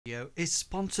Video is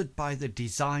sponsored by the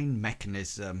Design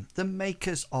Mechanism, the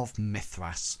makers of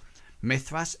Mithras.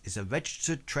 Mithras is a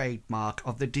registered trademark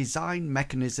of the Design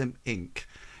Mechanism Inc.,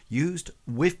 used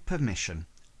with permission.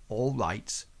 All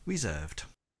rights reserved.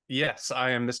 Yes,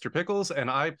 I am Mr. Pickles, and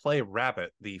I play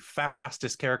Rabbit, the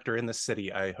fastest character in the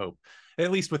city, I hope, at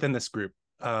least within this group.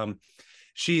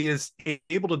 She is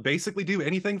able to basically do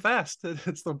anything fast.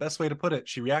 It's the best way to put it.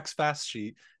 She reacts fast,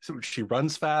 she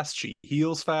runs fast, she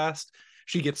heals fast.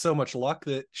 She gets so much luck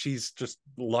that she's just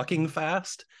lucking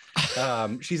fast.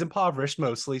 She's impoverished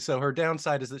mostly, so her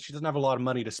downside is that she doesn't have a lot of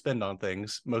money to spend on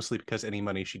things, mostly because any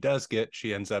money she does get,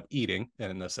 she ends up eating,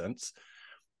 in a sense.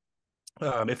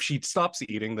 If she stops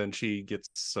eating, then she gets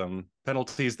some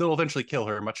penalties that'll eventually kill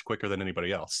her much quicker than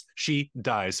anybody else. She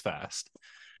dies fast.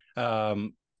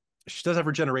 She does have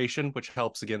regeneration, which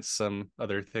helps against some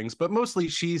other things, but mostly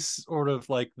she's sort of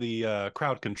like the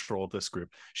crowd control of this group.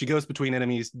 She goes between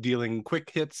enemies, dealing quick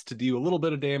hits to do a little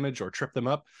bit of damage or trip them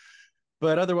up,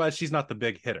 but otherwise she's not the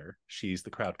big hitter. She's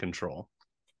the crowd control.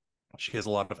 She has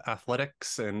a lot of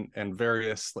athletics and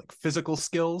various like physical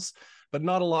skills, but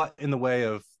not a lot in the way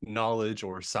of knowledge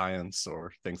or science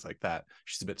or things like that.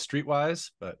 She's a bit streetwise,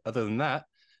 but other than that,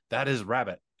 that is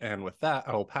Rabbit. And with that,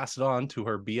 I will pass it on to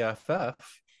her BFF,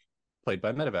 played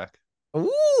by Medevac.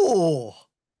 Ooh,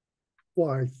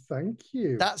 Why, thank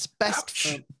you. that's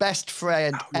best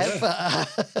friend ever.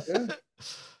 Yeah.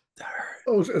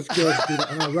 Oh, it's good to do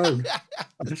that on our own.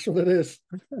 That's what it is.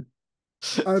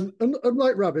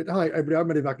 Unlike Rabbit, hi everybody, I'm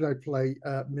Medevac and I play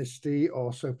Misty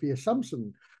or Sophia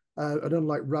Sampson. And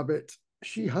unlike Rabbit,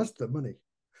 she has the money.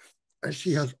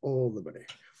 She has all the money.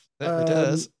 It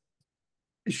does.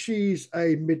 She's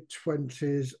a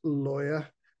mid-20s lawyer.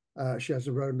 She has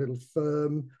her own little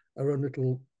firm, her own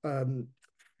little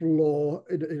floor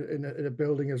in a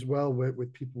building as well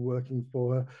with people working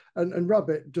for her. And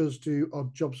Rabbit does do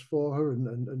odd jobs for her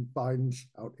and finds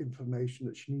out information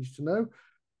that she needs to know.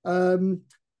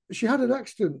 She had an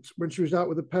accident when she was out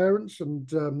with her parents,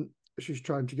 and she's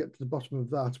trying to get to the bottom of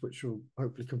that, which will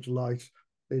hopefully come to light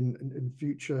in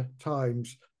future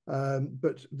times.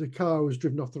 But the car was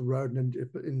driven off the road and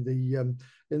in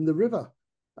the river,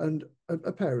 and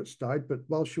her parents died. But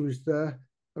while she was there,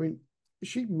 I mean,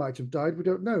 she might have died. We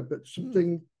don't know, but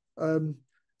something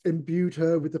imbued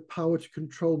her with the power to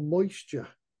control moisture,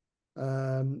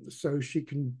 so she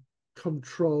can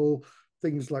control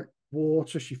things like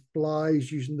water. She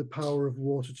flies using the power of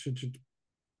water to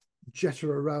jet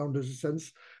her around, as a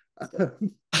sense.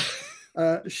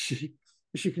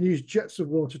 She can use jets of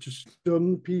water to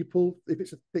stun people. If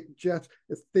it's a thick jet,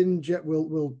 a thin jet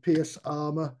will pierce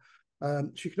armor.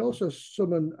 She can also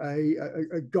summon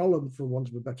a golem, for want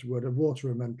of a better word, a water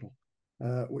elemental,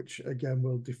 which again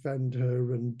will defend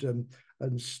her and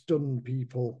stun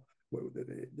people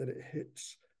that it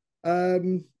hits.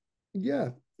 Yeah.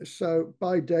 So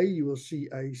by day, you will see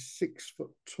a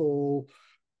 6-foot-tall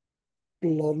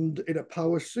blonde in a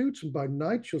power suit, and by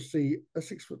night, you'll see a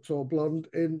 6-foot-tall blonde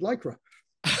in lycra.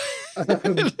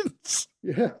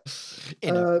 Yeah.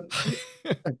 And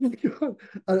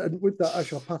with that, I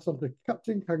shall pass on to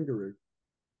Captain Kangaroo.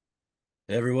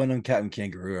 Hey everyone, I'm Captain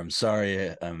Kangaroo. I'm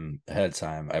sorry ahead of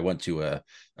time. I went to a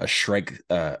Shrek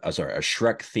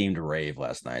themed rave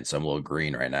last night, so I'm a little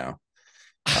green right now.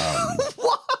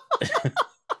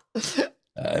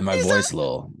 And my voice a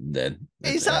little dead.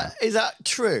 Is that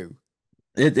true?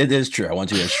 It is true. I went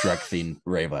to a Shrek themed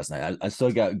rave last night. I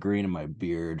still got green in my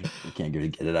beard. I can't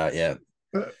get it out yet.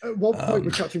 At what point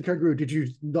with Captain Kangaroo did you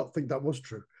not think that was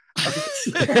true? It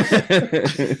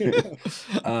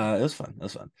was fun. It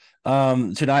was fun.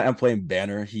 Tonight I'm playing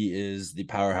Banner. He is the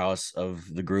powerhouse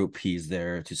of the group. He's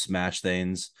there to smash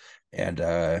things and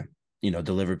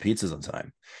deliver pizzas on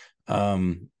time.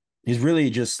 He's really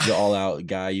just the all-out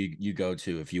guy you go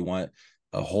to if you want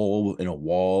a hole in a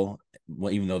wall,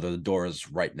 even though the door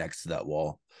is right next to that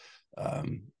wall.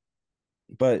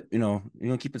 But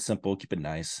keep it simple, keep it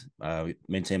nice,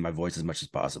 maintain my voice as much as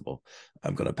possible.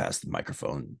 I'm going to pass the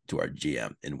microphone to our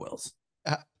GM, Inwils.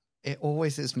 It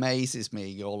always amazes me,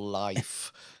 your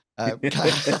life. I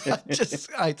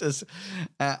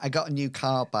got a new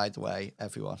car, by the way,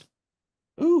 everyone.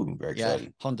 Ooh, very exciting.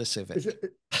 Yeah, Honda Civic. Is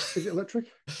it electric?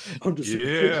 Honda Civic.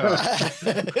 Yeah.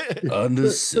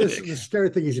 Honda Civic. The scary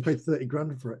thing is you paid 30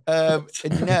 grand for it. No,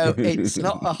 it's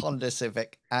not a Honda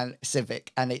Civic, and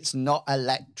it's not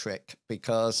electric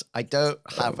because I don't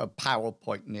have a power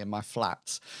point near my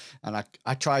flats, and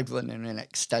I tried running an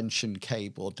extension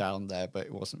cable down there, but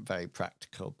it wasn't very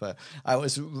practical. But I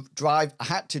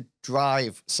had to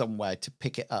drive somewhere to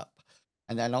pick it up,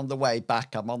 and then on the way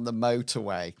back, I'm on the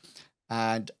motorway.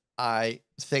 And I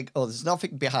think, oh, there's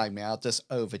nothing behind me. I'll just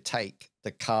overtake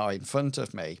the car in front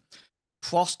of me.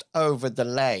 Crossed over the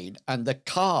lane, and the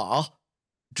car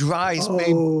drives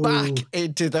me back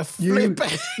into the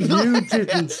flipping.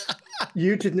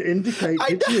 You didn't indicate,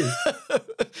 did you?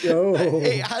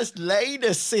 It has lane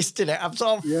assist in it. I'm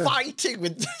sort of fighting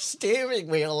with the steering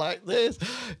wheel like this.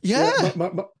 Yeah.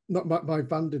 My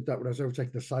van did that when I was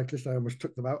overtaking a cyclist. I almost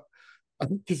took them out.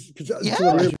 Because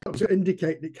to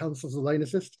indicate it cancels the lane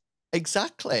assist.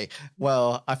 Exactly.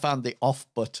 Well, I found the off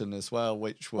button as well,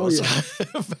 which was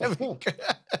very good.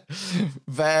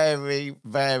 Very,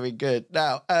 very good.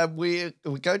 Now, we're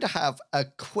going to have a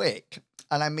quick,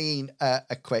 and I mean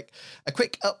a quick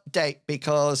update,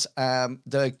 because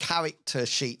the character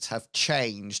sheets have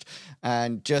changed.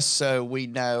 And just so we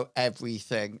know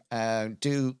everything,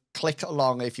 do click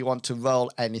along. If you want to roll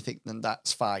anything, then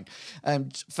that's fine.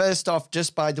 First off,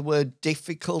 just by the word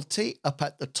difficulty up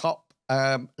at the top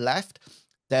left,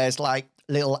 there's like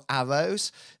little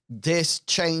arrows. This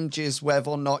changes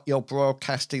whether or not you're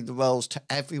broadcasting the rolls to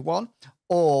everyone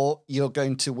or you're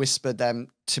going to whisper them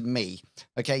to me.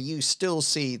 Okay, you still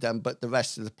see them, but the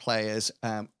rest of the players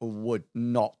would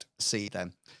not see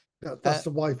them. That's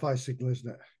the Wi-Fi signal,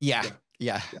 isn't it? Yeah.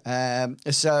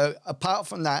 So apart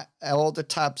from that, all the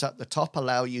tabs at the top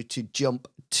allow you to jump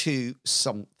to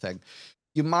something.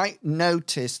 You might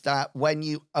notice that when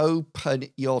you open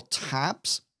your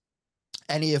tabs,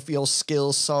 any of your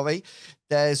skills,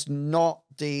 there's not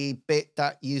the bit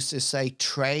that used to say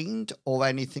trained or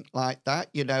anything like that,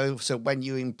 you know. So when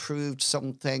you improved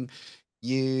something,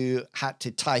 you had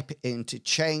to type it in to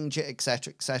change it,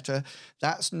 etc., etc.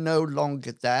 That's no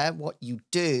longer there. What you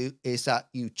do is that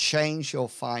you change your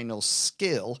final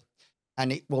skill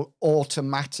and it will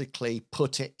automatically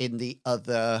put it in the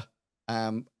other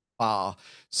bar.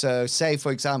 So say,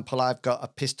 for example, I've got a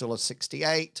pistol of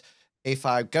 68. If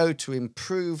I go to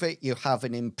improve it, you have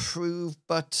an improve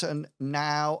button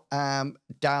now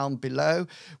down below,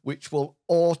 which will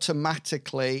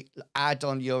automatically add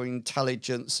on your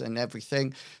intelligence and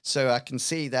everything. So I can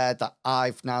see there that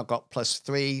I've now got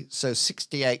 +3. So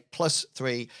 68 plus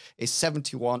 3 is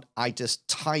 71. I just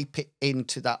type it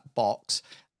into that box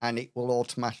and it will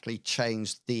automatically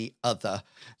change the other.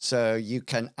 So you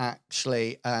can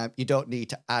actually, you don't need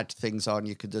to add things on.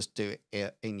 You can just do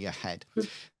it in your head.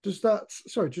 Does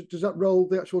that roll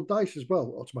the actual dice as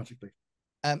well automatically?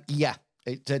 Yeah.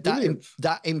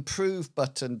 That improve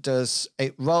button does,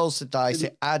 it rolls the dice,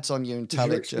 it adds on your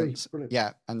intelligence.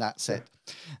 Yeah, and that's it.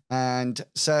 And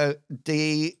so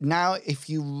now if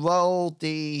you roll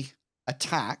the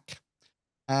attack,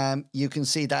 you can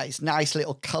see that it's nice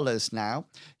little colors now.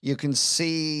 You can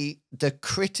see the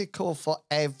critical for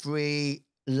every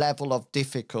level of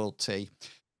difficulty.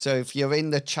 So if you're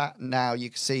in the chat now, you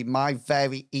can see my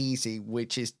very easy,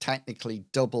 which is technically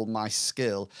double my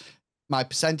skill. My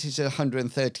percentage is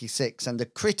 136 and the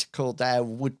critical there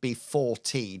would be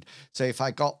 14. So if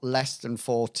I got less than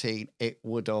 14, it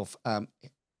would have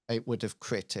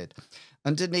critted.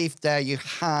 Underneath there, you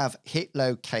have hit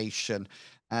location.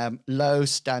 Low,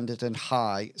 standard, and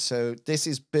high. So this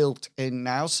is built in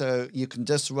now. So you can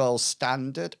just roll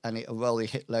standard and it'll roll your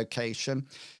hit location.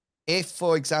 If,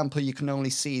 for example, you can only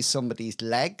see somebody's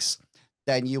legs,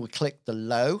 then you will click the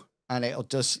low and it'll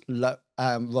just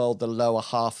roll the lower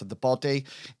half of the body.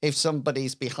 If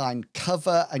somebody's behind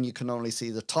cover and you can only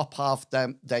see the top half of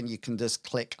them, then you can just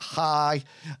click high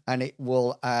and it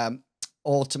will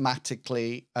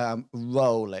automatically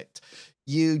roll it.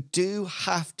 You do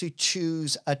have to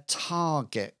choose a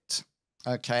target.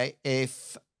 Okay,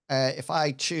 if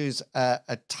I choose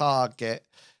a target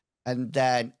and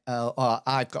then or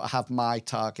I've got to have my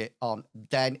target on,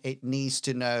 then it needs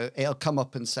to know, it'll come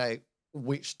up and say,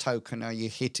 which token are you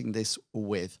hitting this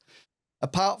with?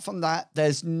 Apart from that,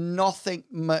 there's nothing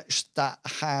much that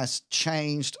has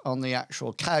changed on the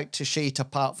actual character sheet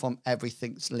apart from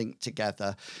everything's linked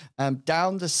together.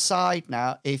 Down the side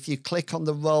now, if you click on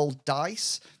the roll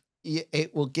dice,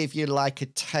 it will give you like a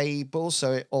table,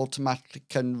 so it automatically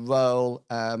can roll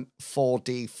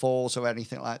 4d4s or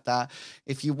anything like that.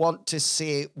 If you want to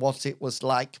see what it was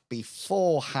like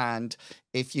beforehand,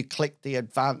 if you click the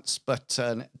advance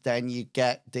button, then you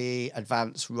get the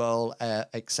advance roll,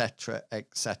 etc.,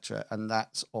 etc., and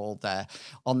that's all there.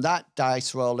 On that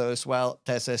dice roller as well,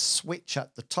 there's a switch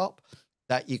at the top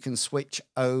that you can switch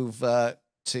over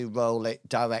to roll it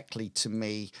directly to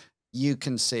me. You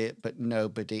can see it, but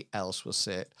nobody else will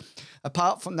see it.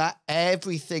 Apart from that,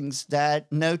 everything's there.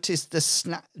 Notice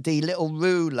the little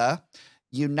ruler.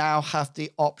 You now have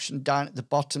the option down at the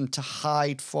bottom to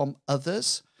hide from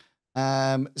others.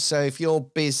 So if you're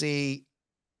busy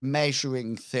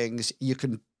measuring things, you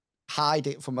can hide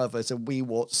it from others, and we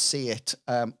won't see it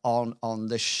on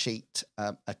the sheet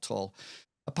at all.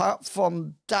 Apart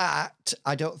from that,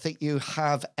 I don't think you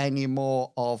have any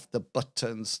more of the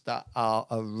buttons that are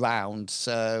around.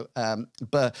 So,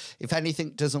 but if anything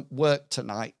doesn't work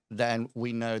tonight, then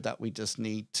we know that we just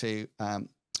need to,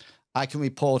 I can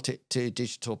report it to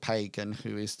Digital Pagan,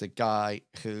 who is the guy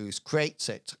who creates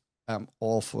it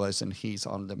all for us, and he's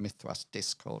on the Mithras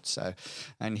Discord. So,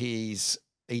 and he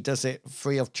does it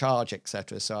free of charge,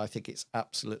 etc. So I think it's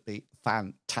absolutely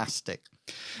fantastic.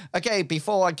 Okay,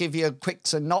 before I give you a quick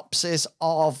synopsis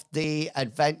of the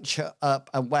adventure up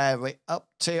and where we're up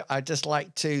to, I'd just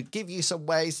like to give you some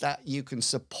ways that you can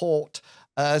support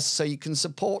us. So you can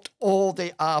support all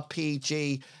the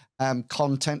RPG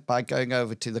content by going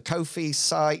over to the Ko-fi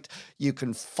site. You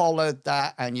can follow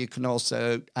that, and you can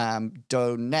also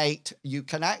donate. You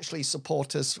can actually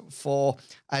support us for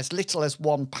as little as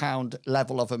 £1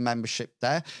 level of a membership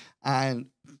there,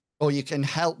 or you can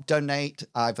help donate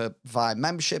either via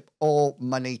membership or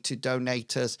money to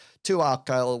donate us to our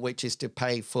goal, which is to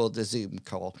pay for the Zoom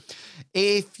call.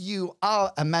 If you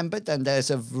are a member, then there's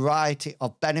a variety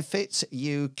of benefits.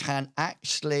 You can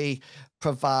actually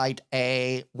provide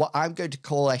what I'm going to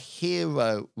call a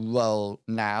hero role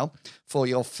now for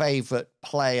your favorite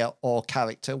player or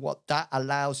character. What that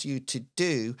allows you to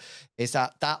do is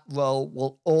that role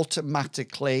will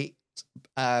automatically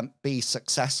be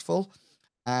successful,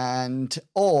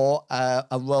 or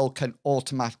a role can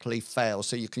automatically fail.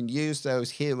 So you can use those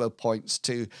hero points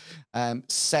to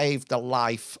save the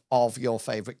life of your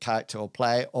favorite character or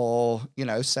player, or,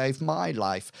 save my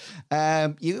life.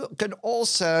 You can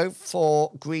also,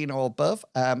 for green or above,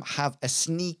 have a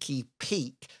sneaky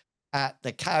peek at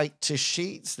the character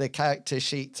sheets. The character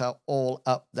sheets are all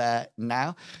up there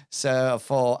now. So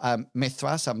for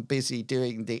Mithras, I'm busy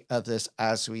doing the others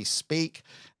as we speak.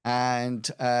 And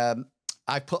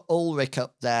I put Ulrich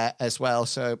up there as well.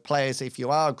 So players, if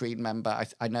you are a green member,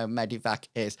 I know Medivac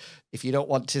is. If you don't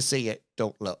want to see it,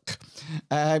 don't look.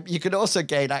 You can also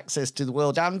gain access to the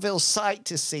World Anvil site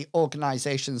to see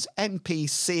organizations,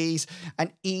 NPCs,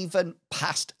 and even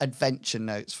past adventure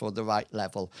notes for the right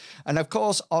level. And of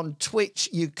course, on Twitch,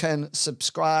 you can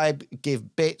subscribe,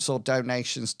 give bits or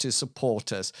donations to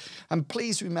support us. And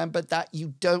please remember that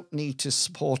you don't need to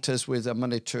support us with a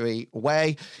monetary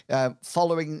way.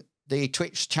 Following the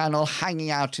Twitch channel,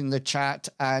 hanging out in the chat,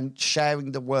 and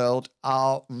sharing the world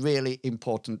are really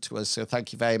important to us. So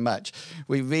thank you very much.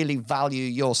 We really value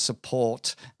your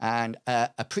support and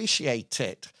appreciate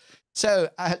it. So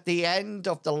at the end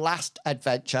of the last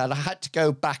adventure, and I had to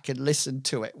go back and listen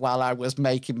to it while I was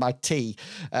making my tea,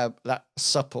 that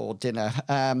supper or dinner,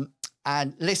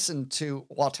 and listen to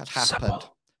what had happened.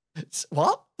 Supper.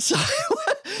 What? Sorry,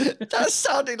 that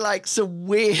sounded like some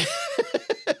weird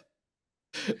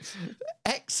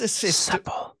exorcist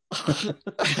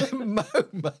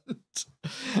moment.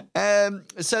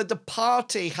 So the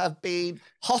party have been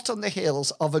hot on the heels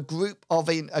of a group of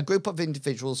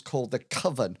individuals called the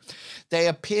Coven. They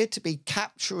appear to be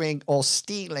capturing or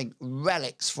stealing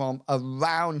relics from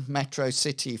around Metro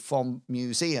City from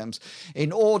museums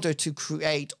in order to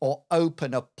create or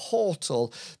open a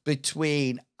portal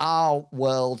between our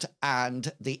world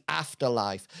and the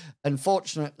afterlife.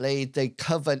 Unfortunately, the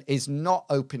Coven is not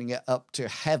opening it up to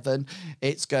heaven.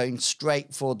 It's going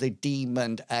straight for the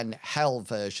demon and hell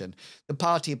version. The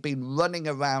party have been running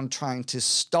around trying to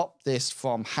stop this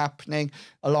from happening.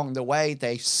 Along the way,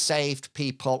 they saved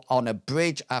people on a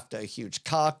bridge after a huge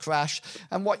car crash.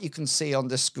 And what you can see on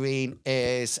the screen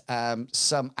is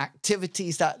some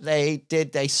activities that they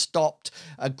did. They stopped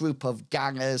a group of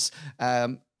gangers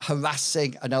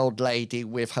harassing an old lady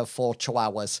with her 4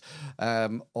 chihuahuas,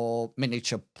 or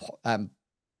miniature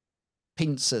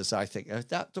pincers, I think. Is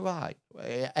that right?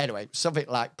 Anyway, something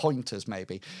like pointers,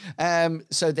 maybe.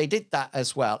 So they did that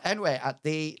as well. Anyway, at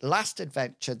the last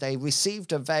adventure, they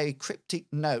received a very cryptic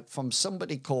note from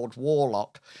somebody called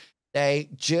Warlock. They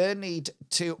journeyed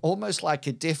to almost like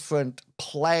a different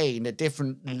plane, a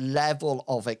different level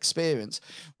of experience,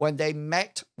 when they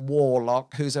met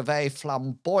Warlock, who's a very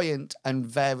flamboyant and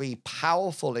very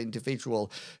powerful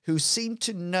individual who seemed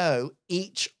to know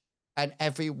each and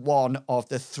every one of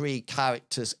the 3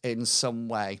 characters in some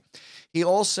way. He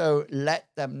also let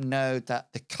them know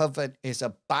that the Coven is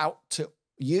about to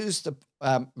use the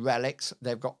relics.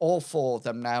 They've got all 4 of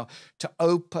them now to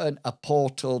open a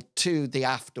portal to the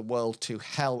afterworld, to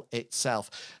hell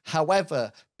itself.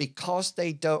 However, because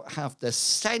they don't have the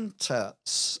center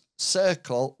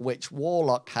circle, which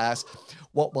Warlock has,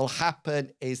 what will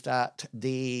happen is that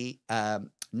the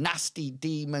nasty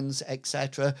demons,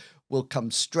 etc., will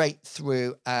come straight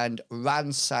through and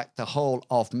ransack the whole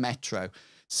of Metro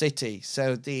City.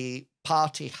 So the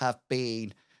party have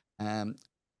been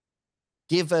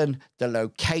given the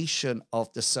location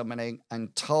of the summoning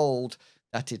and told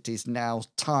that it is now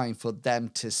time for them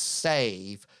to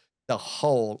save the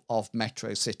whole of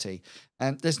Metro City.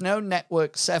 And there's no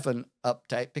Network 7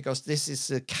 update because this is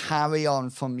the carry on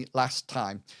from last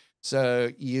time. So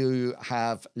you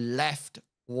have left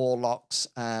Warlock's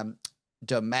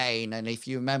domain, and if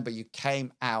you remember, you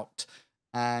came out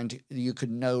and you could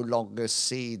no longer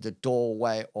see the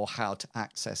doorway or how to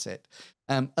access it.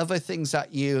 Other things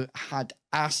that you had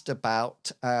asked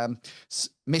about,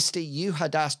 Misty, you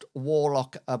had asked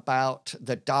Warlock about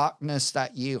the darkness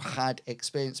that you had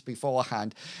experienced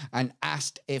beforehand and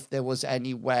asked if there was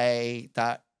any way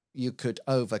that you could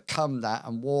overcome that,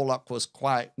 and Warlock was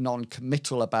quite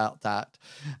non-committal about that.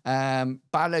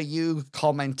 Banner, you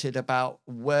commented about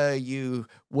were you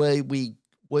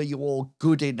all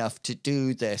good enough to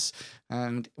do this?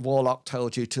 And Warlock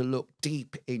told you to look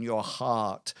deep in your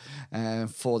heart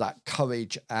for that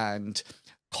courage and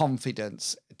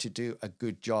confidence to do a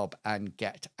good job and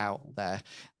get out there.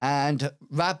 And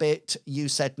Rabbit, you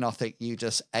said nothing. You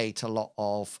just ate a lot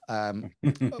of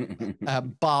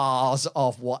bars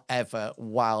of whatever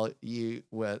while you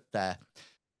were there.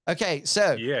 Okay,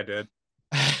 so Yeah, I did.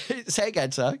 say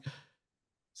again, sir.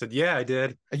 Said, yeah, I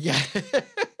did. Yeah.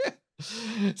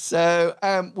 So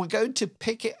we're going to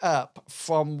pick it up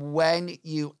from when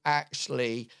you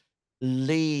actually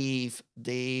leave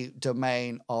the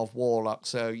domain of Warlock.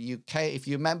 So you can, if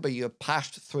you remember, you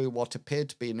passed through what appeared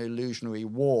to be an illusionary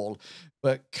wall,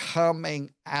 but coming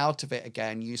out of it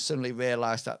again, you suddenly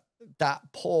realize that that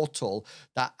portal,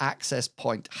 that access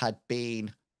point has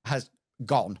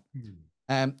gone.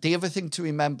 The other thing to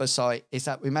remember, is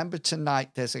that remember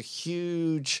tonight there's a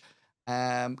huge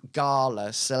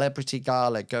celebrity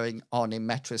gala going on in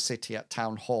Metro City at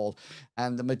Town Hall,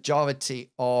 and the majority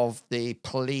of the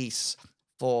police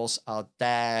force are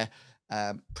there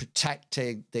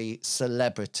protecting the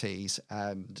celebrities,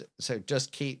 and so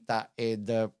just keep that in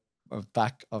the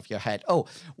back of your head. Oh,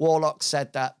 Warlock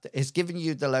said that it's giving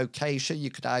you the location. You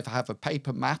could either have a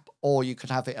paper map or you could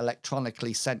have it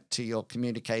electronically sent to your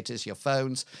communicators, your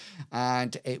phones,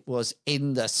 and it was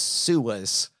in the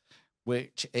sewers,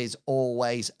 which is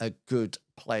always a good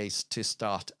place to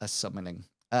start a summoning.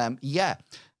 Yeah,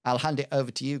 I'll hand it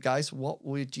over to you guys. What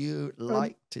would you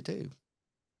like to do?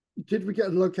 Did we get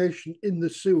a location in the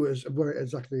sewers of where it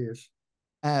exactly is?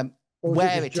 Or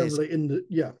Where it it is? In the,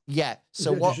 yeah. Yeah.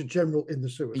 So what? Just a general in the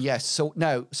sewers. Yes. So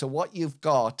no. So what you've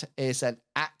got is an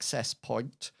access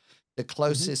point, the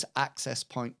closest access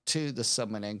point to the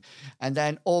summoning, and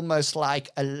then almost like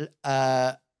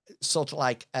a sort of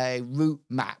like a route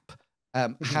map.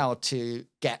 How to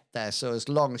get there. So as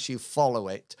long as you follow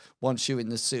it, once you're in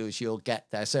the sewers, you'll get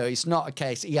there. So it's not a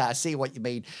case. Yeah, I see what you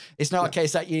mean. It's not a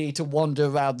case that you need to wander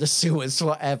around the sewers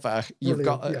forever. You've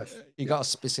got got a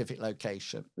specific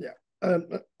location. Yeah.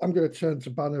 I'm going to turn to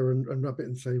Banner and Rabbit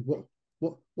and say,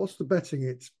 what's the betting?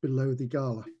 It's below the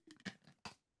gala.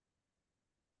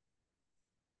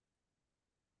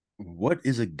 What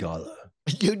is a gala?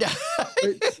 You know,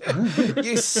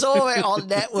 you saw it on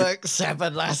Network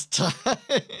 7 last time.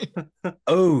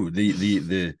 Oh,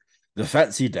 the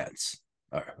fancy dance.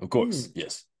 Of course,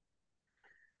 yes.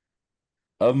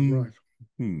 Right.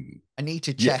 I need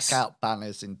to check out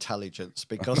Banner's intelligence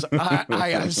because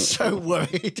I am so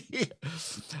worried.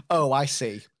 Oh, I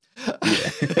see.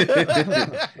 Yeah.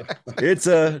 It's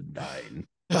a 9.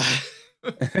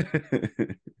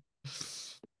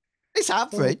 It's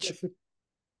average.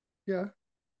 Yeah.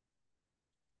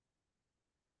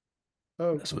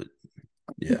 Oh, that's what.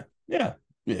 Yeah.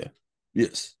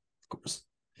 Yes, of course.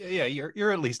 Yeah,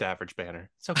 you're at least average, Banner.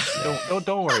 So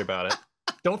don't worry about it.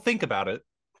 Don't think about it.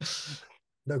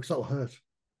 No, because that'll hurt.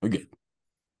 Okay.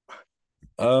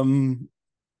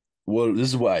 Well, this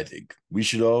is what I think. We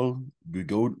should all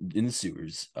go in the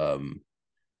sewers. Try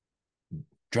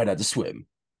not to swim,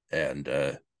 and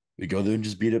we go there and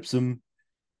just beat up some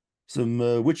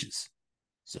witches.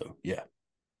 So yeah,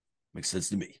 makes sense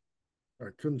to me. I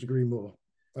couldn't agree more.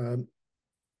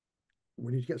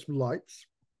 We need to get some lights.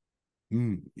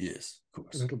 Yes, of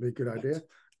course. That'll be a good idea.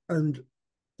 And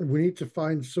we need to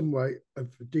find some way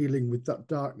of dealing with that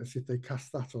darkness if they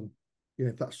cast that on. You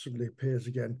know, if that suddenly appears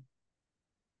again.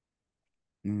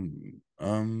 Maybe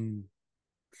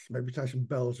tie some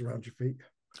bells around your feet.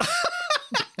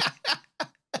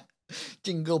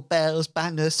 Jingle bells,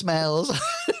 Banner smells.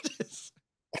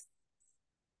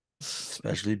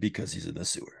 Especially because he's in the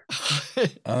sewer.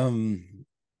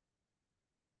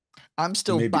 I'm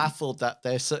still Maybe. baffled that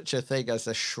there's such a thing as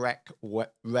a Shrek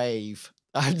rave.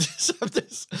 I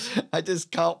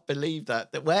just can't believe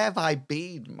that. Where have I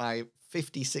been my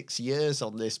 56 years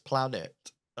on this planet?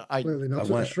 Clearly not I at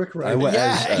the went- Shrek I rave. went-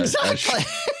 Yeah, as exactly.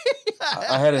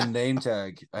 I had a name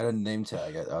tag. I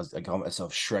call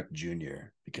myself Shrek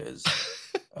Junior because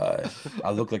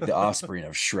I look like the offspring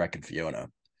of Shrek and Fiona.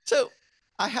 So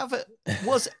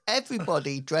was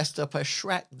everybody dressed up as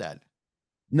Shrek then?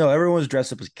 No, everyone's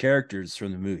dressed up as characters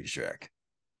from the movie Shrek.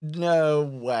 No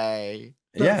way.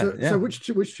 So Yeah. which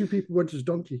two people went as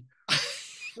Donkey?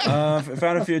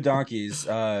 Found a few donkeys.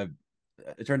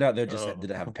 It turned out they just Oh.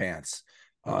 didn't have pants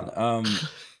on.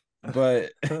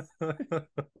 But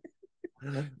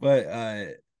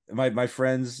my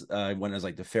friends went as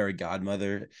like the fairy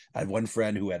godmother. I had one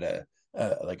friend who had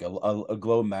a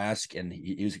glow mask, and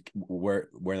he was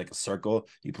wearing like a circle.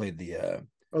 He played the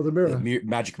mirror.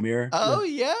 magic mirror. Oh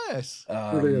yes.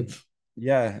 Brilliant.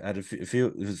 Yeah, I had a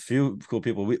few cool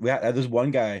people. We had this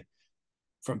one guy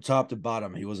from top to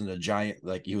bottom. He wasn't a giant,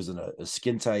 like he was in a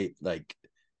skin tight like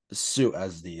suit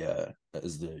as the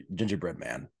gingerbread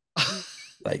man.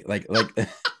 like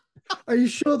Are you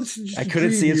sure this is just I a couldn't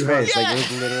dream see his you had? face. Like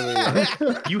it was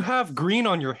literally. You have green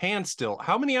on your hand still.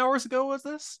 How many hours ago was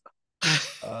this?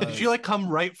 Did you like come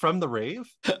right from the rave?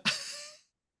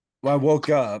 Well, I woke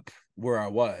up where I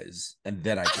was, and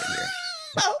then I came here.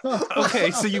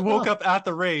 Okay, so you woke up at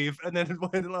the rave, and then it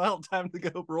went well, time to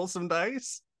go roll some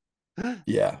dice.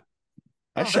 Yeah,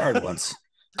 I showered once,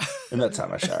 and that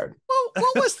time I showered.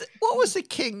 Well, what was the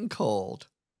king called?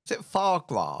 Is it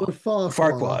Farquaad?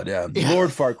 Farquaad, yeah. Yeah.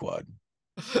 Lord Farquaad.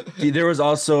 There was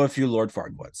also a few Lord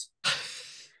Farquaads.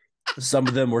 Some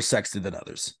of them were sexier than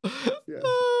others. Yeah.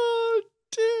 Oh,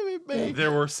 dear me.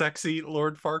 There were sexy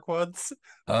Lord Farquaads.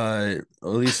 At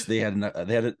least they had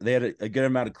a good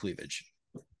amount of cleavage.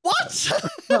 What?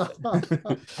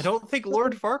 I don't think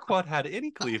Lord Farquaad had any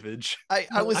cleavage. I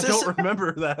I was don't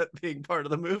remember that being part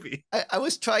of the movie. I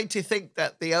was trying to think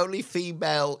that the only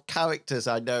female characters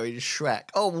I know in Shrek,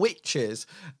 witches.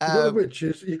 You've got the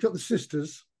witches. You've got the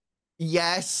sisters.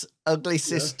 Yes, ugly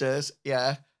sisters.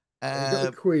 Yeah. You've got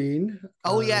the Queen.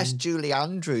 Yes, Julie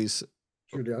Andrews.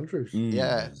 Julie Andrews.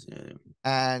 Yeah. Yeah.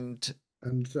 And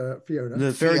Fiona.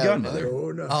 The fairy Fiona. godmother.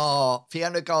 Fiona.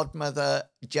 Fiona Godmother,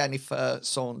 Jennifer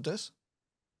Saunders.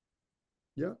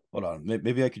 Yeah. Hold on,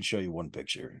 maybe I can show you one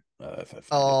picture. If I find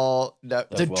Oh no,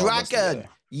 the Well, that's the dragon. guy.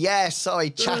 Yes,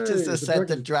 sorry, chatters Hey, has the said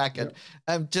the dragon.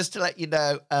 dragon. Just to let you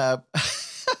know,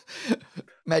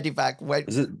 Medivac went.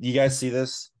 Is it? You guys see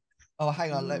this? Oh,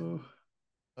 hang on,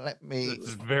 Oh, let me. It's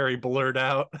very blurred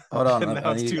out. Hold on, And now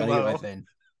I it's need too to get my low. thing.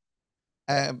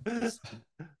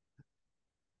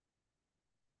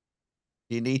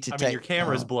 You need to I take. mean, your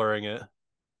camera's oh. blurring it.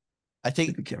 I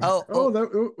think. Stupid camera.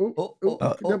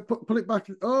 no, pull it back.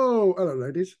 Oh, hello,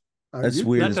 ladies. How are That's you?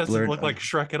 weird. That It's doesn't blurred. look like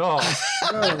Shrek at all.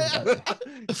 Oh.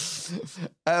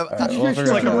 All Did right, you well, get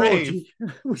figure like it a out. rave.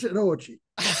 Was it an orgy?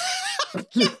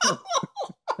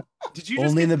 Did you just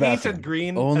Only in get the painted bathroom.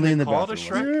 green Only and in then the call it a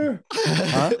bathroom, Shrek?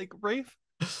 Huh? Like rave?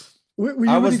 Were you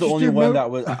I was really the just only doing one mo-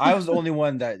 that was. I was the only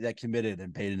one that committed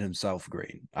and painted himself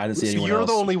green. I didn't see So anyone you're else.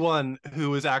 the only one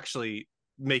who was actually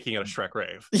making it a Shrek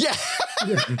rave. Yeah.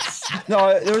 Yes.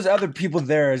 No, there was other people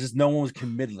there. It's just no one was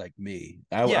committed like me.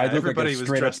 I looked everybody like a was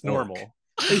straight dressed up orc. normal.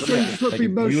 Are you saying Yeah. it's supposed Like to a be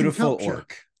motion beautiful capture?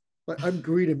 orc. Like, I'm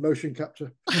green in motion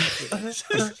capture.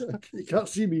 You can't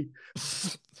see me.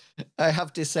 I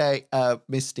have to say,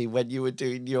 Misty, when you were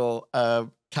doing your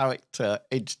character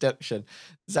introduction,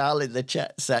 Zal in the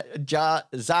chat said,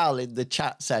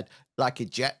 like a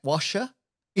jet washer.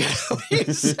 You know what he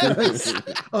says?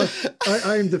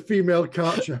 I am the female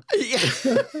Karcher.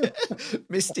 Yeah.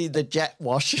 Misty the jet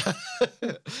washer.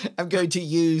 I'm going to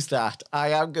use that.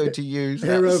 I am going to use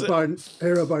Hero that.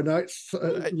 hero by night,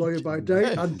 lawyer by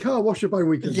day, and car washer by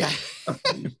weekend. Yeah.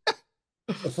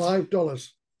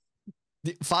 $5.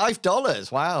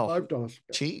 $5. Wow. $5.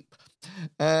 Cheap.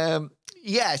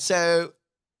 Yeah, so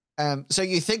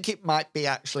you think it might be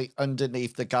actually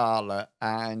underneath the gala,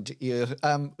 and you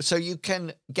so you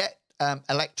can get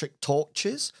electric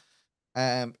torches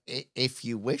if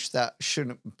you wish. That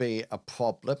shouldn't be a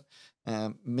problem.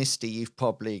 Misty, you've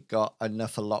probably got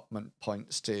enough allotment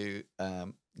points to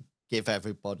give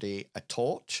everybody a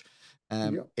torch.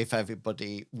 Yep. If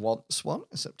everybody wants one,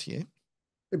 it's up to you.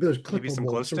 Maybe there's Maybe some clip-on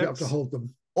glow ones, so we have to sticks? hold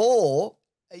them. Or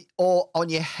on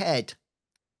your head.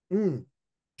 Mm.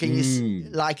 Can you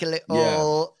like a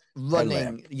little running?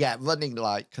 Headlamp. Yeah, running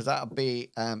light, because that would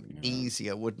be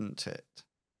easier, wouldn't it?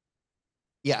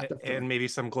 Yeah. And maybe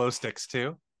some glow sticks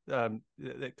too. That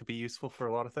could be useful for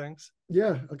a lot of things.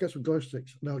 Yeah, I'll get some glow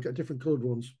sticks. No, I'll get different coloured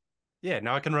ones. Yeah,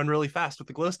 now I can run really fast with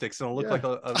the glow sticks and it'll look Yeah. like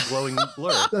a glowing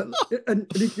blur. And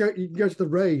you can go to the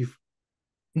rave.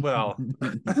 Well,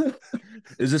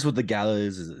 Is this what the gala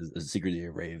is? Is secretly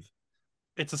a rave?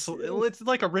 it's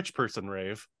like a rich person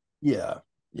rave. Yeah,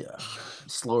 yeah.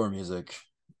 Slower music.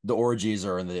 The orgies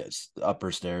are in the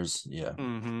upper stairs. Yeah.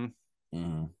 Mm-hmm.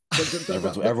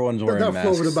 Everyone's wearing that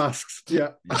floor with the masks.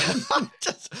 masks.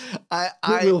 Yeah.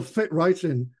 It will fit right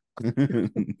in.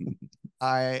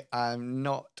 I am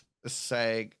not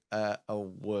saying a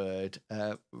word.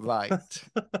 Right.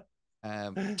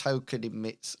 Token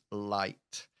emits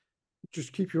light.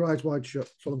 Just keep your eyes wide shut.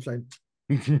 That's all I'm saying.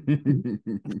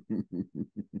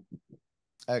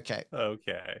 Okay.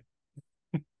 Okay.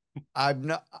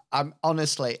 I'm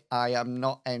honestly, I am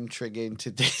not entering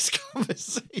into this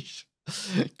conversation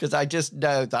because I just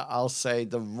know that I'll say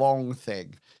the wrong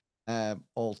thing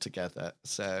altogether.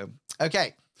 So,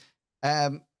 okay.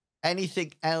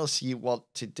 Anything else you want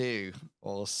to do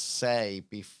or say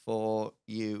before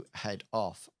you head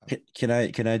off? Can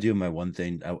I do my one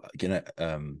thing?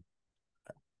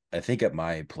 I think at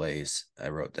my place I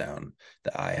wrote down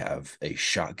that I have a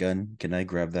shotgun. Can I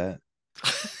grab that?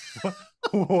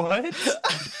 What?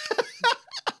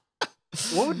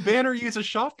 What would Banner use a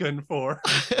shotgun for?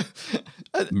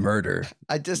 Murder.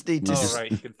 I just need to. Oh, right,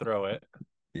 you can throw it.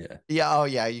 Yeah. Yeah. Oh,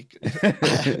 yeah. You.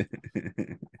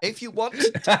 If you want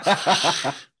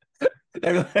to.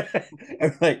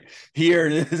 I'm like,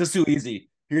 here, this is too easy.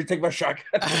 Here, take my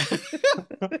shotgun.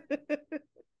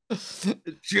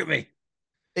 Shoot me.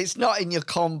 It's not in your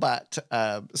combat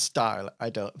style, I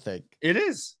don't think. It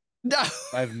is. No.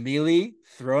 I have melee,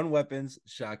 thrown weapons,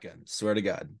 shotgun. Swear to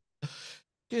God.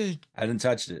 Good. I didn't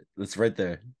touch it. It's right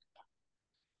there.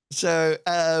 So,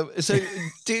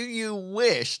 do you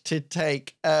wish to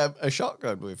take a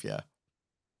shotgun with you?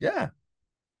 Yeah.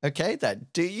 Okay, then.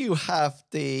 Do you have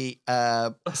the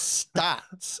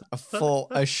stats for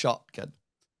a shotgun?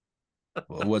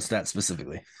 Well, what's that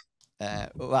specifically?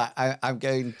 Right, I'm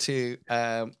going to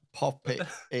pop it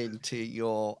into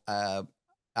your.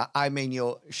 I'm in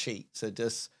your sheet, so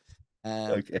just.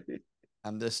 Okay.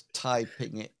 I'm just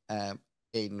typing it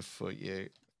in for you.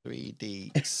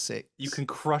 3d6. You can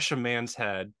crush a man's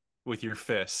head with your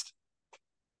fist.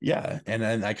 Yeah, and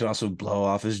then I can also blow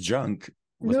off his junk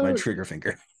with my trigger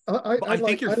finger. I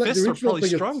think your fists are probably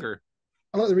stronger.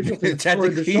 I like the original thing.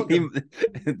 Technically,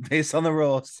 based on the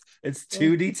rolls, it's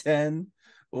 2d10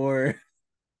 or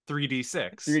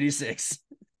 3d6. 3d6.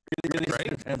 It really Right?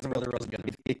 depends on where the rolls are going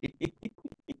to be.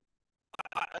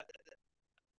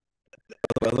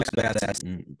 It looks badass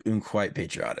and quite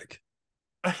patriotic.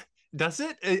 Does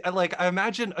it? I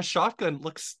imagine a shotgun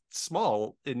looks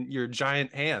small in your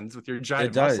giant hands with your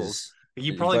giant muscles.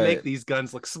 You probably make these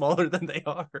guns look smaller than they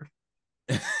are.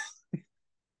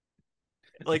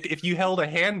 Like if you held a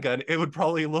handgun, it would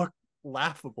probably look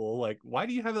laughable. Like, why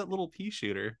do you have that little pea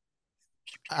shooter?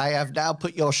 I have now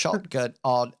put your shotgun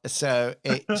on, so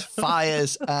it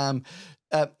fires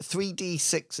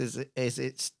 3d6 is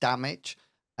its damage.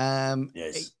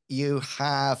 Yes. You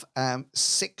have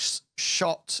 6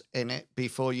 shots in it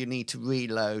before you need to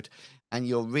reload, and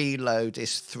your reload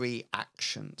is 3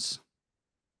 actions.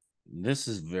 This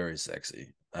is very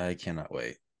sexy. I cannot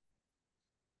wait.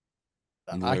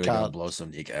 I'm I literally gonna can't blow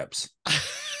some kneecaps.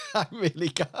 I really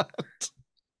can't.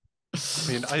 I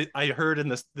mean, I heard in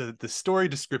the story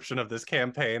description of this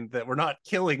campaign that we're not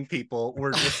killing people,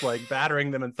 we're just like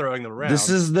battering them and throwing them around. This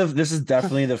is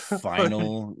definitely the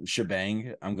final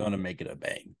shebang. I'm gonna make it a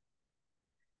bang.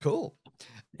 Cool.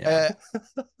 Yeah.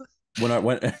 When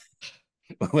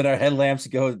our headlamps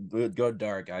go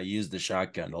dark, I use the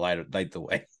shotgun to light the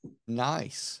way.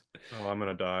 Nice. Oh, I'm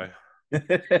gonna die.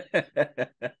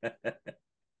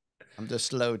 I'm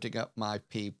just loading up my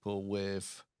people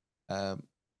with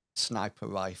sniper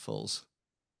rifles.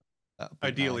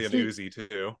 Ideally, nice. an Uzi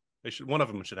too. One of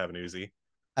them should have an Uzi.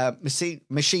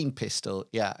 Machine pistol.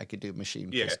 Yeah, I could do machine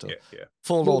pistol. Yeah.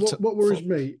 What worries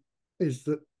me is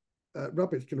that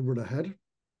Rabbit's going to run ahead,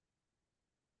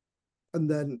 and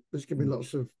then there's going to be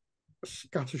lots of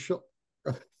scatter shot.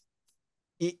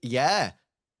 Yeah.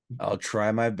 I'll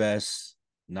try my best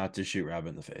not to shoot Rabbit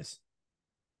in the face.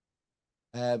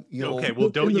 Okay, well,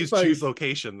 don't use choose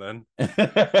location then.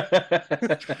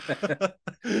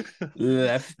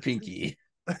 Left pinky.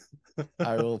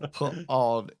 I will put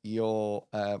on your.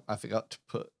 I forgot to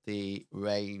put the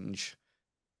range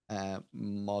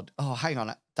mod. Oh, hang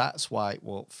on. That's why it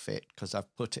won't fit, because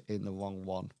I've put it in the wrong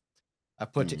one. I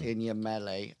put it in your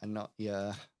melee and not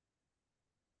your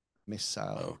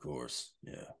missile. Oh, of course,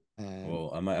 yeah.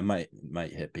 Well, I might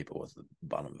hit people with the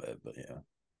bottom of it, but yeah.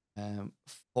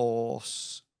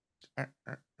 Force.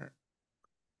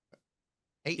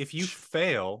 if you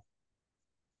fail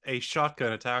a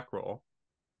shotgun attack roll,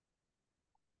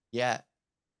 yeah,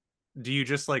 do you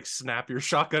just like snap your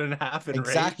shotgun in half in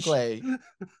exactly, rage?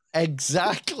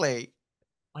 exactly.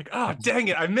 Like, oh dang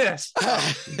it, I missed.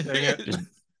 Oh, dang it.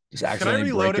 Just Can I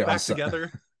accidentally reload break it it on back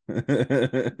together?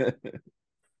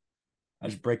 I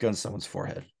just break it on someone's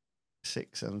forehead.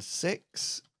 6 and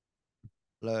 6.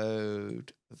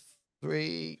 Load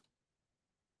 3.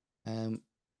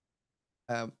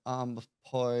 Armor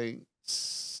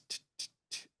points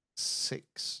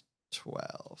 6,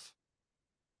 12.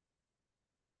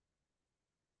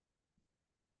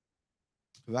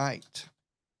 Right.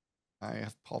 I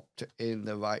have popped it in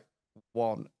the right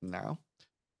one now.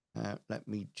 Let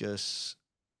me just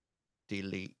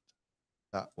delete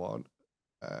that one.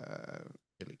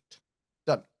 Delete.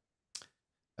 Done.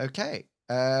 Okay.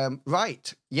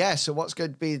 Right. Yeah. So what's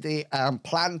going to be the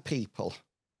plan, people?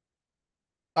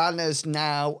 Banner's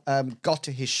now got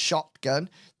his shotgun.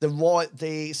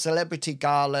 The celebrity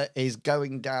gala is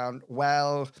going down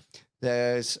well.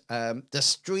 There's the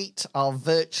streets are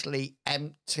virtually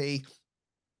empty.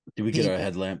 Do we get our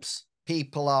headlamps?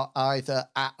 People are either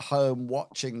at home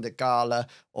watching the gala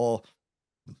or,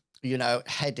 you know,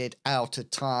 headed out of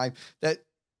time.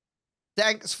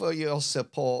 Thanks for your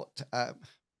support.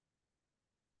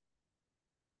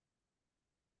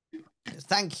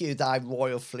 Thank you, thy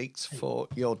royal fleets, for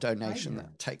your donation.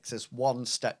 That takes us one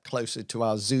step closer to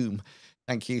our Zoom.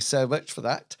 Thank you so much for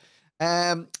that.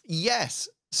 Yes.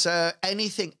 So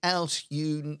anything else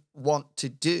you want to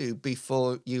do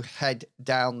before you head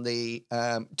down the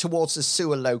towards the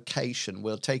sewer location?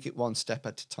 We'll take it one step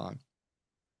at a time.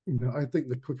 You know, I think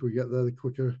the quicker we get there, the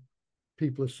quicker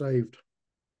people are saved.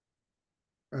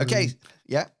 Okay.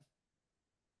 Yeah.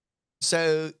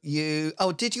 So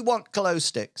did you want glow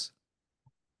sticks?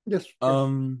 Yes.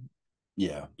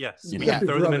 Yeah. Yes. You We know. can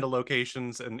throw them Relic. into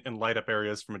locations and light up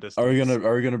areas from a distance. Are we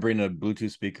gonna bring a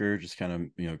Bluetooth speaker, just kind of,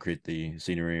 you know, create the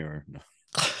scenery, or no?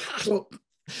 Well,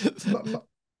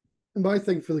 my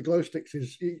thing for the glow sticks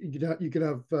is you can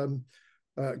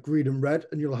have green and red,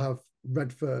 and you'll have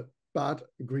red for bad,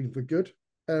 green for good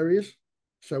areas.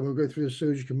 So we'll go through the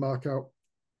sewers. You can mark out.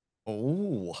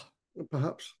 Oh,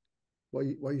 perhaps while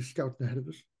you scouting ahead of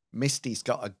us. Misty's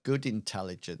got a good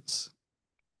intelligence,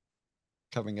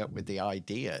 coming up with the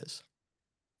ideas.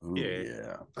 Ooh,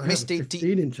 yeah. I Misty, have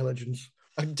 15 intelligence.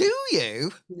 Do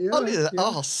you? Yeah,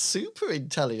 Oh, super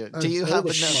intelligent. And do you all have the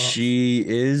enough? smarts. She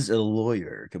is a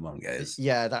lawyer. Come on, guys.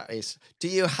 Yeah, that is. Do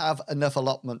you have enough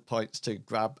allotment points to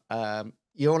grab?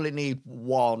 You only need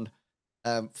one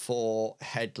for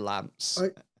headlamps.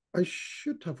 I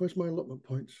should have. Where's my allotment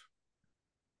points?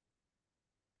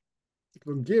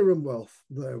 From gear and wealth.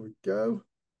 There we go.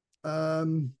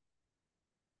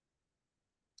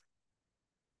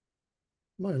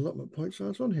 My allotment points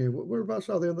aren't on here. Whereabouts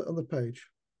are they on the page?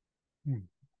 I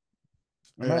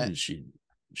imagine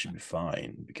she'd be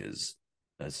fine because,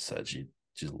 as I said, she's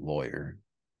a lawyer.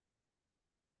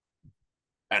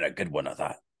 And a good one, I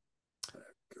thought.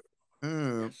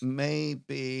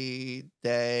 Maybe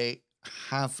they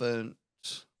haven't.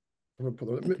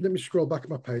 Let me scroll back at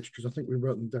my page because I think we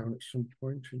wrote them down at some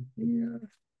point in here.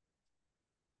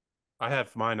 I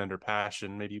have mine under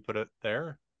passion. Maybe you put it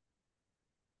there.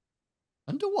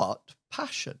 Under what?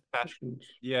 Passion. Passions.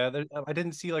 Yeah, I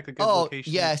didn't see like a good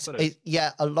location. Yes, to put it.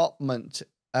 yeah, allotment.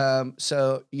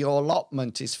 So your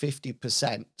allotment is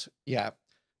 50%. Yeah,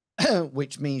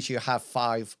 which means you have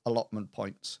 5 allotment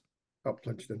points. Oh,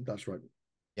 plenty then. That's right.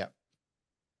 Yeah.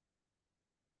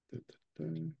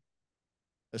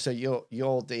 So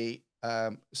you're the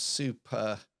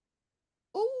super.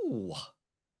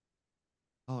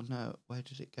 Oh no, where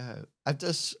did it go? I've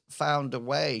just found a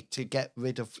way to get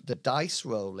rid of the dice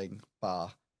rolling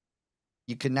bar.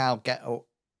 You can now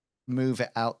move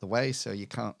it out the way so you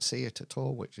can't see it at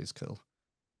all, which is cool.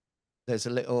 There's a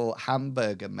little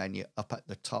hamburger menu up at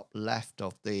the top left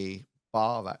of the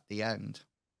bar at the end.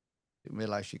 Didn't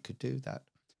realize you could do that.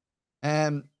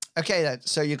 Okay then,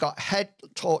 so you got head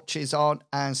torches on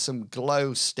and some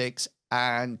glow sticks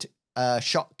and a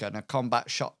shotgun, a combat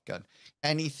shotgun.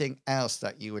 Anything else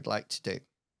that you would like to do? I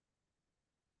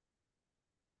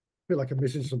feel like I'm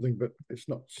missing something, but it's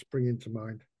not springing to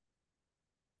mind.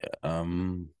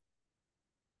 I've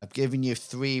given you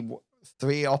three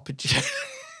opportunities.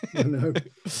 I know.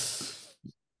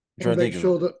 Make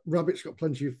sure that Rabbit's got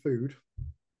plenty of food.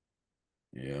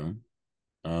 Yeah.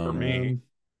 For me.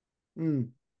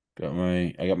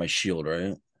 I got my shield,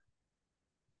 right?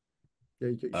 Yeah,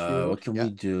 you get your shield. What can we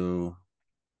do?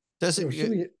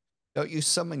 Don't you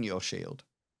summon your shield?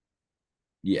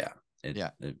 Yeah.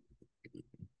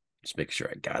 Just make sure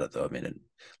I got it though. I mean, and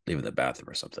leave it in the bathroom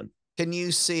or something. Can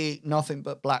you see nothing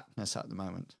but blackness at the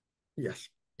moment? Yes.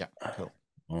 Yeah, cool.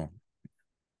 Oh,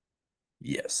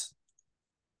 yes.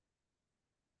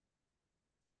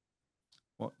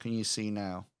 What can you see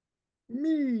now?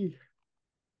 Me.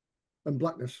 And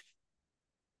blackness.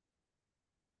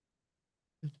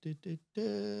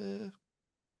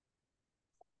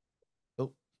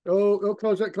 Oh, Oh,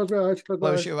 close it. Close my eyes. Close my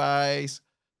close eyes. your eyes.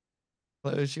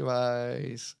 Close your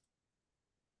eyes.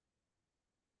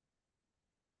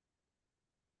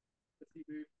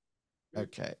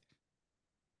 Okay.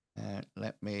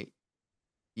 Let me.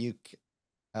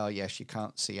 Oh yes, you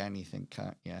can't see anything,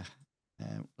 can't you?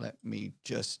 Let me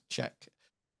just check.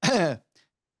 Da,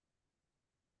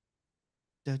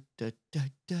 da, da,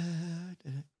 da,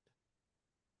 da.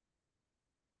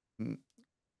 Mm.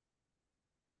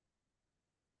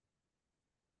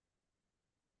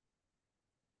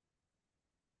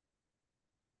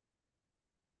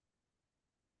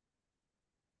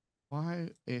 Why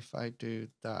if I do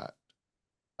that?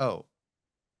 Oh.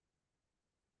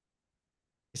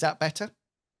 Is that better?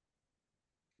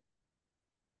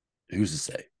 Who's to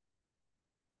say?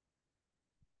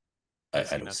 I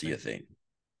see don't see a thing.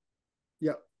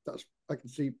 Yeah, I can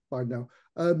see fine now.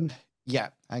 Yeah,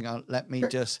 hang on. Let me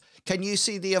just. Can you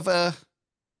see the other?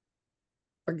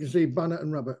 I can see Banner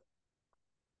and Rabbit.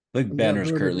 I think And they have Banners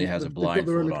their own currently little- has a they've got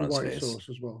their own blindfold little on its white face. sauce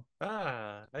as well.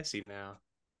 Ah, I see now.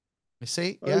 You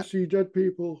see? I Yeah. see dead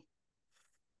people.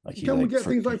 Like he Can we like get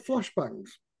things like flashbangs?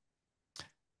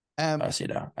 I see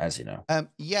now. I see now.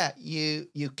 Yeah,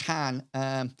 you can.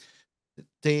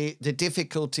 The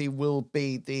difficulty will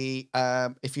be the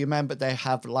if you remember, they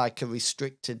have like a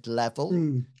restricted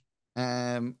level.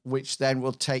 Which then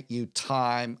will take you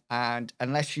time, and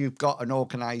unless you've got an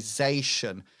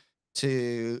organization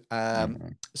to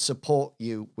support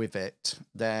you with it,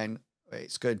 then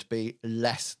it's going to be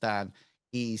less than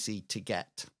easy to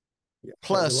get. Yeah,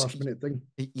 Plus, the last minute thing.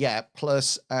 Yeah,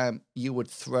 plus you would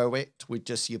throw it with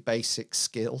just your basic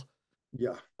skill.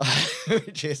 Yeah.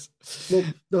 Which is well,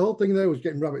 the whole thing there was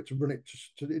getting Rabbit to run it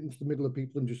into the middle of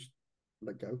people and just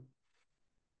let go.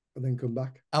 And then come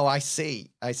back. Oh, I see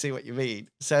what you mean.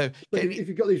 So if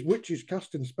you've got these witches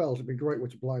casting spells, it'd be a great way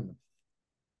to blind them.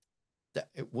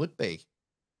 It would be.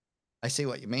 I see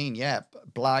what you mean. Yeah,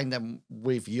 blind them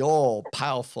with your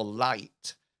powerful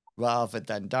light rather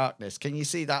than darkness. Can you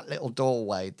see that little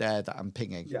doorway there that I'm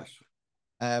pinging? Yes.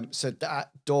 So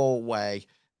that doorway,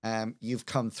 you've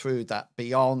come through that.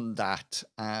 Beyond that,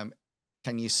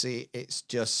 can you see it's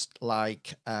just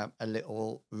like a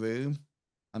little room?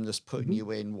 I'm just putting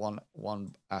you in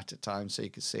one at a time so you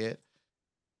can see it.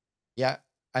 Yeah,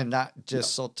 and that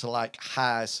just sort of like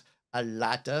has a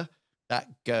ladder that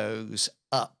goes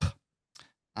up,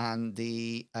 and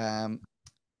the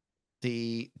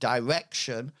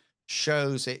direction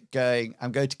shows it going.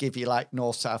 I'm going to give you like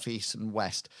north, south, east, and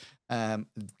west.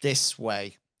 This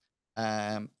way.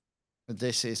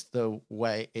 This is the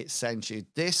way it sends you.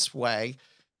 This way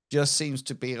just seems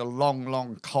to be a long,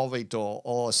 long corridor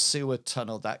or a sewer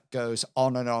tunnel that goes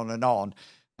on and on and on.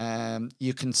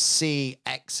 You can see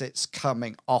exits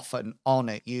coming off and on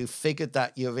it. You figured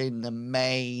that you're in the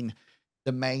main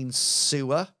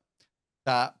sewer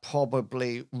that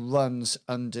probably runs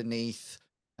underneath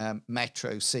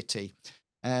Metro City.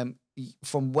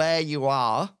 From where you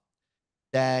are,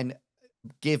 then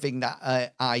giving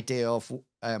that idea of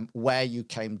where you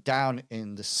came down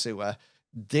in the sewer,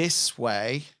 this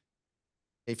way,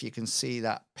 if you can see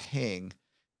that ping,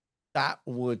 that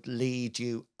would lead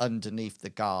you underneath the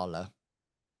gala.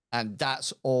 And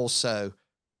that's also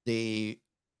the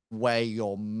way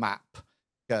your map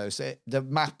goes. The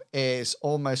map is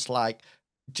almost like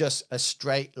just a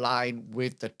straight line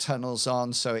with the tunnels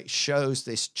on. So it shows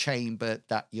this chamber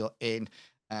that you're in,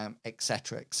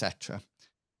 etc., etc.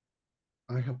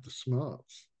 I have the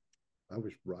smarts. I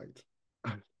was right.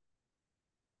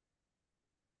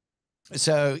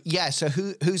 So yeah, so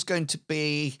who's going to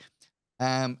be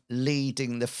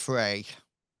leading the fray?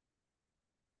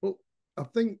 Well, I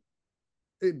think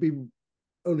it'd be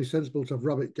only sensible to have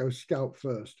Rabbit go scout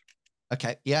first.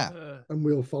 Okay, yeah. And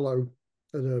we'll follow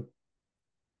at a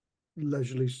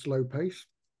leisurely, slow pace.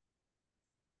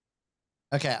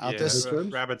 Okay, I'll just...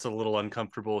 Rabbit's a little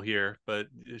uncomfortable here, but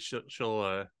she'll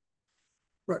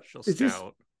right.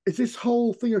 Scout. Is this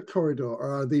whole thing a corridor,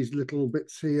 or are these little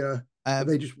bits here? Are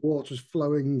they just waters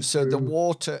flowing? So through? The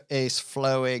water is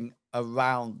flowing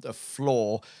around the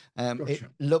floor. Gotcha. It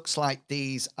looks like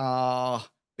these are,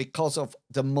 because of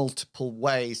the multiple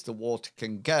ways the water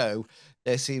can go,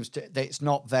 there seems to, it's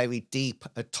not very deep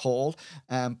at all.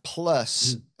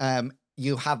 Plus,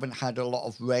 you haven't had a lot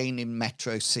of rain in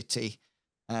Metro City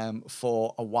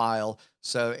for a while,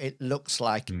 so it looks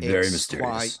like Very it's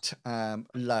mysterious. quite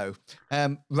low.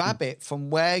 Rabbit, from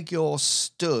where you're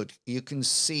stood, you can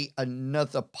see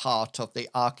another part of the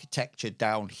architecture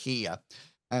down here.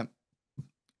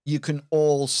 You can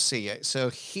all see it. So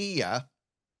here,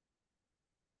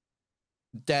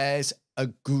 there's a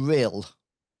grill.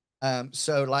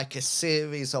 So like a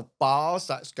series of bars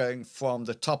that's going from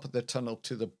the top of the tunnel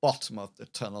to the bottom of the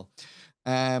tunnel.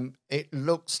 It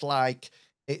looks like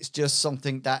it's just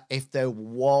something that if there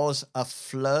was a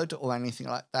flood or anything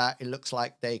like that, it looks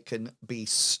like they can be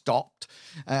stopped.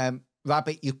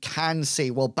 Rabbit, you can see,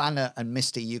 well, Banner and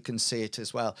Misty, you can see it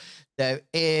as well. There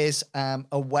is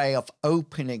a way of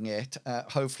opening it.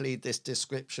 Hopefully this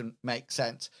description makes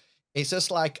sense. It's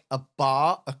just like a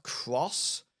bar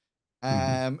across.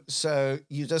 So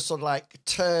you just sort of like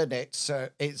turn it so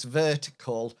it's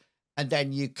vertical, and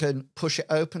then you can push it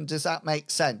open. Does that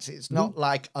make sense? It's not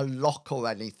like a lock or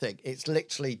anything. It's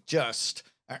literally just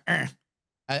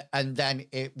and then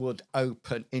it would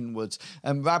open inwards.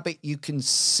 And Rabbit, you can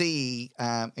see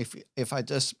if I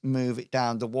just move it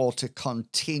down, the water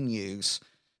continues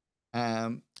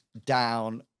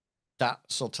down that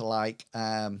sort of like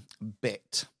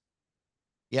bit.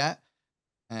 Yeah.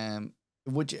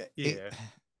 Would you? Yeah.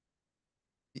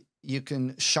 You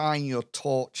can shine your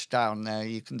torch down there.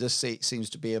 You can just see it seems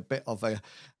to be a bit of a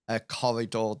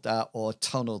corridor that or a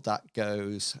tunnel that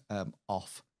goes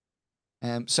off.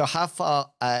 So how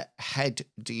far ahead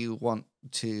do you want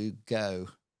to go,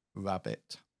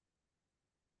 Rabbit?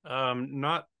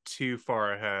 Not too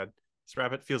far ahead. This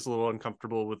Rabbit feels a little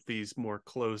uncomfortable with these more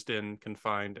closed-in,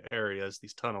 confined areas,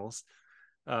 these tunnels.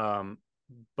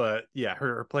 But yeah,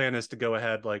 her plan is to go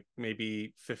ahead like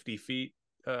maybe 50 feet,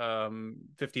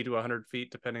 50 to 100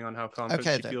 feet, depending on how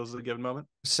confident she feels at a given moment.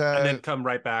 So, and then come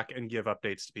right back and give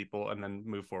updates to people and then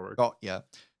move forward. Got you.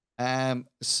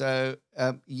 So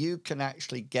you can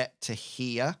actually get to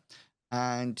here,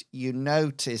 and you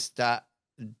notice that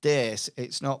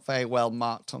it's not very well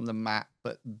marked on the map,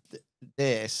 but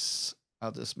this,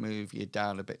 I'll just move you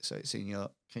down a bit so it's in your,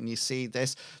 can you see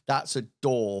this? That's a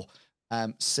door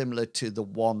similar to the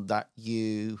one that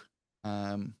you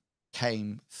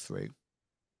came through.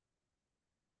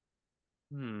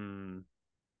 Well,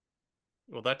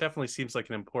 that definitely seems like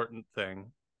an important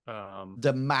thing.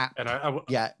 The map, and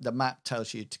the map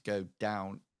tells you to go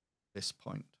down this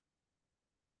point.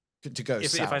 To go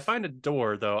south. If I find a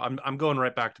door, though, I'm going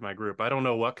right back to my group. I don't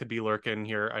know what could be lurking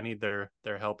here. I need their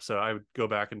help, so I would go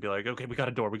back and be like, okay, we got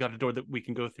a door that we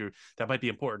can go through. That might be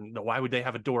important. Why would they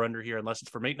have a door under here unless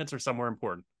it's for maintenance or somewhere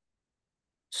important?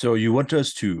 So you want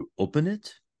us to open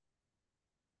it?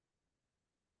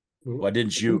 Why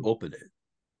didn't you open it?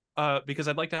 Because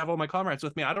I'd like to have all my comrades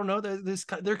with me. I don't know.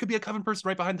 There could be a Coven person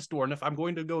right behind this door, and if I'm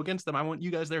going to go against them, I want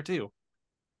you guys there too.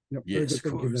 Yep, yes, of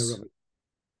course.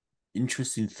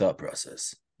 Interesting thought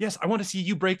process. Yes, I want to see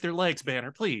you break their legs,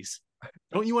 Banner, please.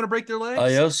 Don't you want to break their legs?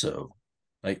 I also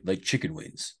like chicken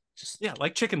wings.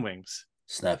 Like chicken wings.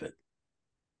 Snap it.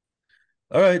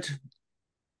 All right.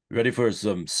 Ready for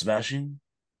some smashing?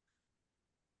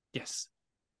 Yes.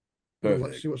 Perfect.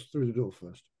 Let's see what's through the door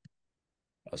first.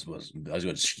 I was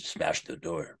going to smash the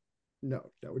door.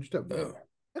 No, we just don't know.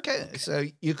 Okay, so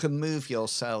you can move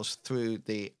yourselves through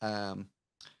the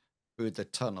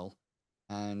tunnel,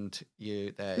 and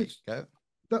you go.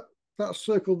 That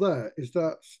circle there, is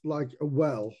that like a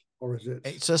well, or is it?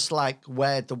 It's just like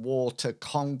where the water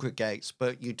congregates,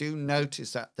 but you do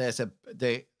notice that there's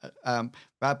the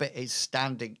Rabbit is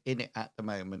standing in it at the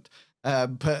moment,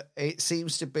 but it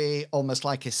seems to be almost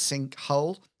like a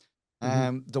sinkhole.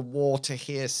 The water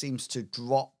here seems to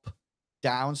drop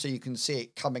down, so you can see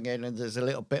it coming in, and there's a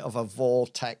little bit of a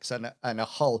vortex and a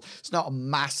hole. It's not a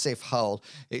massive hole.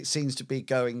 It seems to be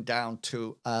going down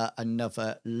to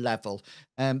another level.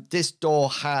 This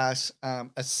door has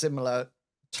a similar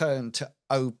turn to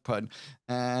open,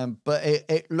 but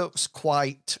it looks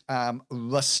quite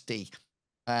rusty,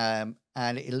 and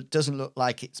it doesn't look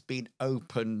like it's been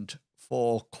opened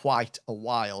for quite a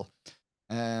while.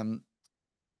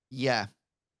 Yeah.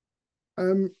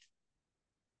 I'm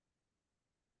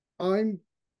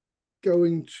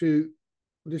going to.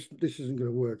 This isn't going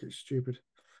to work. It's stupid.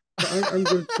 But I'm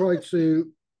going to try to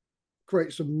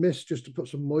create some mist just to put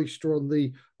some moisture on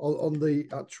the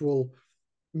actual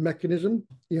mechanism.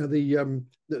 You know,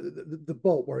 the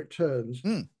bolt where it turns,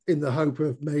 in the hope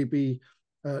of maybe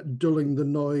dulling the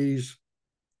noise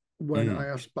when I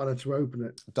ask Banner to open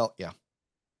it. Got ya.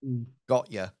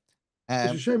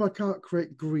 It's a shame I can't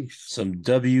create grease. Some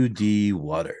WD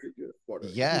water.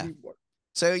 Yeah. WD water.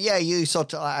 So yeah, you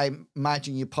sort of, I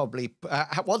imagine you probably,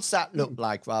 what's that look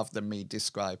like rather than me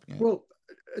describing it? Well,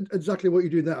 exactly what you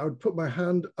do there. I would put my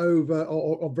hand over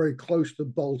or very close to the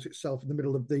bolt itself in the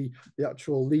middle of the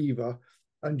actual lever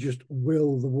and just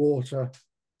will the water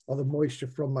or the moisture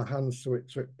from my hands so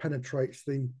it penetrates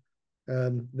the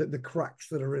cracks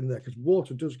that are in there, because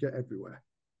water does get everywhere.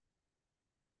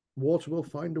 Water will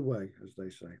find a way, as they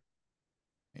say.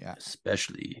 Yeah.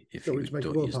 Especially if So you let's make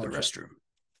a don't use the willpower check. restroom.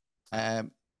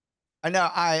 I know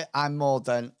I'm more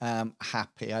than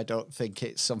happy. I don't think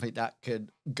it's something that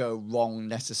could go wrong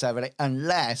necessarily,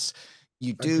 unless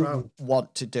you do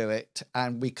want to do it,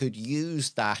 and we could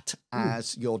use that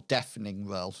as your deafening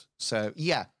roll. So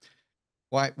yeah,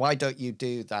 why don't you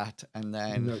do that? And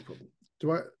then no problem.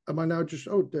 Am I now just?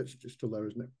 Oh, that's just still there,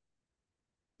 isn't it?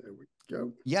 There we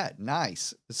go. Yeah,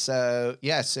 nice. So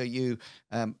yeah, so you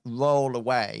roll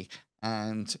away,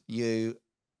 and you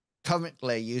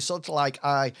currently you sort of like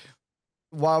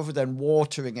rather than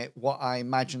watering it, what I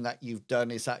imagine that you've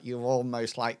done is that you've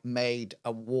almost like made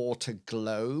a water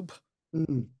globe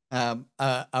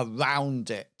around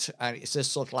it, and it's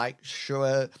just sort of like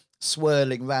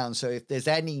swirling around. So if there's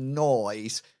any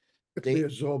noise, it's be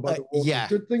absorbed by the water. Yeah,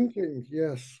 good thinking.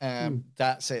 Yes,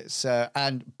 that's it. So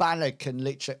and Banner can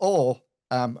literally, or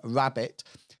Rabbit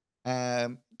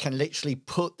can literally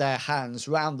put their hands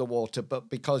around the water, but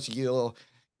because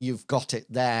you've got it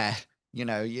there, you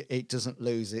know, it doesn't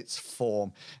lose its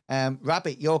form.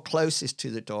 Rabbit, you're closest to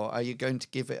the door. Are you going to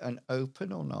give it an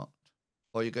open or not?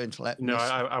 Or are you going to let No,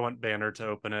 I want Banner to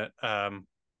open it.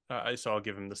 So I'll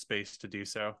give him the space to do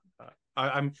so.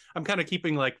 I'm kind of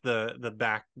keeping like the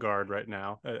back guard right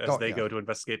now as they go to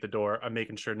investigate the door. I'm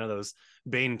making sure none of those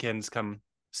Banekins come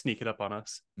sneaking up on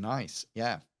us. Nice,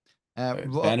 yeah.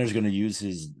 Banner's going to use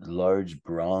his large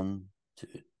brawn to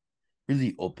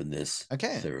really open this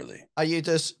thoroughly. Are you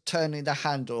just turning the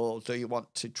handle, or do you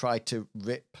want to try to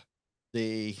rip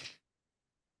the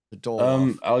door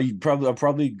off? I'll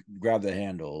probably grab the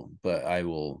handle, but I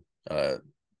will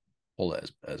pull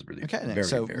it as really very,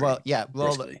 so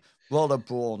very roll a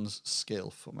brawn's skill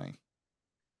for me.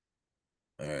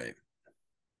 All right.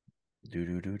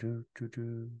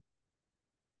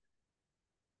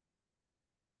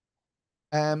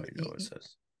 I know what it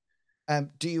says.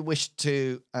 Do you wish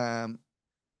to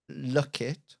look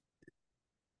it?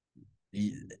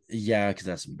 Yeah, because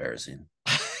that's embarrassing.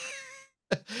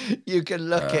 You can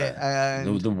look it,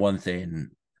 and the one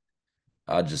thing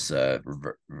I'll just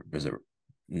reverse it.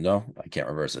 No, I can't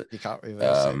reverse it. You can't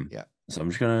reverse it. Yeah. So I'm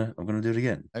gonna do it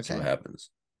again. Okay. See what happens.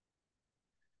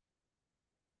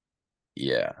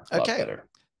 Yeah. A lot better.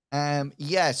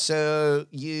 Yeah. So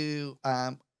you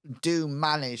do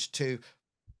manage to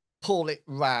pull it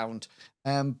round,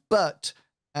 but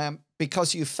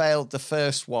because you failed the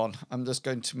first one, I'm just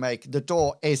going to make the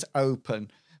door is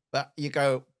open, but you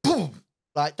go boom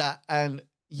like that, and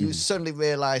you suddenly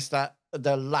realize that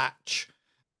the latch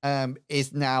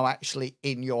is now actually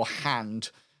in your hand,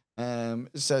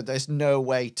 so there's no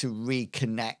way to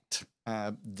reconnect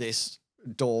this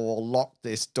door or lock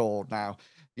this door now.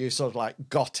 You sort of like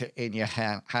got it in your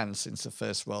hand since the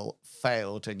first roll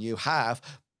failed, and you have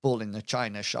bull in the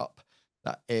china shop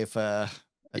that if a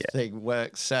thing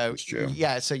works. So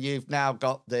yeah, so you've now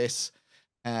got this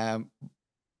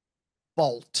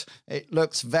bolt. It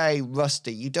looks very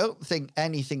rusty. You don't think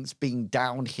anything's been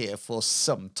down here for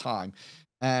some time.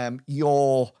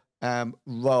 Your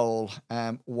roll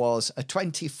was a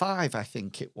 25, I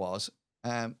think it was.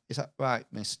 Is that right,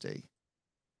 Misty?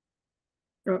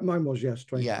 Mine was, yes,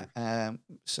 25. Yeah.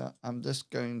 So I'm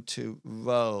just going to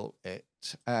roll it.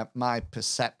 My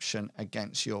perception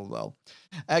against your roll.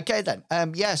 Okay, then.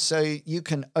 Yeah, so you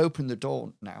can open the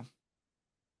door now.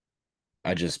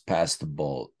 I just passed the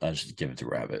bolt. I just give it to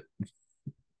Rabbit,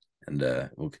 and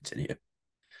we'll continue.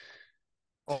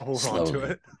 I'll hold on to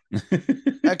it.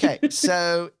 Okay,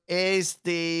 so is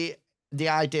the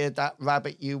idea that,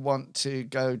 Rabbit, you want to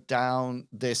go down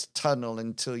this tunnel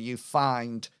until you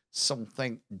find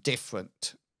something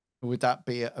different? Would that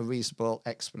be a reasonable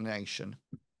explanation?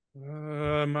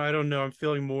 I don't know. I'm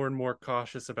feeling more and more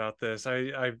cautious about this.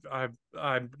 I'm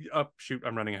up. Shoot,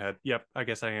 I'm running ahead. Yep, I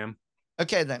guess I am.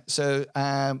 Okay, then. So,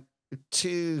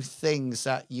 two things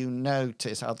that you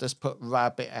notice. I'll just put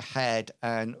Rabbit ahead,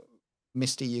 and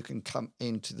Misty, you can come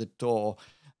into the door.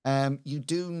 You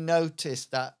do notice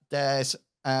that there's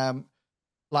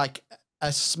like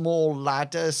a small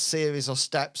ladder series of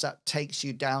steps that takes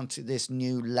you down to this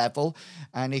new level.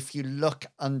 And if you look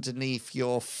underneath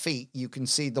your feet, you can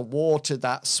see the water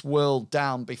that swirled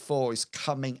down before is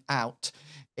coming out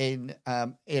in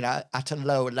at a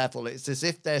lower level. It's as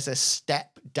if there's a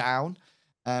step down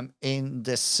in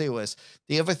the sewers.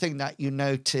 The other thing that you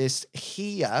notice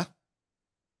here,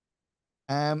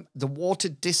 the water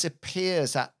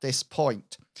disappears at this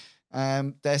point.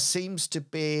 There seems to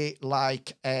be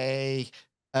like a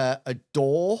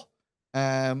door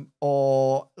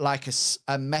or like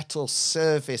a metal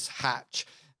service hatch,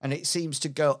 and it seems to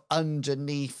go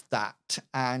underneath that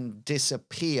and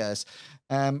disappears.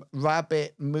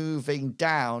 Rabbit moving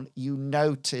down, you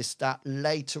notice that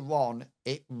later on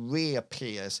it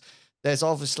reappears. There's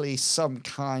obviously some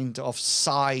kind of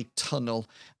side tunnel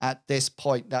at this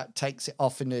point that takes it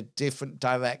off in a different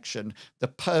direction, the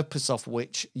purpose of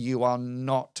which you are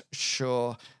not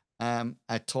sure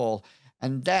at all.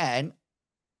 And then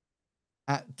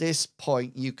at this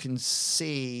point, you can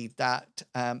see that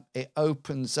it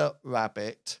opens up,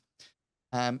 Rabbit,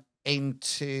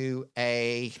 into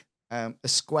a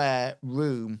square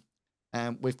room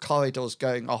with corridors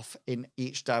going off in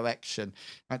each direction.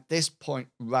 At this point,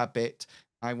 Rabbit,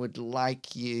 I would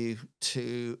like you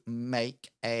to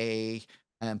make a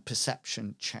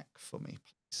perception check for me,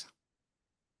 please.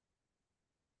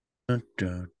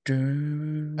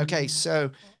 Okay,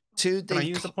 so to the... Can I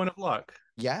use a point of luck?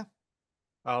 Yeah.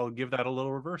 I'll give that a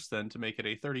little reverse then to make it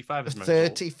a 35 as my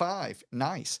 35,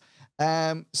 nice.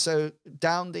 So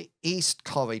down the east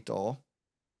corridor,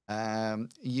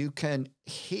 you can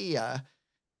hear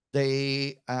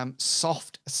the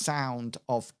soft sound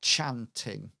of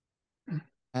chanting.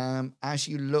 As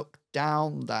you look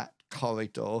down that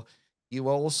corridor, you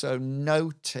also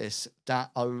notice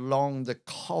that along the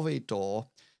corridor,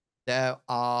 there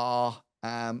are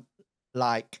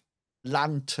like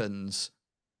lanterns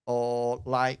or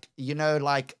like, you know,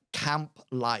 like camp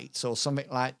lights or something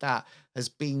like that has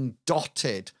been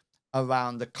dotted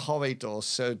around the corridor.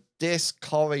 So this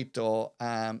corridor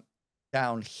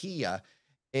down here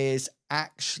is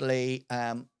actually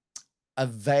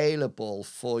available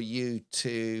for you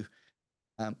to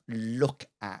look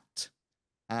at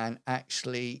and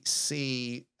actually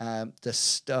see the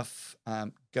stuff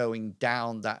going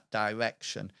down that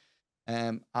direction.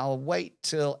 I'll wait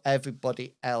till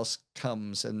everybody else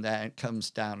comes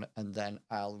down, and then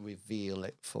I'll reveal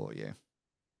it for you.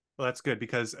 Well, that's good,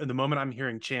 because the moment I'm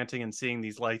hearing chanting and seeing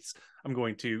these lights, I'm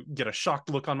going to get a shocked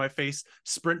look on my face,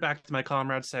 sprint back to my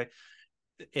comrade, say,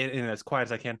 in as quiet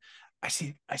as I can, I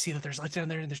see that there's lights down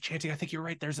there and there's chanting. I think you're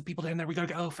right. There's the people down there. We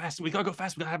gotta go fast. We gotta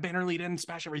have Banner lead in and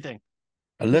smash everything.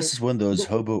 Unless it's one of those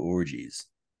hobo orgies.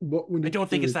 I don't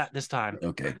think it's that this time.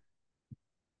 Okay.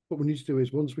 What we need to do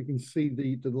is, once we can see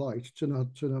the light, turn our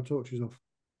torches off.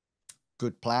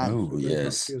 Good plan. Oh, So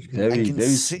yes. very, Very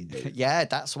see, yeah,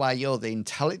 that's why you're the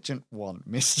intelligent one,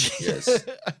 Misty. Yes.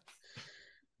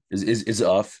 Is it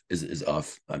off? Is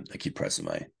off? I keep pressing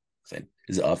my thing.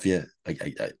 Is it off yet? I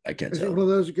can't Is tell. it one of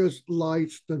those that goes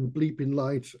light, then bleeping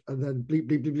light, and then bleep,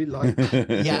 bleep, bleep, bleep,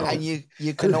 light? Yeah, and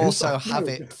you can also have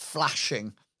it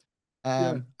flashing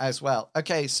as well.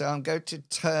 Okay, so I'm going to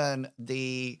turn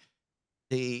the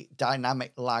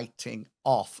dynamic lighting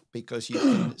off because you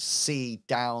can see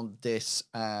down this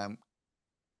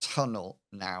tunnel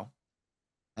now.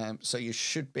 So you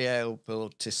should be able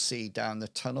to see down the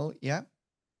tunnel. Yeah.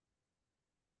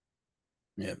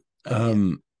 Yeah.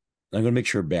 I'm gonna make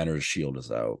sure Banner's shield is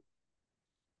out.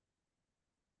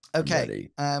 Okay.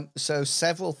 So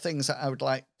several things that I would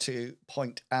like to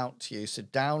point out to you. So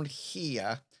down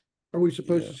here, are we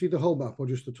supposed to see the whole map or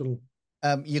just the tunnel?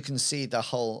 You can see the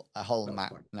whole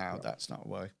map fine. now. Right. That's not a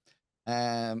worry.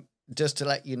 Just to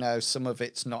let you know, some of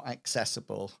it's not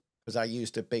accessible because I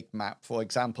used a big map. For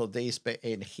example, this bit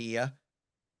in here,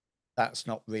 that's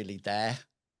not really there.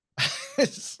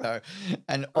 So,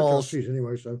 and I can't also see it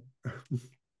anyway, so.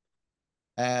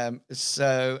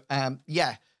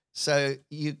 yeah. So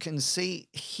you can see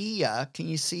here. Can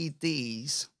you see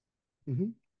these? Mm-hmm.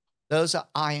 Those are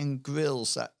iron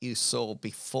grills that you saw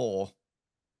before.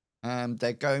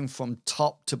 They're going from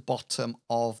top to bottom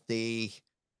of the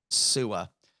sewer.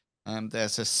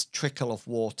 There's a trickle of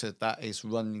water that is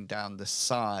running down the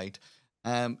side.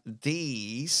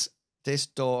 This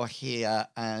door here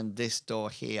and this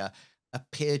door here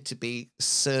appear to be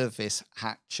service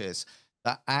hatches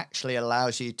that actually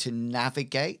allows you to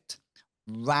navigate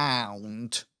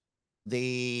round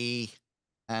the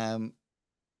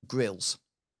grills.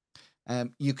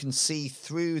 You can see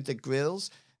through the grills,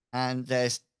 and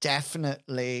there's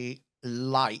definitely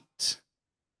light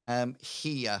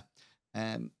here.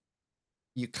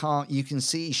 You can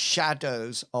see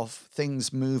shadows of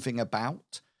things moving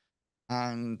about,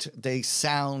 and the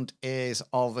sound is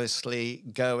obviously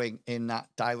going in that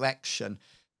direction,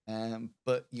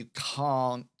 but you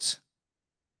can't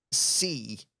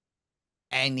see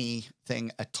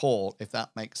anything at all, if that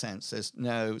makes sense. There's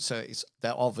no, so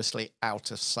they're obviously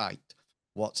out of sight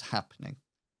what's happening.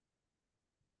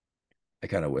 I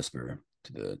kind of whisper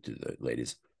to the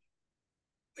ladies,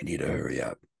 we need to hurry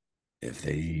up. If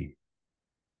we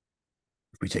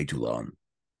take too long,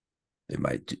 they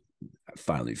might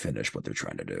finally finish what they're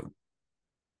trying to do.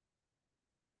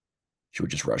 Should we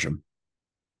just rush them?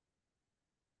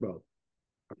 Well,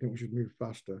 I think we should move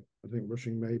faster. I think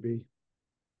rushing may be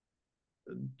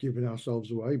giving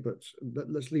ourselves away, but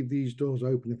let's leave these doors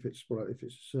open if it's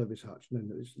a service hatch, and then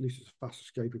at least it's a fast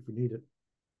escape if we need it.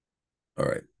 All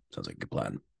right, sounds like a good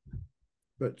plan.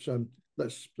 But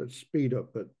let's speed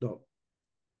up, but not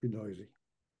be noisy.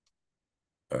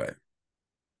 All right.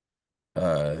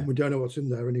 And we don't know what's in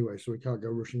there anyway, so we can't go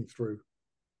rushing through.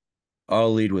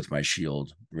 I'll lead with my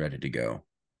shield ready to go.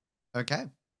 Okay.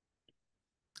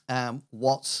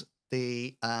 What's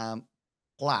the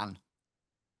plan?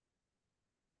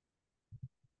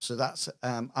 So that's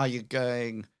are you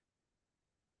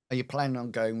planning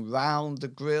on going round the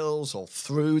grills or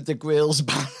through the grills?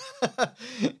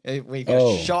 We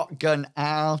got shotgun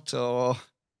out, or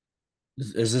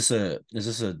is this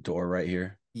a door right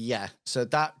here? Yeah, so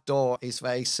that door is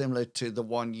very similar to the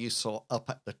one you saw up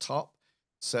at the top.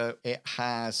 So it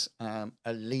has a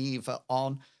lever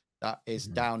on that is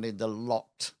down in the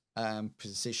locked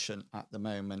position at the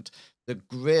moment. The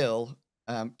grill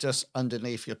just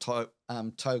underneath your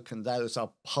token, those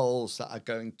are poles that are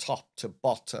going top to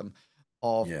bottom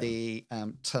of the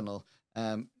tunnel.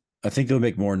 I think they'll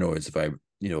make more noise if I,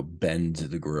 bend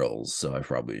the grills. So I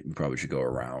probably should go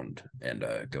around and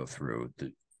go through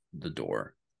the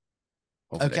door.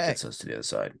 Hopefully that gets us to the other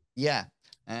side. Yeah.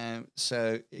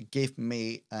 So give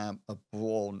me a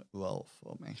brawn roll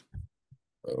for me.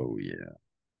 Oh yeah.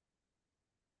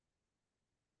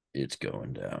 It's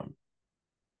going down.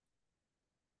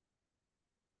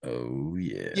 Oh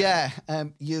yeah. Yeah.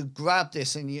 You grab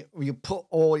this and you put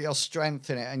all your strength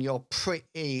in it, and you're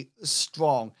pretty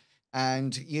strong,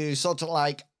 and you sort of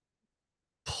like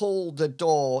pull the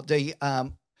door, the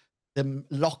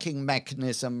locking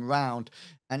mechanism round,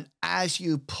 and as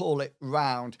you pull it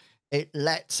round, it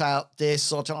lets out this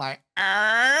sort of like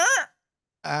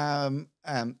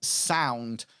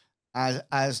sound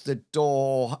as the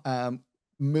door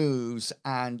moves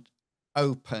and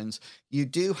opens. You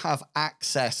do have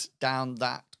access down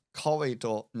that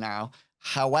corridor now.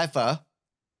 However,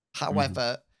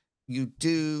 you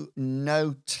do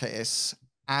notice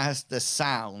as the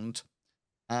sound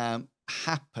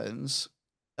happens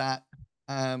that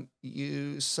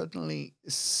you suddenly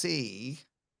see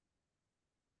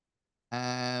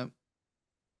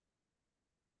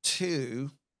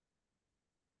two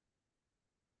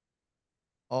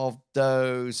of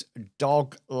those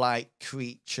dog-like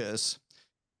creatures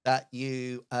that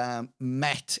you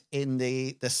met in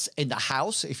the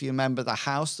house. If you remember the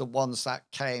house, the ones that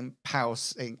came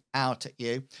pouncing out at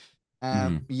you,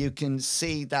 you can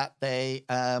see that they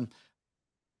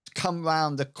come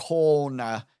round the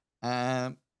corner,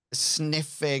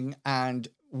 sniffing and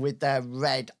with their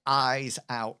red eyes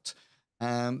out.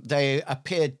 They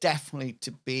appear definitely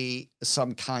to be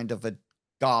some kind of a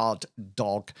guard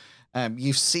dog.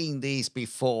 You've seen these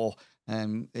before.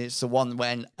 It's the one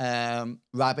when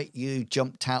Rabbit, you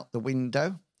jumped out the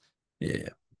window. Yeah.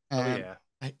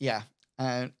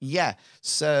 Yeah.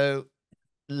 So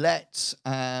let's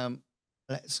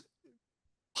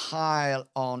pile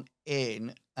on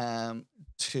in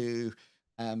to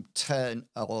turn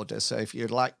order. So if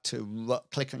you'd like to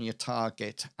click on your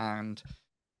target and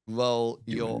roll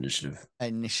your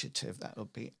initiative, that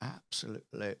would be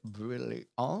absolutely brilliant.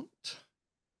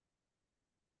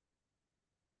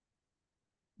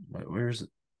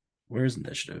 Where's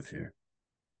initiative here?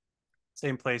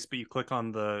 Same place, but you click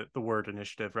on the word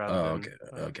initiative rather than.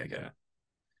 Okay, got it.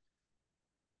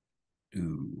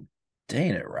 Ooh,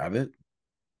 dang it, Rabbit!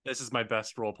 This is my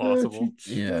best roll possible.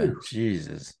 Yeah,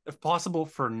 Jesus. If possible,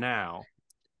 for now.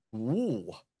 Ooh.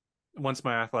 Once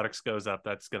my athletics goes up,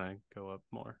 that's gonna go up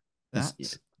more. That's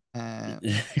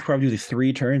you probably do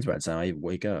 3 turns by the time I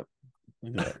wake up.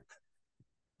 Look at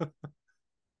that.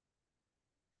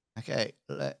 Okay,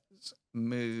 let's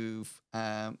move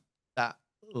that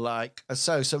like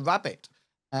so. So Rabbit,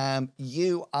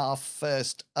 you are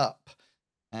first up.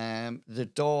 The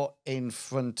door in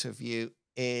front of you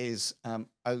is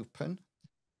open.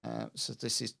 So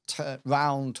this is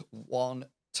round 1,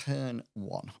 turn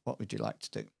 1. What would you like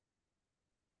to do?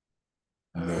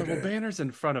 Well, Banner's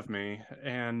in front of me,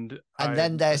 and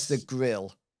then there's the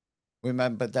grill.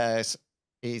 Remember, there's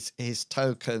his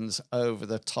tokens over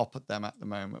the top of them at the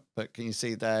moment. But can you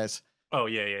see there's? Oh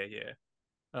yeah.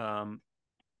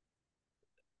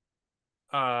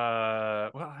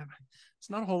 Well, it's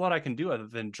not a whole lot I can do other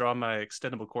than draw my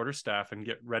extendable quarterstaff and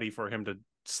get ready for him to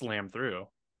slam through.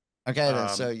 Okay, then.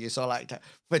 So you saw like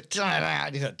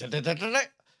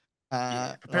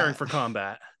preparing for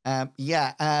combat. On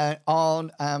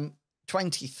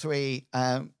 23,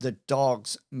 the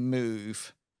dogs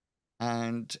move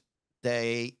and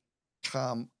they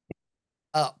come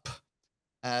up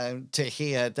to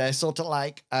here. They're sort of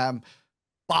like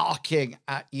barking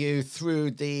at you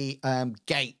through the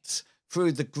gates,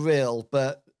 through the grill,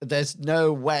 but there's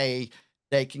no way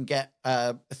they can get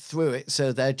through it,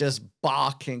 so they're just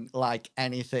barking like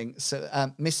anything.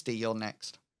 So, Misty, you're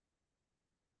next.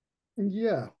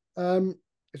 Yeah.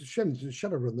 It's a shame it's a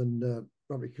Shadowrun, then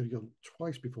probably could have gone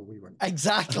twice before we went.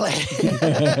 Exactly.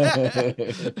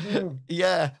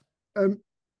 Yeah.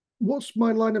 What's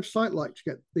my line of sight like to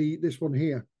get this one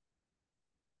here?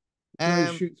 Can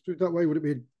I shoot through that way? Would it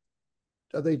be?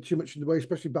 Are they too much in the way,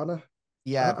 especially Banner?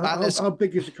 Yeah. How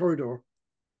big is the corridor?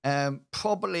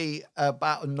 Probably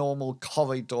about a normal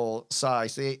corridor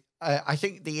size. I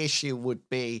think the issue would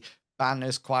be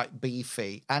Banner's quite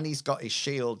beefy and he's got his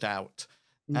shield out.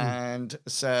 And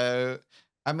so,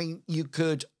 I mean, you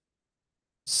could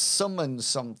summon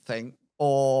something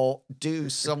or do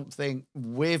something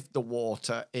with the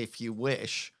water if you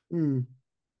wish.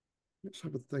 Let's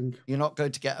have a think. You're not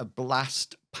going to get a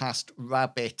blast past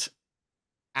Rabbit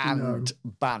and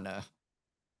Banner.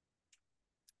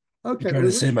 Okay. I'm trying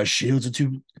to say my shields are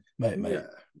too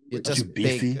You're too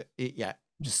beefy. Big, yeah.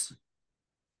 Just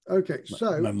okay.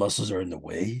 So my muscles are in the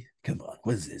way. Come on,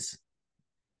 what is this?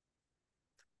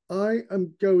 I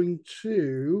am going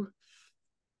to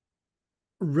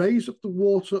raise up the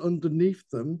water underneath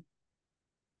them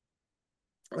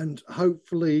and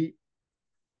hopefully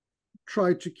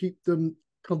try to keep them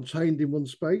contained in one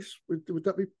space. Would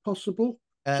that be possible?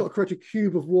 Sort of create a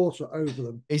cube of water over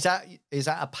them. Is that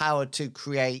a power to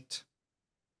create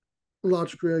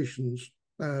large creations?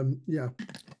 Yeah.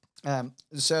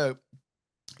 So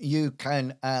you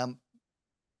can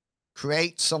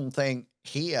create something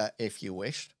here if you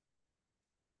wished.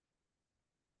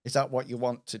 Is that what you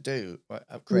want to do? No,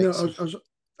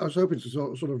 I was hoping to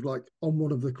sort of like on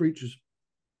one of the creatures.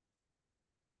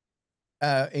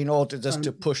 In order just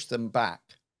to push them back.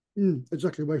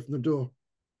 Exactly, away from the door.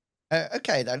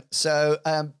 Okay, then. So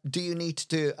do you need to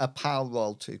do a power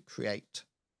roll to create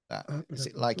that? Is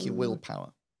it like your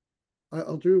willpower?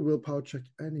 I'll do a willpower check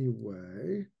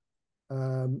anyway.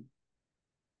 Let's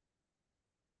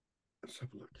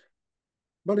have a look.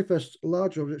 Manifest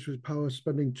large objects with power,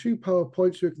 spending 2 power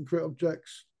points so you can create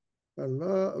objects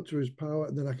up to his power,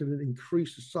 and then I can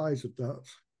increase the size of that.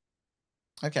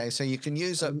 Okay, so you can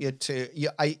use up your 2.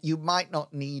 You might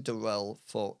not need a roll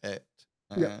for it.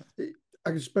 I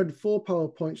can spend 4 power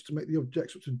points to make the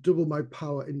objects up to double my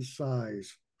power in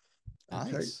size.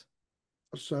 Nice. Okay.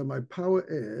 So my power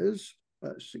is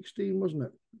 16, wasn't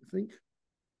it? I think.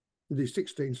 It is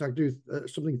 16, so I can do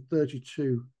something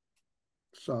 32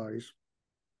 size.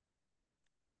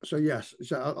 So yes,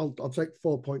 so I'll take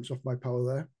 4 points off my power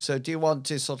there. So do you want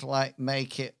to sort of like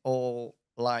make it all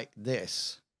like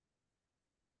this?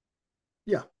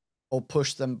 Yeah. Or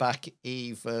push them back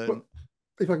even? But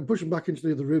if I can push them back into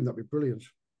the other room, that'd be brilliant.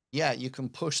 Yeah, you can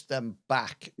push them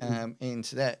back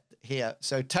into that here.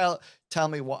 So tell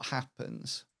me what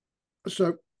happens.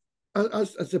 So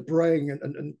as they're braying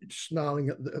and snarling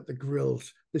at the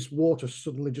grills, this water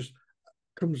suddenly just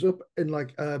comes up in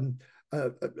like a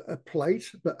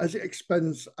plate, but as it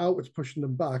expands outwards, pushing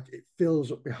them back, it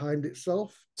fills up behind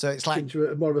itself. So it's like into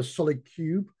a more of a solid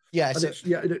cube. Yeah. So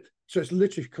it's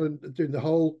literally doing the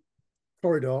whole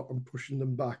corridor and pushing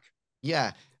them back.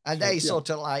 Yeah, and they sort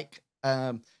of like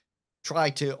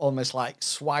try to almost like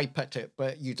swipe at it,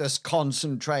 but you just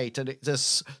concentrate and it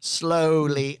just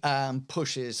slowly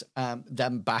pushes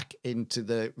them back into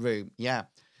the room. Yeah.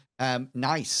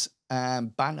 Nice.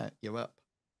 Banner, you're up.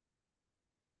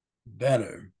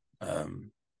 Banner.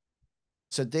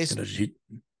 So this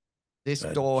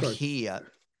door here,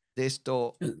 this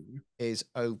door is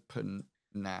open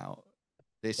now.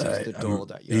 This is the door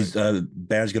that you're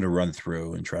Banner's going to run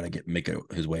through and try to make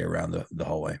his way around the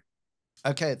hallway.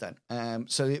 Okay, then.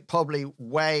 So it probably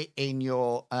way in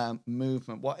your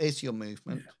movement. What is your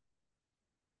movement?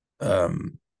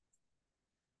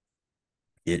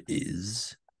 It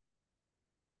is.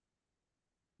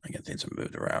 I get things are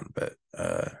moved around, but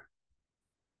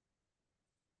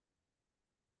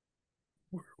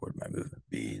where would my movement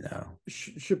be now?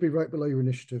 Should be right below your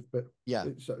initiative, but yeah.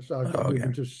 So I've got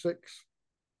movement of 6.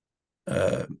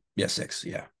 Yeah, 6.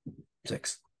 Yeah,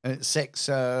 6. 6.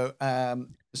 So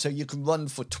so you can run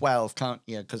for 12, can't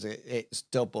you? Because it's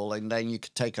double, and then you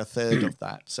could take a third of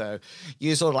that. So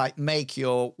you sort of like make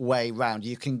your way round.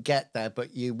 You can get there,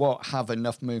 but you won't have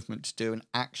enough movement to do an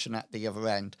action at the other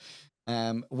end.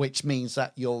 Which means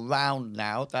that your round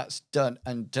now, that's done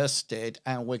and dusted,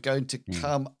 and we're going to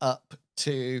come up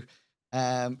to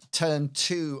turn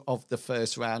 2 of the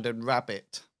first round and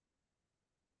Rabbit.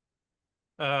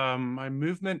 My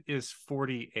movement is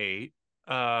 48.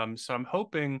 So I'm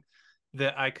hoping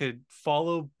that I could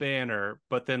follow Banner,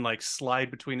 but then like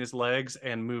slide between his legs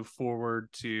and move forward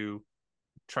to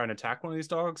try and attack one of these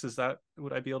dogs.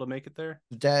 Would I be able to make it there?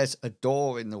 There's a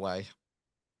door in the way.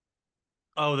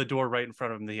 Oh, the door right in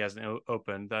front of him that he hasn't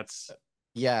opened. That's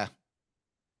yeah.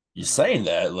 You're saying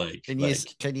that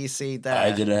can you see that?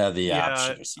 I didn't have the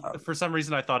option or something. For some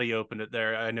reason I thought he opened it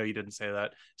there. I know you didn't say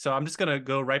that. So I'm just gonna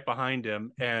go right behind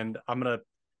him and I'm gonna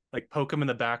like poke him in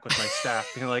the back with my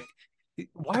staff, being like,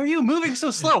 why are you moving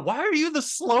so slow? Why are you the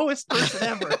slowest person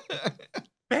ever?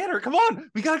 Banner, come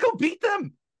on, we gotta go beat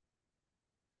them.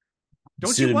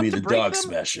 Don't you want to break dog them?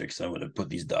 Smasher, because I'm gonna put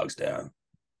these dogs down.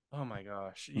 Oh my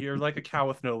gosh, you're like a cow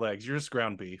with no legs. You're just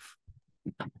ground beef.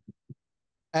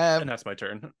 And that's my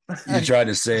turn. You trying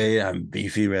to say I'm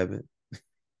beefy, Rabbit?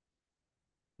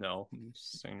 No, I'm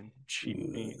just saying cheap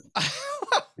meat.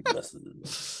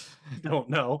 Don't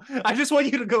know. I just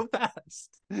want you to go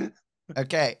fast.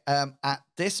 Okay. At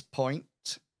this point,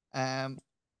 I'm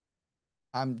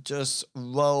just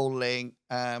rolling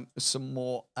some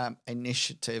more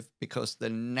initiative, because the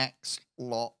next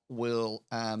lot will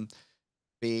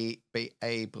be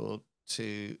able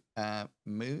to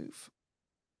move.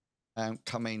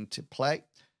 Come into play.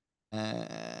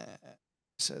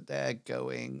 So they're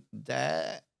going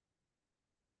there.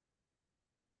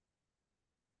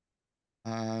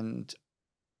 And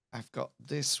I've got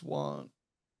this one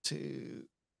to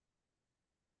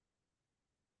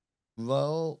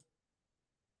roll.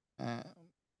 And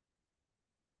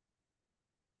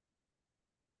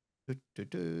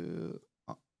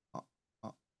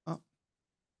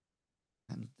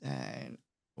then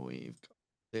we've got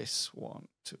this one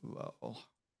to roll.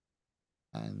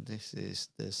 And this is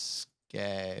the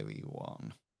scary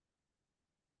one.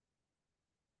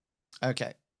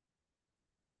 Okay.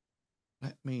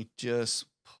 Let me just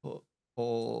put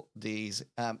all these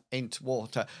into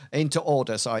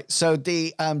order. Sorry. So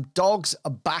the dogs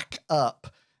back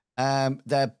up.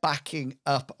 They're backing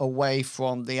up away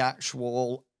from the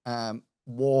actual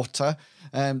water.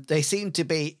 They seem to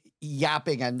be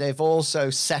yabbing, and they've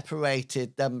also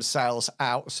separated themselves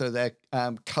out, so they're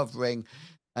covering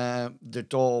the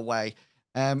doorway.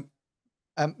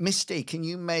 Misty, can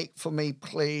you make for me,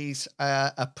 please,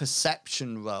 a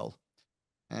perception roll?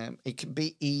 It can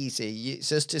be easy. It's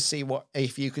just to see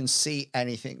if you can see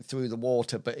anything through the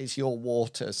water, but it's your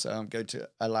water, so I'm going to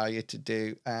allow you to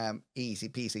do easy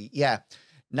peasy. Yeah,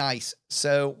 nice.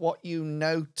 So what you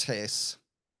notice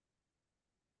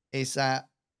is that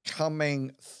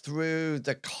coming through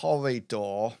the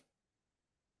corridor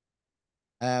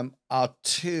are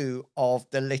 2 of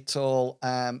the little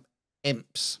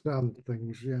imps.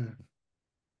 Things, yeah.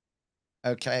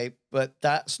 Okay, but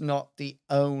that's not the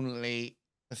only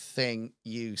thing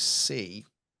you see,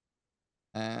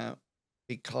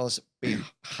 because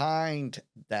behind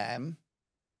them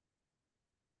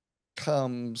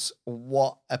comes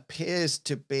what appears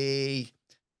to be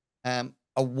a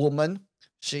woman.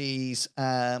 She's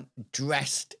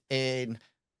dressed in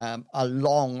a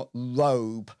long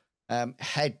robe,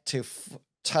 head to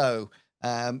toe.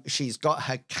 She's got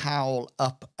her cowl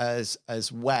up as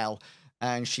well,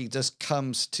 and she just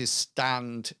comes to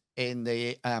stand in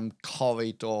the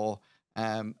corridor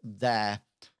there.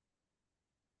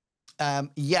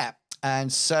 Yeah,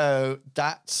 and so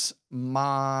that's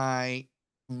my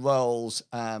rolls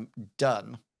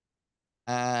done.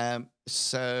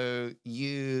 So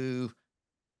you,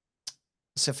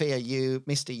 Sophia,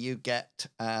 Misty, you get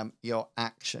your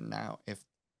action now if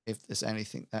there's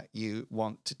anything that you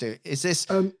want to do. Is this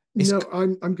I'm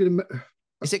gonna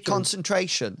is it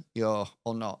concentration or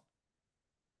not?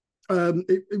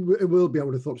 It will be. I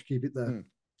would have thought to keep it there.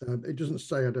 It doesn't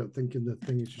say, I don't think, in the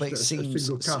thing. It's just a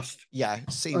single cast. Yeah,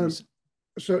 it seems.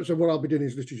 So what I'll be doing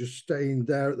is literally just staying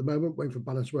there at the moment, waiting for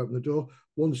Banner to open the door.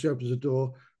 Once she opens the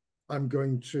door, I'm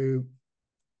going to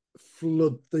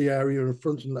flood the area in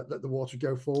front and let the water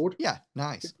go forward. Yeah,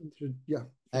 nice. Yeah.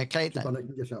 Okay, so Banner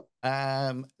can get out.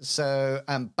 So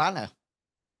Banner.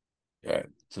 Yeah.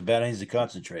 So Banner needs to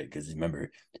concentrate, because remember,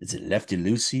 it's a lefty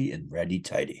loosey and righty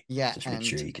tighty. Yeah, just make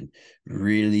sure you can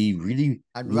really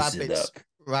loosen it up.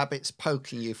 Rabbit's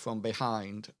poking you from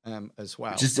behind as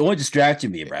well. Just only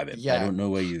distracting me, Rabbit. Yeah. I don't know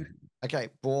where you Okay,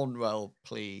 brawn roll,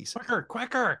 please.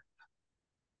 Quicker.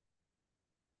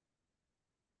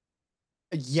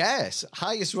 Yes,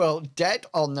 highest roll, dead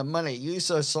on the money. You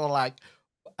sort of like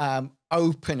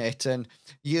open it, and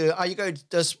are you going to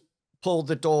just pull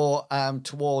the door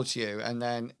towards you and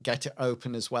then get it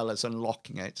open as well as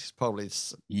unlocking it? It's probably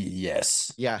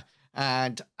Yes. yeah.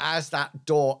 And as that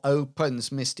door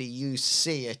opens, Misty, you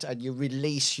see it and you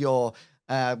release your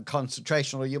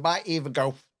concentration, or you might even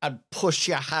go and push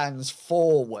your hands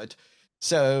forward.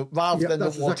 So rather than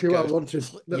that's the water exactly what I wanted.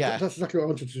 yeah, That's exactly what I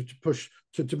wanted to push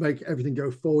to make everything go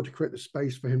forward, to create the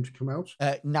space for him to come out.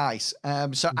 nice.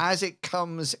 So as it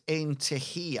comes into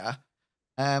here,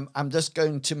 I'm just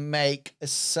going to make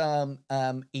some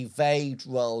evade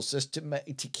rolls just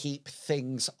to keep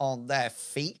things on their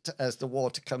feet as the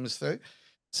water comes through.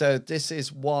 So this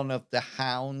is one of the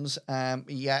hounds.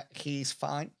 Yeah, he's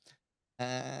fine.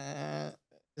 The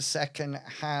second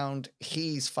hound,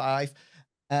 he's 5.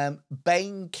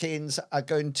 Banekins are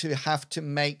going to have to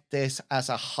make this as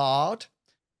a hard,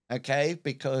 okay,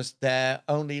 because they're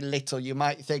only little. You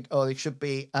might think, oh, they should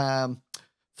be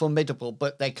formidable,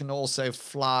 but they can also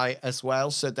fly as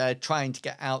well. So they're trying to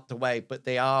get out the way, but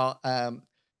they are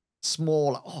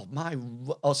smaller.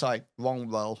 Oh, sorry, wrong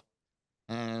roll.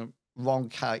 Wrong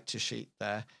character sheet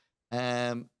there.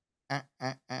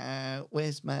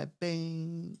 Where's my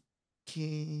Bankins?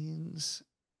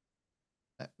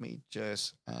 Let me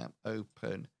just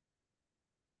open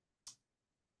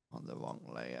on the wrong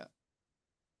layer.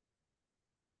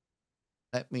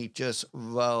 Let me just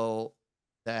roll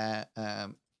their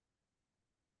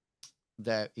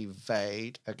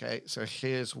evade. Okay, so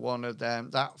here's one of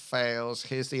them. That fails.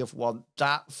 Here's the other one.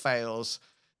 That fails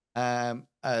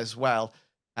as well.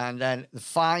 And then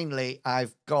finally,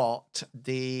 I've got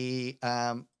the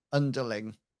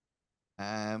underling.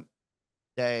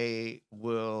 They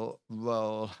will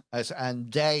roll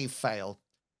and they fail.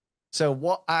 So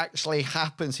what actually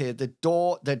happens here? The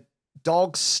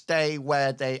dogs stay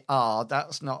where they are.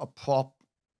 That's not a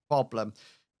problem.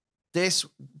 This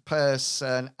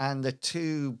person and the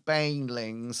 2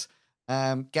 banelings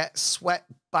get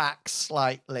swept back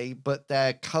slightly, but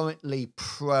they're currently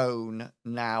prone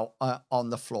now on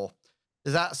the floor.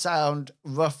 Does that sound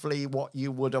roughly what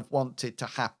you would have wanted to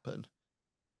happen?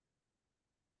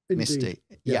 Indeed. Misty?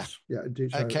 Yes. Yeah,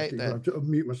 indeed. So okay, I have to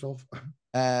unmute myself.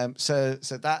 So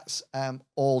that's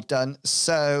all done.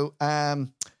 So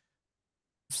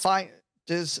fine.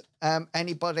 Does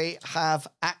anybody have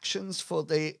actions for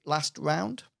the last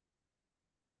round?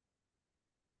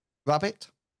 Rabbit?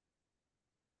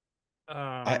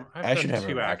 I've I should done have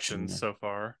 2 an actions action. so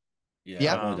far.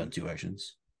 Yeah, I've only done 2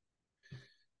 actions.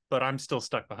 But I'm still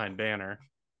stuck behind Banner.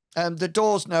 The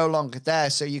door's no longer there,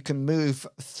 so you can move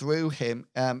through him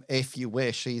if you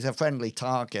wish. He's a friendly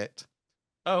target.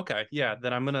 Oh, okay. Yeah,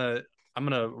 then I'm gonna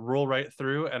roll right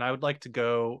through, and I would like to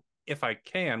go, if I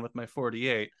can, with my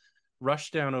 48,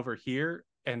 rush down over here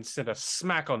and send a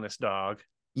smack on this dog.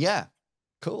 Yeah,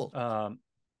 cool.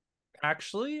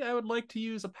 Actually, I would like to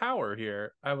use a power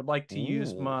here. I would like to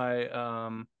use my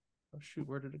oh shoot,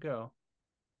 where did it go?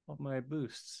 All my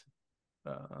boosts.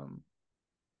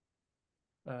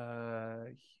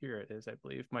 Here it is, I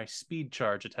believe. My speed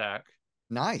charge attack.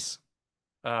 Nice.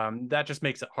 That just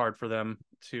makes it hard for them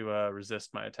to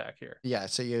resist my attack here. Yeah,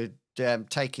 so you're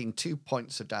taking 2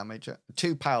 points of damage,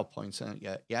 2 power points,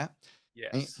 yeah?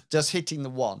 Yes. Just hitting the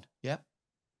 1, yeah?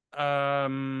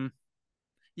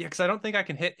 Yeah, because I don't think I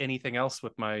can hit anything else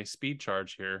with my speed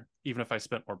charge here, even if I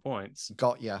spent more points.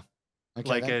 Got ya. Okay,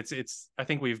 like then. It's. I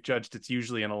think we've judged it's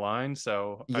usually in a line,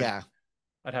 so yeah,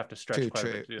 I'd have to stretch quite a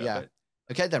bit to do that. Yeah. But,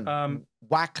 okay then.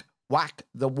 Whack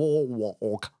the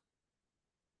warwog.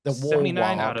 The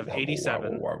 79 out of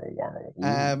 87.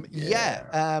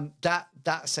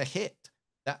 That's a hit.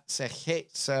 That's a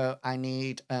hit. So I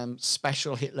need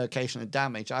special hit location and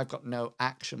damage. I've got no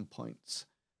action points.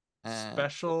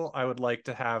 Special, I would like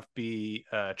to have be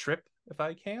trip if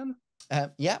I can.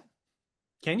 Yeah.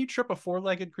 Can you trip a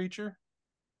 4-legged creature?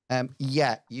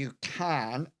 Yeah, you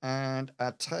can. And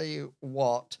I'll tell you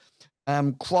what.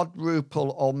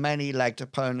 Quadruple or many-legged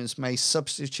opponents may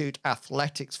substitute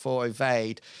athletics for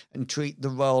evade and treat the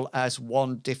roll as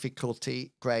 1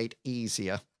 difficulty grade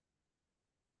easier.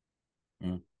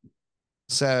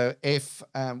 So if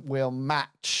we'll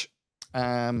match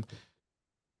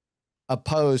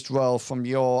opposed roll from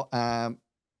your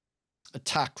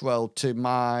attack roll to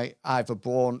my either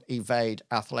brawn, evade,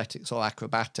 athletics, or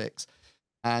acrobatics,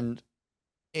 and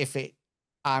if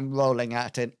I'm rolling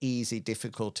at an easy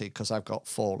difficulty because I've got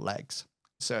 4 legs.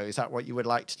 So is that what you would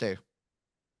like to do?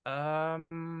 I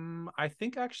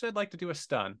think actually I'd like to do a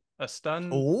stun. A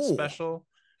stun special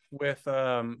with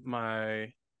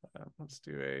my let's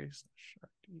do a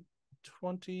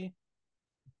d20.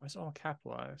 Why is it all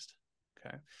capitalized?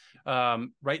 Okay.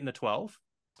 Right in the 12.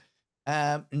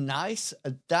 Nice.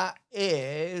 That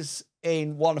is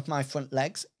in one of my front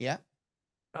legs. Yeah.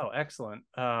 Oh, excellent.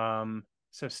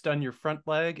 So stun your front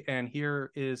leg, and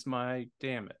here is my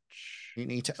damage. You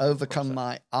need to overcome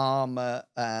my armor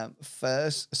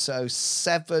first. So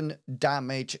 7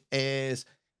 damage is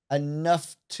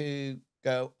enough to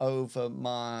go over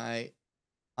my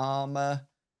armor.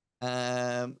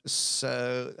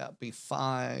 So that'll be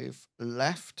 5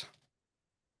 left.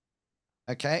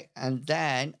 Okay, and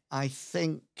then I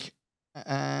think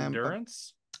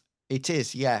endurance. It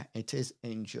is, yeah, it is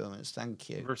endurance. Thank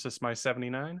you. Versus my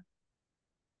 79.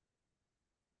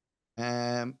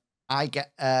 I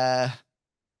get a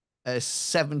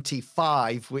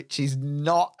 75, which is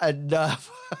not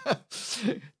enough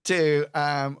to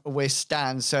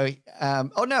withstand. So,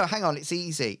 oh no, hang on, it's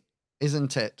easy,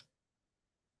 isn't it?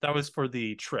 That was for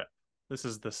the trip. This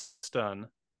is the stun.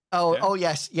 Oh, yeah? Oh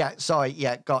yes, yeah. Sorry,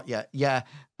 yeah, got you. Yeah.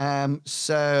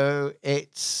 So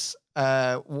it's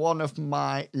one of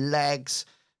my legs.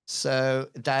 So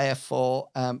therefore,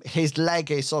 his leg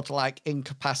is sort of like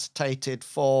incapacitated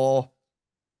for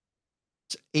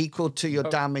equal to your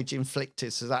damage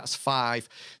inflicted. So that's 5.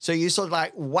 So you sort of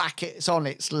like whack it on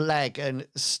its leg and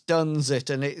stuns it,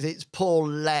 and its poor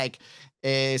leg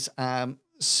is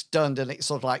stunned, and it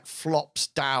sort of like flops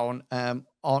down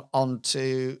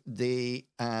onto the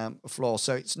floor.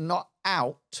 So it's not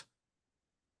out.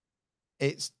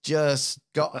 It's just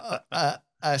got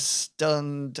a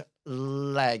stunned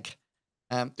leg.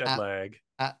 Dead leg.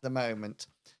 At the moment.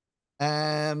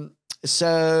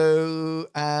 So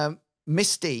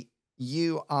Misty,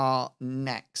 you are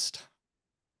next.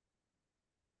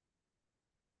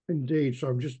 Indeed. So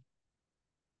I'm just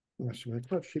messing with my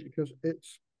clutch sheet because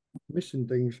it's missing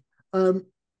things.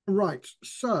 Right.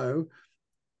 So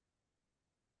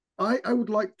I would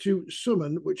like to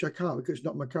summon, which I can't because it's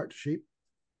not my character sheet,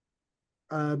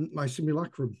 my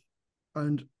simulacrum.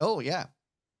 And oh yeah,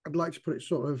 I'd like to put it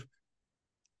sort of,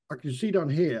 I can see down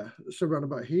here, so around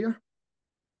about here.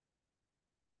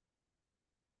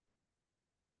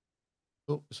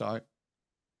 Oh, sorry.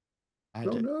 Oh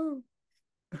no.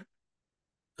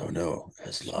 Oh no,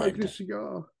 it's smoking a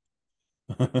cigar.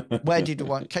 Where did you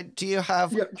want? Do you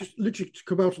have? Yeah, just literally to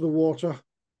come out of the water.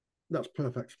 That's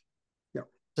perfect. Yeah.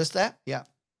 Just that? Yeah.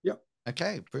 Yeah.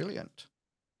 Okay, brilliant.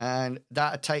 And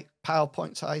that'll take power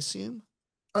points, I assume.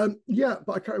 Yeah,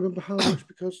 but I can't remember how much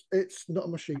because it's not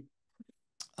on my sheet.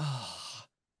 Oh.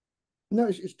 No,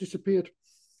 it's disappeared.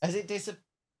 Has it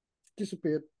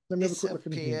disappeared? Let me have a quick look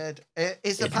in here.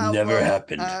 Is the it power never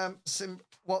happened.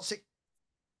 What's it?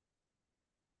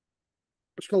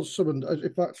 It's called summoned.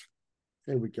 In fact,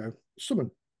 here we go.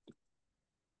 Summon.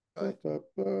 Right.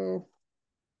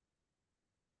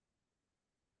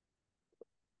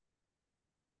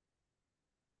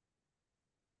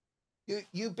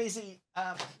 You busy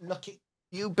looking?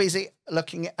 You busy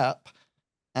looking it up?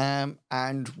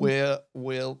 And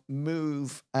we'll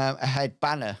move ahead.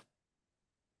 Banner.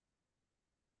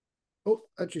 Oh,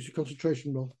 actually, it's a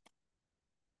concentration roll.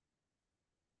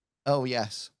 Oh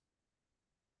yes,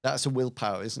 that's a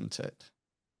willpower, isn't it?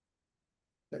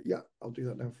 Yeah, I'll do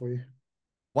that now for you.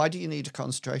 Why do you need a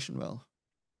concentration roll?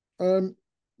 To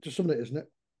summon it, isn't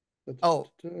it? Oh,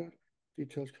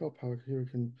 details car power. Here we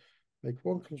can make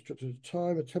one construct at a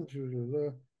time. Attempt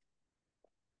to.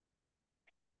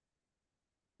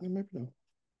 Maybe not.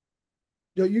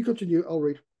 Yeah, you continue. I'll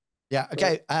read. Yeah.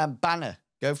 Okay. Banner,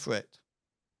 go for it.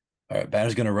 All right,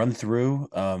 Banner's gonna run through.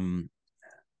 Kind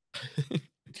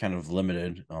of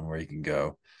limited on where he can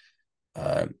go.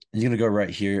 He's gonna go right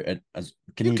here.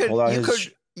 Can you pull out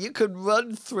his? You could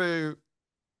run through.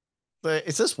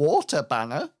 Is this water,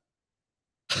 Banner?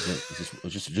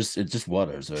 It's just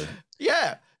water. So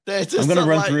yeah, I'm gonna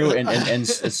run through and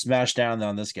smash down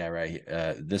on this guy right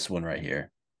here. This one right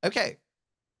here. Okay.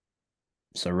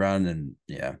 So run and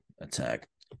attack.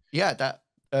 Yeah,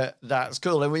 that's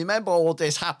cool. And remember, all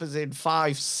this happens in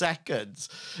 5 seconds.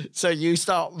 So you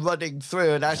start running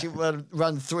through, and as you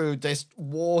run through, this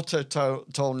water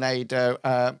tornado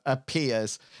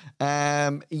appears.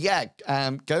 Go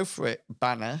for it,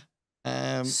 Banner.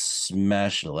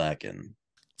 Smash lacking.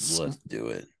 Let's do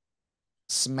it.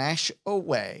 Smash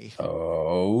away.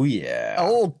 Oh yeah.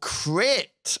 Oh,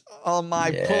 crit on my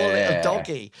poor little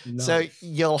doggy. Nice. So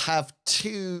you'll have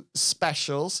 2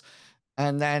 specials.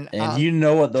 And you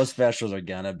know what those specials are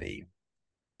gonna be.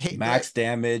 Max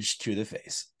damage to the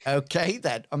face. Okay,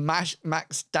 then.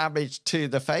 Max damage to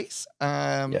the face.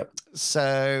 Yep.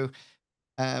 So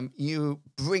you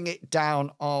bring it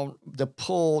down on the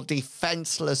poor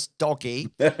defenseless doggy.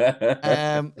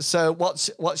 So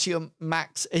what's your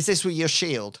max? Is this with your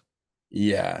shield?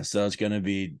 Yeah, so it's gonna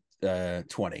be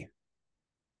 20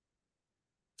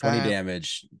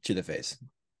 damage to the face.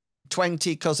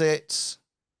 20 because it's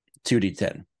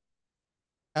 2d10.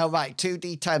 oh right,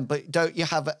 2d10, but don't you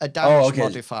have a damage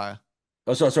modifier?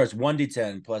 Oh, sorry, it's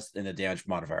 1d10 plus, and the damage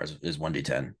modifier is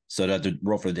 1d10. So do I have to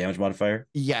roll for the damage modifier?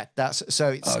 Yeah, that's so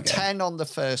it's 10 on the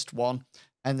first one,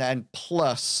 and then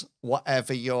plus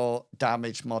whatever your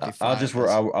damage modifier. I'll just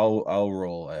I'll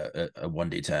roll a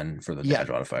 1d10 for the damage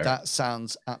modifier. That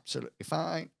sounds absolutely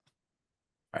fine.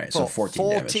 All right, so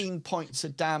 14 points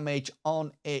of damage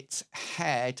on its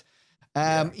head.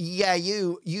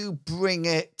 You bring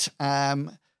it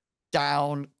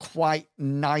down quite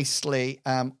nicely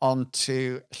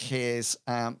onto his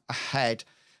head.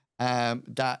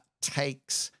 That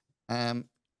takes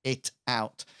it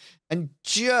out. And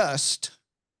just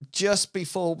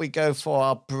before we go for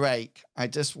our break, I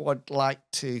just would like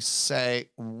to say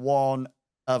one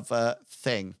other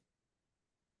thing.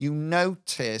 You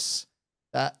notice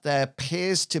that there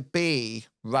appears to be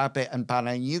Rabbit and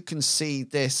Banner, and you can see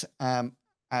this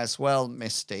as well,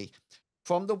 Misty.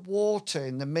 From the water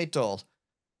in the middle,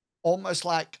 almost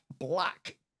like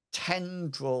black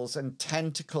tendrils and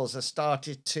tentacles have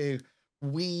started to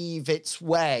weave its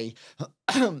way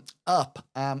up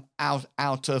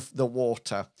out of the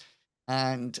water.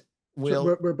 And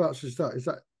whereabouts is that? Is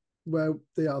that where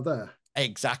they are there?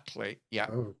 Exactly, yeah.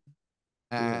 Oh.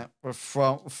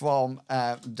 From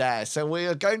there. So we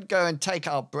are going to go and take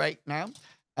our break now.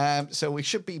 So we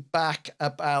should be back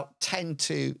about 10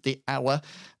 to the hour.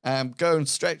 Go and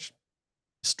stretch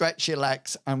your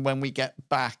legs, and when we get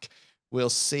back, we'll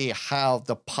see how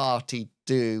the party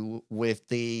do with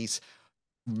these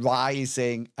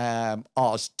rising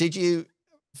odds. Did you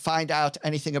find out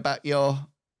anything about your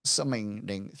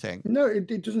summoning thing? No,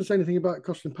 it doesn't say anything about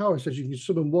costing power. It says you can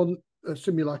summon one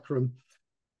simulacrum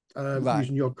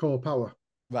using your core power.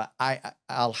 Right,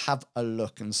 I'll have a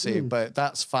look and see, but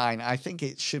that's fine. I think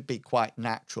it should be quite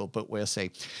natural, but we'll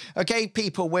see. Okay,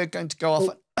 people, we're going to go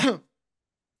off.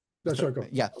 No, sorry, go on.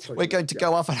 Yeah, we're going to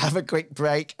go off and have a quick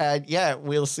break, and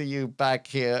we'll see you back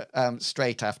here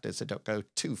straight after, so don't go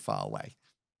too far away.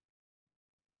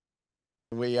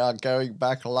 We are going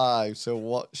back live, so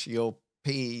watch your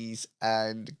P's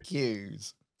and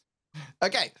Q's.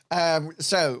 Okay,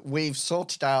 so we've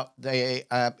sorted out the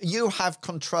you have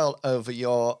control over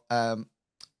your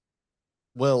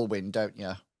whirlwind, don't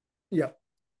you?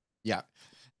 Yeah.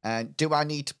 And do I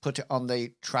need to put it on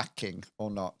the tracking or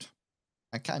not?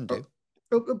 I can do.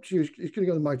 Up to you. It's going to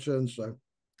go on my turn, so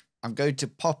I'm going to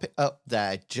pop it up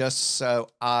there just so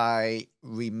I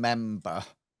remember,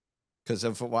 because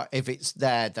if it's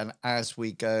there, then as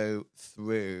we go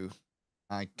through,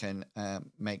 I can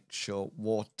make sure.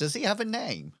 Does he have a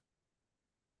name?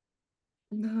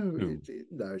 No,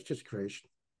 it's just creation.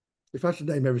 If I had to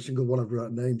name every single one, I've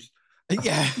wrote names.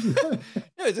 Yeah,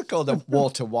 it's called a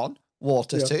Water 1,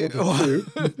 Water 2. Water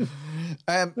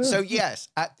 2. So yes,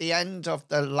 at the end of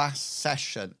the last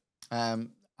session,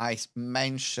 I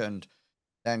mentioned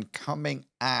then coming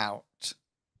out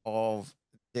of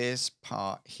this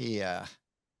part here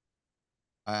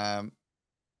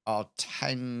are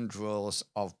tendrils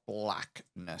of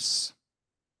blackness.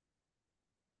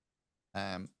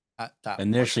 At that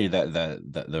initially point,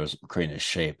 that there was creating a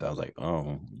shape. I was like,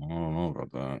 oh, I don't know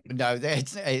about that. No,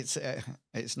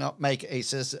 it's not make.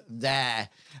 It's just there,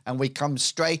 and we come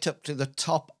straight up to the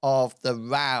top of the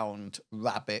round,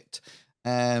 Rabbit.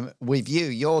 With you,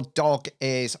 your dog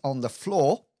is on the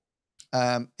floor.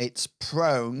 It's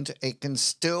prone. It can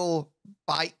still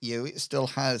bite you. It still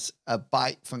has a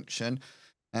bite function.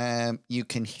 You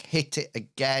can hit it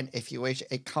again if you wish.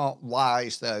 It can't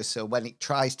rise though, so when it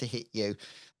tries to hit you,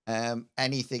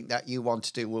 anything that you want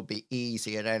to do will be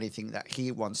easy, and anything that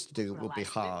he wants to do will be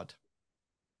hard.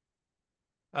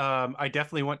 I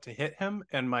definitely want to hit him,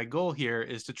 and my goal here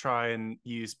is to try and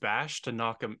use bash to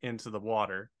knock him into the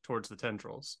water towards the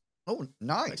tendrils. Oh,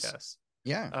 nice. I guess.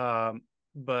 Yeah.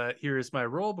 But here is my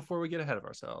roll before we get ahead of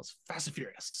ourselves. Fast and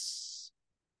Furious.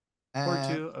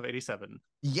 42 of 87.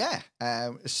 Yeah.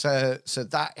 So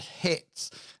that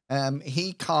hits.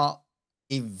 He can't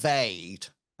evade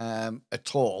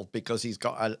at all because he's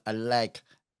got a leg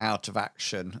out of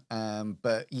action.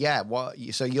 But yeah,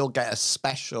 so you'll get a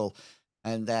special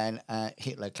and then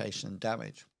hit location and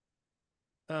damage.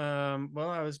 Well,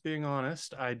 I was being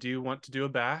honest. I do want to do a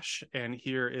bash, and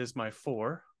here is my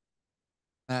 4.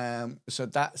 So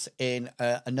that's in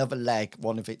another leg,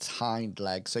 one of its hind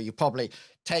legs. So you probably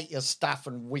take your staff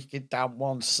and wick it down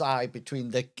one side between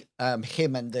the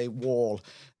him and the wall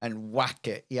and whack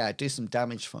it. Yeah, do some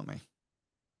damage for me.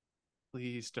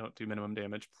 Please don't do minimum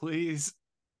damage, please.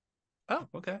 Oh,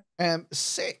 okay.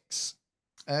 6.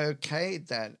 Okay,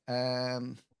 then.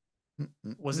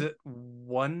 Was it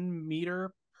 1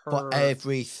 meter per? For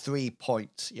every 3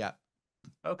 points, yeah.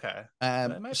 Okay.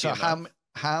 So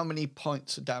how many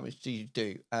points of damage do you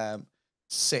do?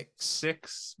 6.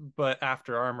 6, but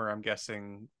after armor, I'm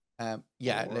guessing.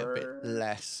 Yeah, 4? a little bit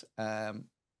less.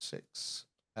 6,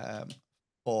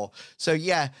 4. So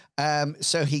yeah,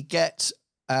 so he gets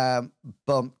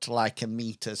bumped like a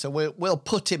meter. So we'll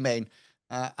put him in.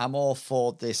 I'm all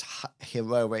for this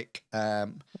heroic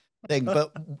thing,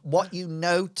 but what you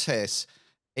notice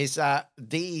is that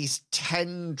these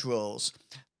tendrils,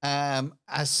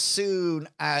 as soon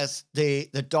as the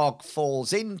dog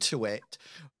falls into it,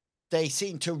 they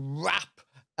seem to wrap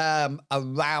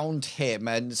around him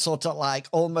and sort of like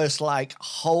almost like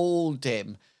hold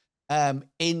him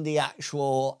in the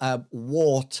actual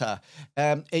water.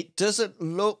 It doesn't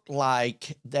look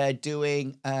like they're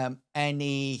doing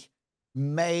any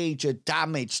major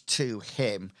damage to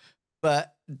him,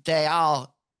 but they are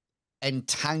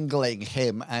entangling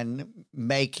him and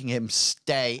making him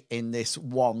stay in this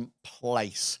one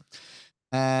place.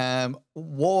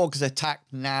 Warg's attack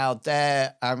now.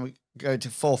 There, I'm going to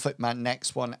forfeit my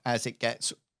next one as it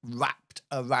gets wrapped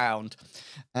around.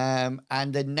 And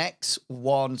the next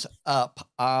ones up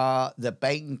are the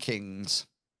Bane Kings.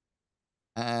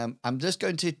 I'm just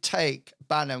going to take,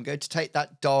 Banner, I'm going to take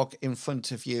that dog in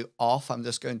front of you off. I'm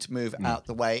just going to move out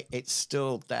the way. It's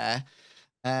still there.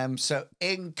 So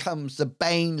in comes the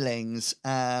Banelings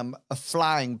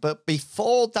flying. But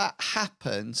before that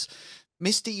happens,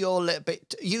 Misty, you're a little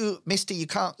bit... Misty, you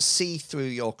can't see through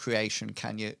your creation,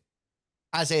 can you?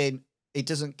 As in, it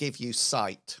doesn't give you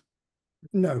sight.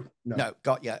 No. No,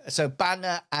 got you. So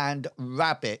Banner and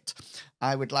Rabbit,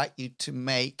 I would like you to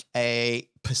make a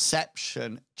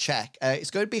perception check. It's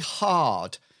going to be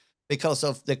hard because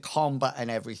of the combat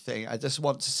and everything. I just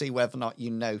want to see whether or not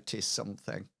you notice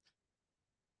something.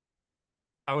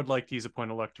 I would like to use a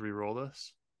point of luck to reroll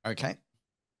this. Okay.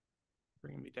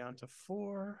 Bringing me down to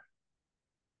 4.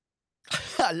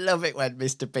 I love it when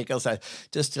Mr. Pickle says,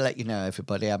 just to let you know,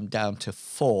 everybody, I'm down to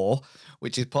 4,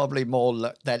 which is probably more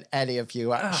luck than any of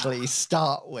you actually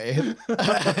start with.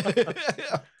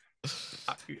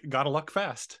 Gotta luck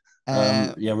fast.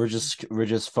 Yeah, we're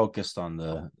just focused on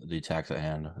the attacks at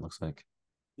hand, it looks like.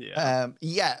 Yeah.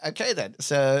 Yeah, okay then.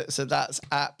 So that's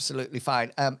absolutely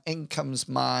fine. In comes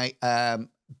my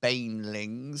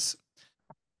Banelings.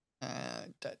 There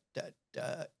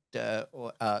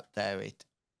it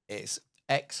is.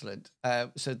 Excellent.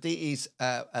 So these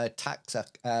attacks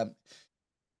are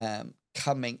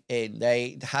coming in.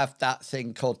 They have that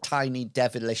thing called Tiny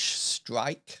Devilish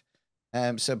Strike.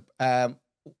 So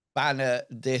Banner,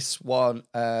 this one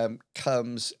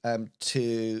comes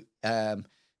to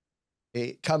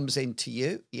it comes into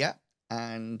you, yeah,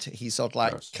 and he sort of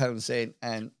like comes in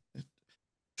and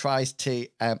tries to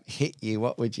hit you.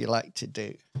 What would you like to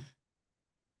do?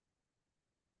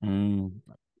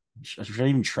 I should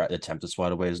even try to attempt to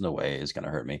swat away. There's no way it's gonna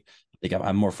hurt me. I think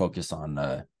I'm more focused on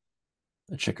the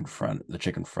chick in front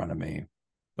of me.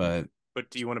 But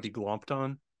do you want to be glomped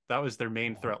on? That was their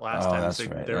main threat last time. That's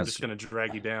right. They're just gonna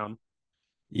drag you down.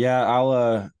 Yeah,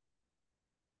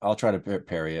 I'll try to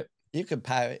parry it. You can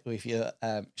parry it with your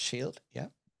shield, yeah.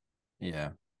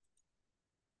 Yeah.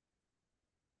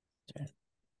 Okay.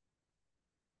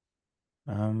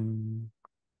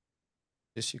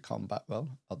 Just your combat roll,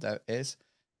 although it is.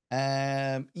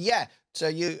 Yeah, so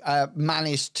you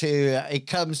manage to, it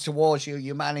comes towards you,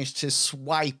 you manage to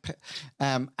swipe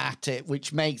at it,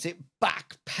 which makes it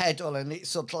backpedal, and it's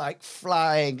sort of like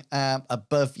flying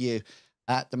above you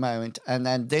at the moment. And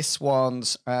then this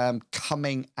one's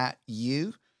coming at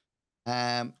you,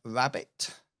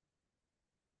 Rabbit.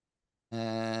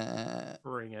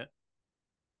 Bring it.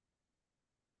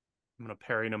 I'm gonna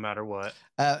parry no matter what.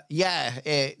 Yeah,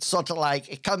 it's sort of like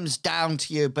it comes down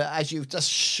to you, but as you've just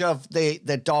shoved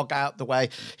the dog out the way,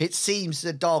 it seems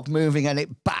the dog moving and it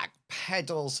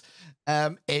backpedals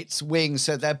its wings,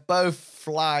 so they're both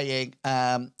flying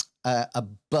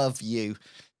above you.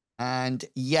 And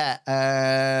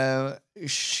yeah,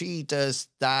 she does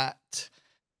that.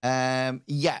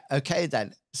 Yeah, okay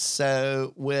then.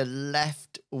 So we're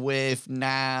left with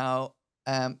now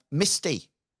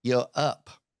Misty. You're up.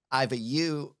 Either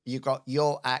you got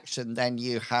your action, then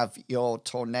you have your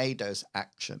tornadoes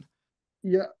action.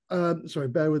 Yeah. Sorry,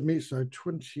 bear with me. So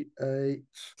 28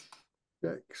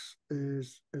 Dex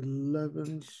is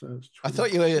 11, so it's 22. I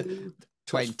thought you were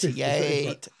So it's 50, so it's 28.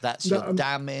 like- That's No, your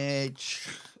damage.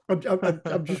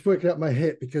 I'm just working out my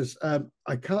hit because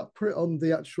I can't put it on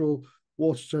the actual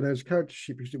Water Tornado's character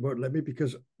sheet because it won't let me,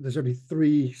 because there's only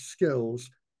 3 skills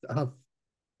that have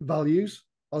values,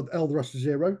 all the rest is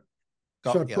 0.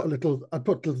 So I put a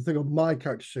little thing on my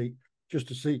character sheet just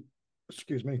to see,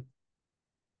 excuse me,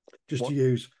 just to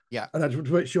use. Yeah. And I just want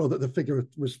to make sure that the figure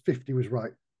was 50 was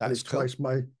right. That's and it's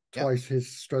cool. twice his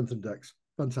strength and dex.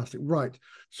 Fantastic. Right.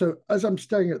 So as I'm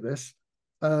staring at this,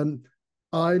 I'm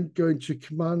going to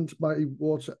command my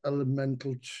water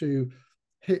elemental to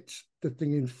hit the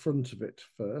thing in front of it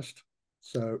first.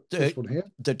 So this one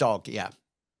here. The dog, yeah.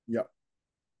 Yeah.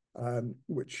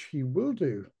 Which he will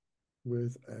do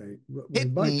with a...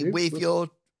 Hit me with your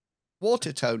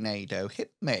water tornado.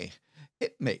 Hit me.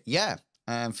 Yeah.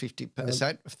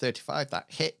 50% of 35, that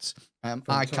hits.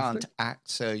 I can't act,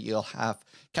 so you'll have...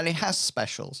 Kelly has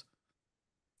specials.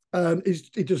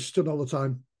 He does stun all the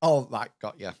time. Oh, right,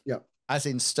 got you. Yeah. As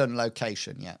in stun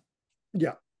location, yeah.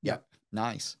 Yeah.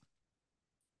 Nice.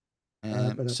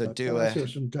 So do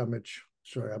some damage.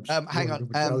 Sorry, I'm hang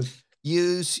on.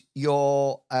 Use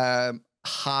your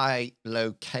high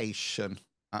location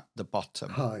at the bottom.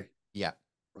 High. Yeah.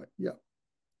 Right. Yeah.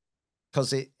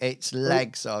 Because its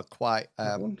legs are quite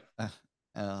that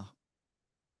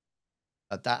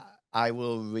I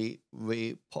will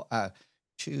put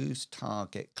choose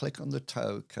target. Click on the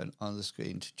token on the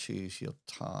screen to choose your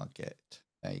target.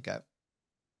 There you go.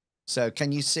 So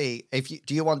can you see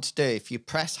do you want to do if you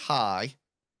press high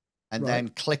and then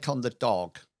click on the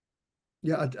dog?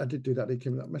 Yeah, I did do that. It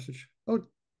came with that message. Oh,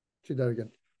 do that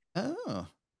again. Oh.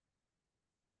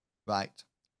 Right.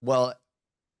 Well,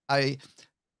 I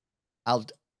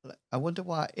wonder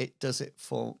why it does it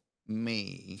for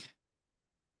me.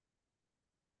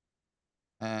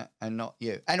 And not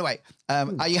you. Anyway,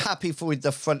 are you happy with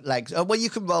the front legs? Well,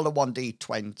 you can roll a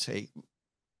 1d20.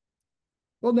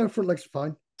 Well, no, front legs are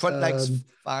fine. Front legs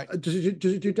fine. Does it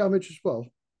do damage as well?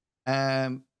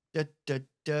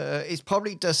 It's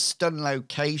probably does stun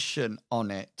location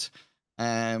on it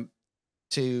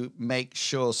to make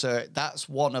sure. So that's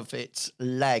one of its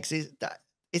legs. Is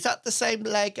that the same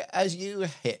leg as you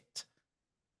hit?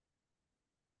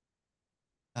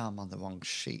 Oh, I'm on the wrong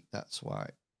sheet. That's why.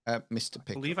 Mr.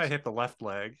 Pickles. I believe I hit the left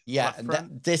leg. Yeah,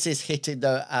 left this is hitting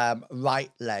the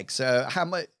right leg. So how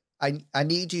much? I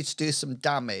need you to do some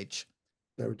damage.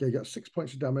 There we go. You got 6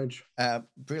 points of damage.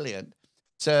 Brilliant.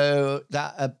 So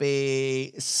that would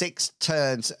be 6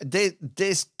 turns.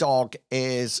 This dog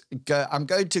is... I'm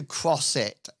going to cross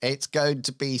it. It's going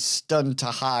to be stunned to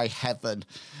high heaven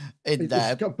in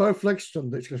there. It's got both legs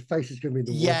stunned. Its face is going to be in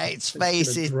the water. Yeah, its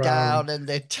face is down and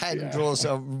the tendrils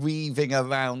are weaving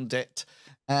around it.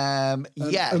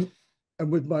 Yeah.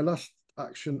 And with my last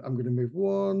action, I'm going to move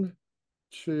 1,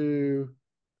 2,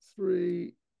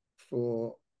 3,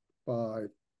 4, 5,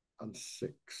 and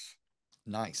 6.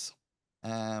 Nice.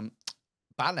 Banner.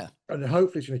 And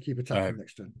hopefully it's going to keep attacking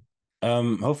next turn.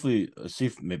 Hopefully, see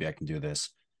if maybe I can do this.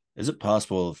 Is it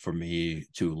possible for me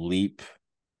to leap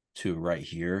to right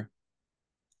here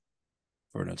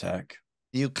for an attack?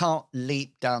 You can't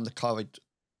leap down the corridor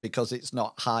because it's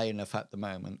not high enough at the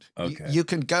moment. Okay. You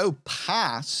can go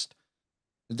past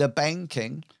the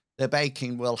banking. The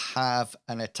banking will have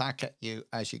an attack at you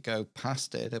as you go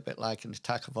past it, a bit like an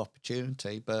attack of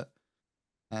opportunity, but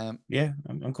yeah,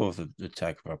 I'm cool with the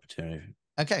attack of opportunity.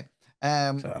 Okay.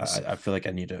 So I feel like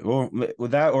I need to. Well,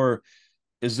 with that, or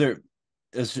is the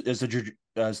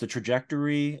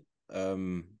trajectory?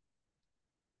 Either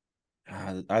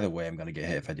way, I'm gonna get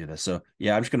hit if I do this. So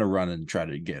yeah, I'm just gonna run and try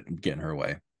to get in her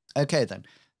way. Okay then.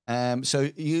 So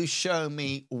you show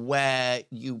me where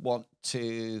you want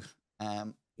to.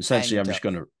 Essentially, I'm just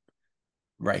gonna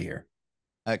right here.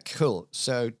 Cool.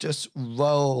 So just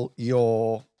roll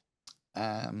your.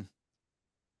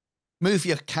 Move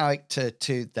your character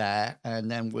to there, and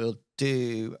then we'll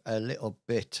do a little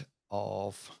bit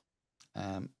of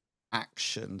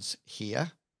actions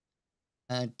here.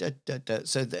 So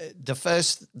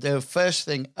the first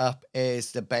thing up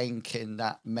is the banking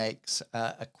that makes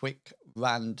a quick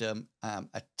random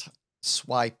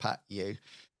swipe at you,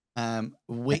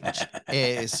 which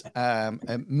is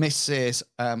misses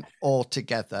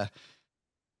altogether.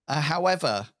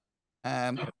 However,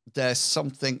 there's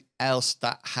something else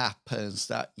that happens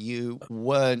that you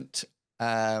weren't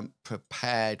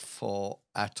prepared for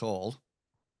at all.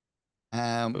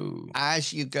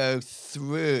 As you go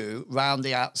through round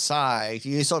the outside,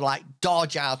 you sort of like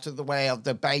dodge out of the way of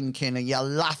the banking, and you're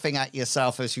laughing at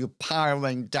yourself as you're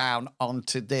piling down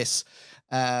onto this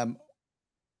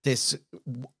this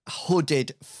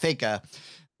hooded figure,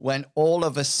 when all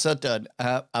of a sudden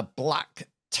a black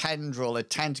tendril, a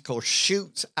tentacle,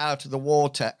 shoots out of the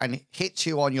water and hits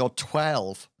you on your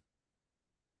 12.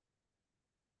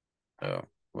 Oh,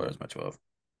 what is my 12?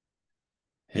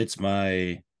 Hits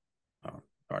my... Oh,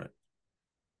 darn it.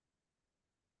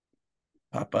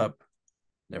 Pop up.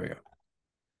 There we go.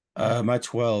 My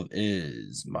 12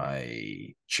 is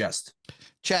my chest.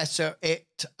 So it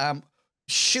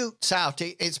shoots out.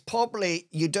 It's probably,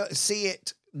 you don't see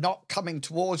it not coming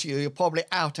towards you. You're probably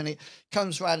out, and it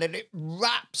comes around and it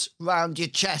wraps around your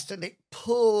chest and it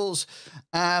pulls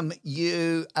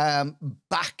you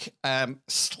back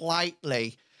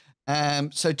slightly.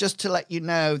 So just to let you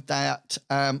know that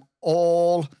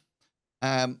all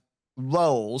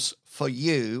rolls for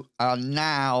you are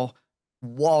now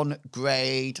 1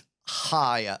 grade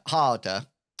harder.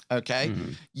 Okay.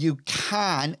 Mm-hmm. You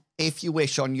can, if you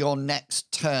wish, on your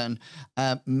next turn,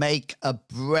 make a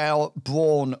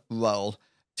brawn roll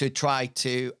to try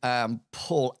to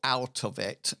pull out of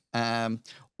it.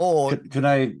 Or could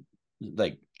I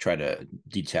like try to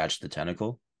detach the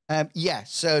tentacle? Yeah,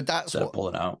 so that's what pull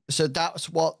it out. So that's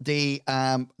what the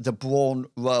brawn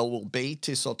roll will be,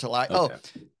 to sort of like, Okay.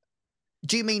 oh,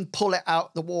 do you mean pull it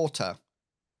out the water?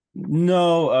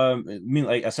 No, I mean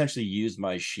like essentially use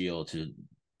my shield to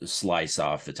slice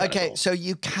off the tentacle. Okay, so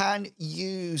you can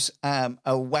use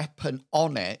a weapon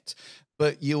on it,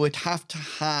 but you would have to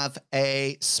have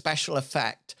a special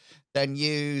effect, then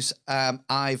use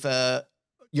either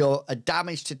your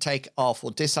damage to take it off, or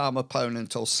disarm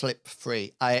opponent, or slip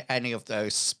free. Any of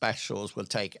those specials will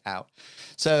take it out.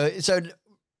 So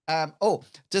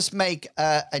just make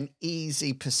an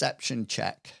easy perception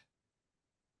check.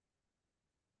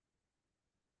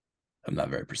 I'm not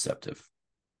very perceptive,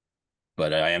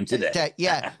 but I am today. Okay,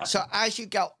 yeah. So as you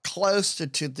got closer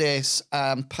to this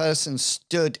person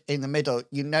stood in the middle,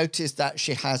 you notice that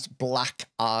she has black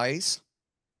eyes.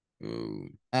 Ooh,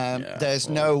 There's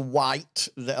no white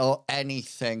or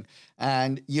anything.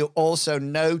 And you also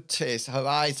notice her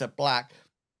eyes are black.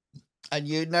 And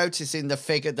you notice in the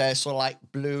figure there's sort of like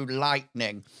blue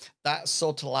lightning. That's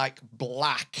sort of like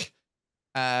black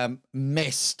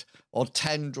mist or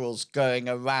tendrils going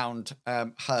around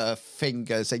her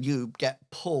fingers. And you get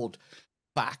pulled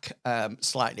back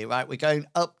slightly, right? We're going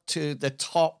up to the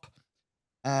top.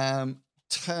 Turn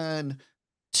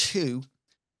 2,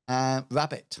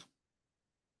 Rabbit.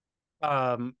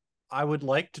 I would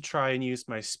like to try and use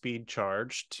my speed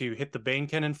charge to hit the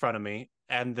Banekin in front of me,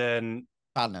 and then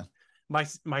Banner.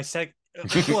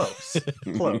 Close.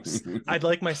 I'd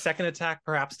like my second attack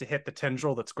perhaps to hit the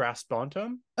tendril that's grasped onto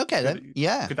him. Okay, then.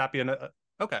 Yeah. Could that be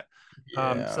okay?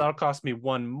 Yeah. So that'll cost me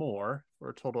 1 more for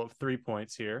a total of 3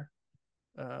 points here.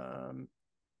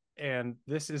 And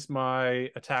this is my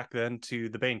attack then to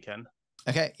the Banekin.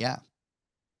 Okay, yeah.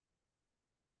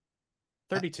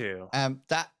 32.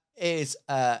 That is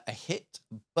a hit,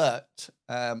 but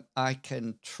I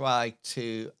can try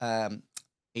to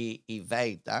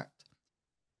evade that.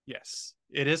 Yes,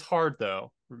 it is hard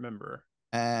though. Remember,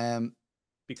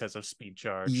 because of speed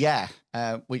charge. Yeah,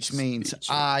 which means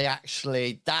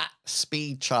that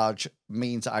speed charge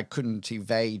means I couldn't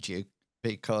evade you,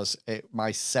 because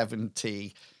my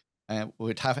 70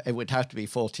 would have to be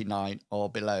 49 or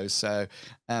below. So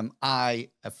I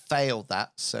failed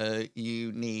that. So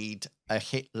you need a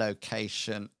hit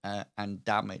location and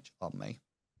damage on me.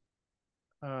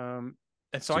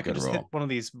 And so I could just hit one of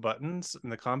these buttons in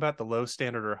the combat, the low,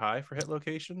 standard, or high for hit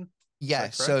location. Yeah.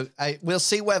 So we'll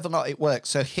see whether or not it works.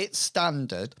 So hit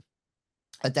standard,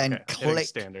 and then click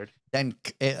standard. Then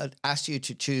it asks you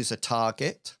to choose a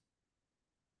target.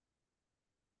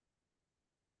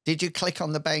 Did you click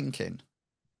on the Banekin?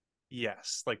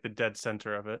 Yes, like the dead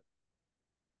center of it.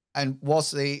 And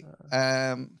was the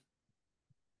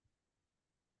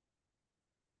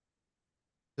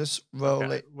just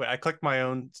roll it. Wait, I clicked my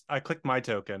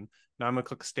token. Now I'm gonna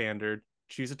click standard,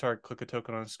 choose a target, click a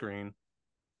token on a screen.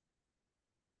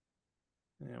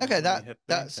 Yeah, okay,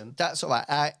 that's all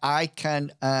right. I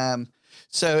can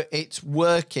so it's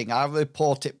working. I'll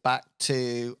report it back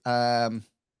to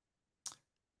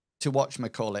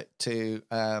whatchamacallit, to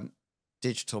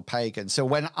Digital Pagan. So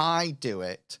when I do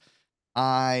it,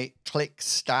 I click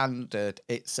standard,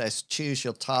 it says choose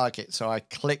your target. So I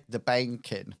click the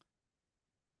Banekin.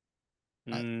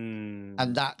 And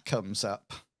that comes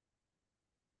up.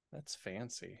 That's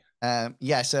fancy.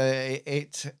 Yeah, so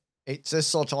it just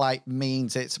sort of like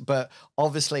means but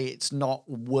obviously it's not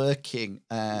working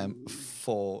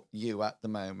for you at the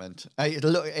moment. It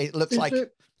looks like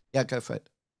yeah, go for it.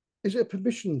 Is it a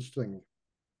permissions thing?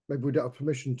 Maybe we don't have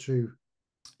permission to.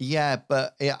 Yeah,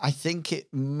 but I think it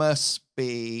must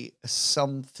be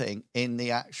something in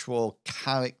the actual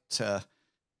character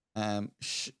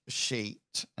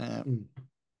sheet. I'm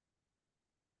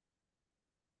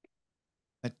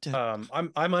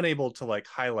unable to like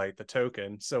highlight the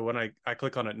token, so when I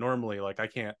click on it normally, like I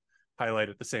can't highlight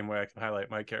it the same way I can highlight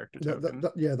my character token.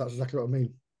 Yeah, that's exactly what I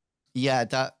mean. Yeah,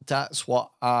 that's what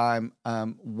I'm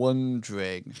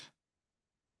wondering.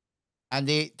 And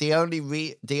the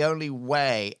only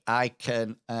way I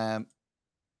can that's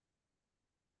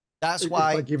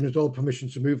why it's like giving us all permission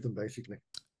to move them, basically.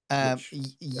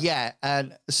 Yeah,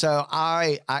 and so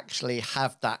I actually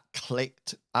have that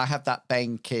clicked. I have that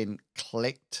Bankin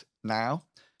clicked now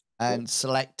and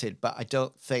selected, but I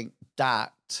don't think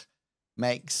that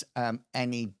makes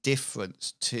any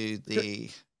difference to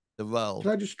the roll.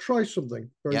 Can I just try something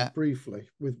very briefly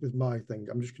with my thing?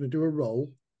 I'm just going to do a roll,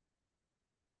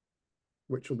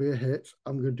 which will be a hit.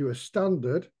 I'm going to do a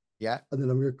standard. Yeah. And then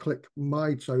I'm going to click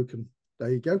my token.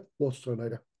 There you go. Water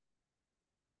tornado.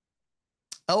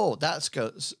 Oh, that's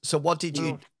good. So what did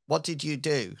you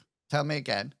do? Tell me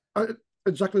again.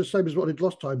 Exactly the same as what I did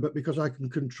last time, but because I can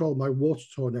control my water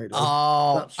tornado.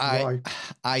 Oh, that's why.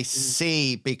 I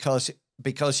see. Because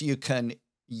you can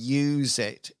use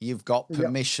it, you've got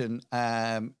permission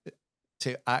to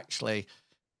actually.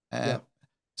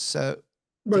 So.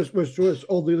 Whereas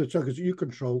all the other tokens that you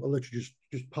control are literally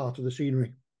just part of the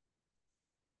scenery.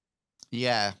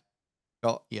 Yeah,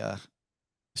 got ya.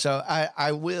 So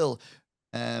I will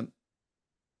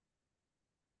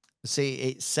see.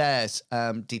 It says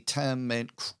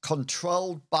determined,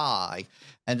 controlled by,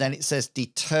 and then it says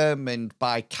determined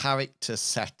by character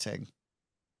setting.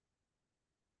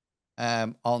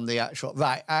 On the actual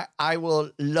I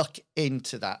will look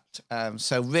into that.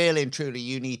 So really and truly,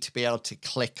 you need to be able to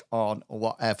click on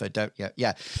whatever, don't you?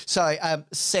 Yeah. So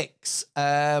 6.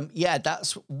 Yeah,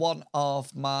 that's one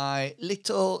of my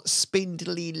little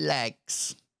spindly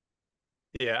legs.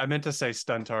 Yeah, I meant to say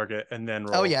stun target and then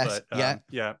roll. Oh yes, but,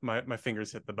 yeah. My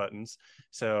fingers hit the buttons.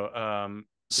 So yeah,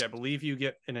 I believe you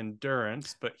get an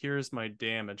endurance, but here's my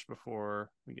damage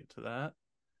before we get to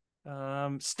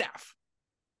that. Staff.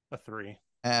 A 3.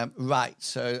 Right.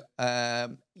 So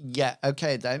yeah.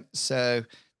 Okay then. So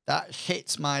that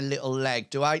hits my little leg.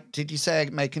 Did you say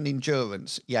make an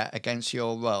endurance? Yeah, against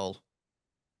your roll.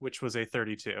 Which was a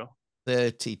 32.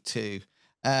 32.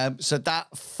 So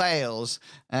that fails,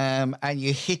 and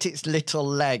you hit its little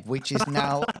leg, which is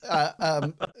now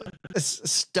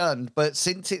stunned. But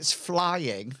since it's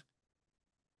flying.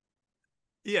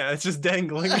 Yeah, it's just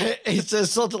dangling. It's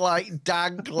just sort of like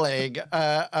dangling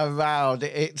around.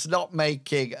 It's not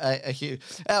making a huge.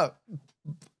 Oh,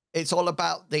 it's all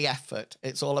about the effort.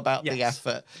 It's all about the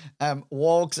effort.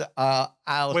 Wargs are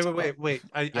out. Wait.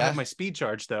 I have my speed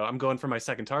charge though. I'm going for my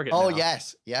second target. Oh now.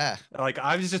 yes, yeah. Like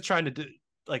I was just trying to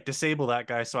disable that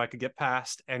guy so I could get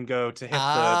past and go to hit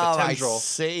the tendril. I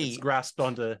see. It's grasped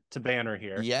onto Banner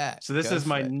here. Yeah. So this is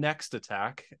my next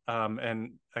attack.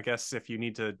 And I guess if you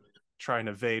need to try and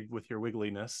evade with your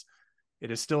wiggliness,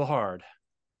 it is still hard.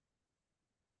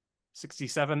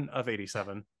 67 of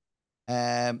 87.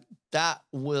 That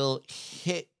will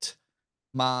hit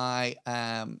my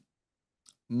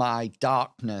my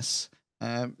darkness.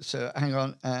 So hang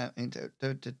on.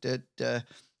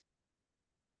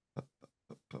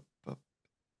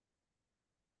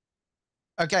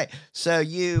 Okay, so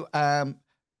you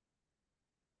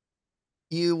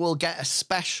will get a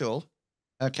special.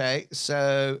 Okay,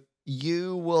 so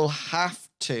you will have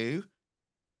to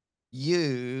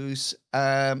use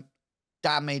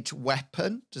damage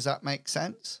weapon. Does that make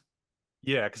sense?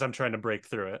 Yeah, because I'm trying to break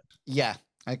through it. Yeah.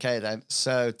 Okay, then.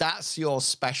 So that's your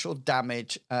special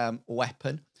damage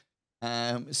weapon.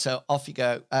 So off you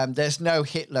go. There's no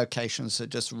hit location, so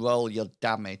just roll your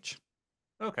damage.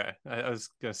 Okay. I was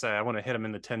going to say, I want to hit him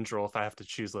in the tendril if I have to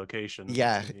choose location.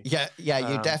 Yeah.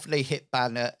 You definitely hit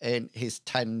Banner in his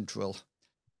tendril.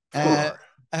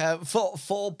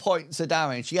 4 points of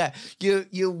damage. Yeah,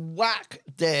 you whack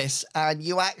this and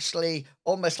you actually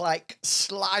almost like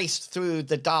slice through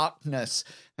the darkness,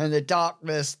 and the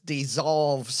darkness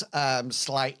dissolves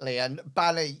slightly. And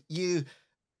Banner,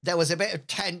 there was a bit of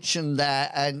tension there,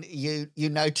 and you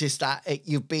noticed that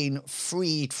you've been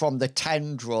freed from the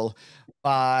tendril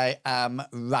by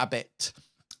Rabbit.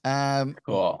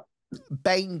 Cool.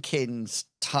 Banekin's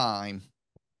time.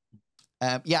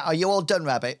 Yeah, are you all done,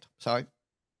 Rabbit? Sorry.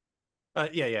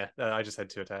 Yeah. I just had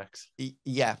 2 attacks.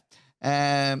 Yeah.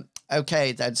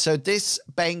 Okay, then. So this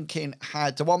Bankin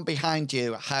the one behind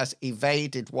you has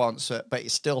evaded once, but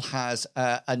it still has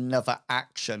another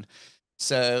action.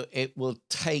 So it will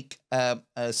take a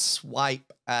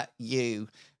swipe at you.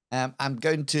 I'm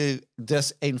going to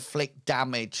just inflict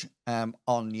damage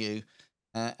on you,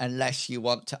 unless you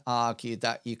want to argue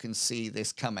that you can see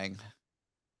this coming.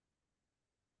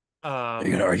 Are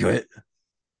you gonna argue it?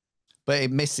 But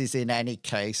it misses in any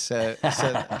case. So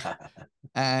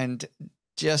and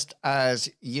just as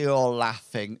you're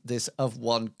laughing, this other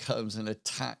one comes and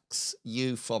attacks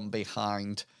you from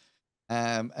behind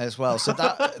as well. So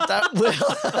that will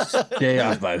Stay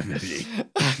off my 50.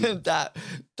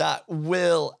 that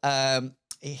will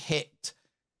hit.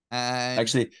 And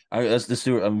Actually, let's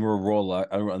do it. I'm gonna roll.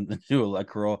 I'm do a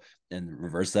luck roll and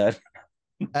reverse that.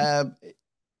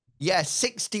 Yeah,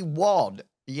 61.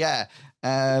 Yeah.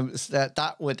 So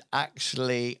that would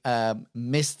actually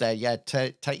miss there. Yeah,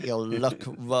 take your luck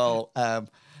roll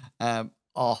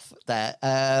off there.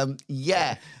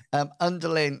 Yeah.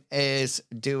 Underlin is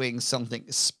doing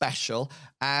something special,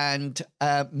 and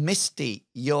Misty,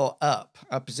 you're up.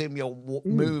 I presume you're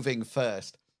moving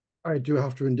first. I do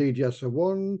have to indeed, yes. So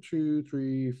 1, 2,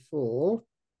 3, 4.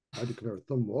 I declare a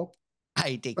thumb war.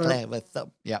 I declare a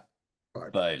thumb. Yeah.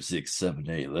 5, 6, 7,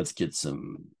 8. Let's get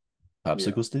some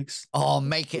popsicle sticks. Oh,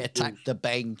 make it attack the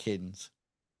Bankins.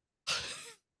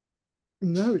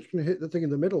 No, it's going to hit the thing in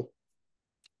the middle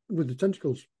with the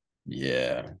tentacles.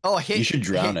 Yeah. Oh, hit! You should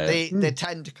drown it. The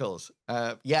tentacles.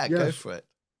 Yeah, yes. Go for it.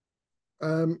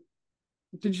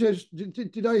 Did you say?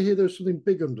 Did I hear there was something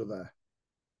big under there?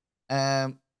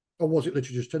 Or was it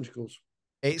literally just tentacles?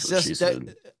 It's just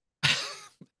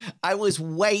I was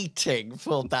waiting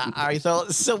for that. I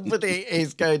thought somebody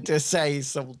is going to say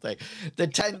something. The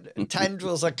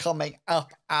tendrils are coming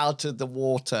up out of the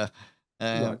water.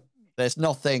 Right. There's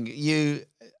nothing. You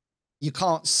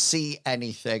can't see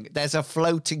anything. There's a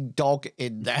floating dog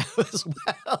in there as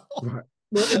well. Right.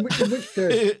 Well, in which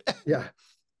case, yeah.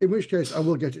 In which case, I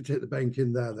will get it to hit the bank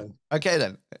in there then. Okay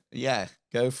then. Yeah,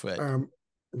 go for it.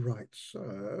 Right.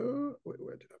 So,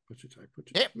 where did I put it?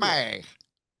 Hit me.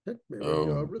 Hit me.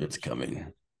 Oh, it's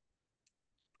coming.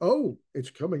 Oh, it's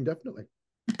coming, definitely.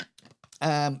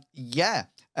 Yeah.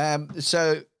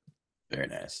 So very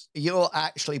nice. You'll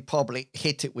actually probably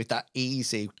hit it with that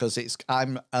easy because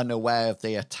I'm unaware of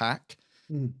the attack.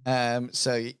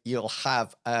 So you'll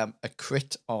have a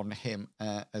crit on him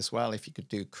as well if you could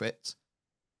do crits.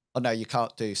 Oh no, you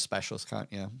can't do specials,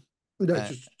 can't you? No,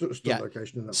 just stun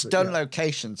location. And that's stun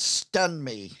location. Stun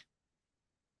me.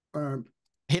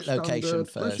 Hit location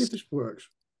first. Let's see if this works.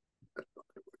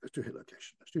 Let's do hit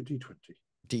location. Let's do D20.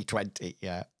 D20,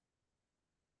 yeah.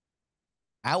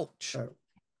 Ouch.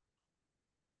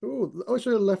 Oh, it's a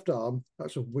left arm.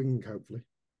 That's a wing, hopefully.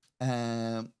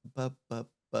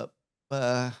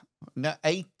 No,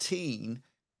 18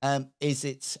 is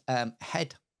its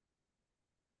head.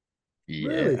 Yeah.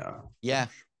 Really? Yeah.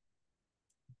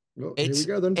 Well, here we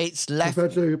go then. It's left.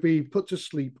 Prepared to be put to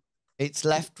sleep. It's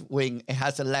left wing. It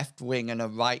has a left wing and a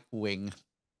right wing.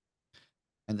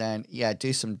 And then, yeah,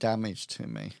 do some damage to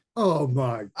me. Oh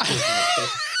my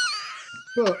goodness.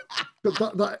 but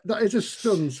that is a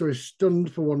stun, so he's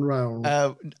stunned for 1 round.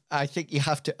 I think you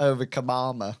have to overcome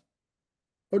armor.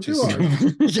 Oh, do I?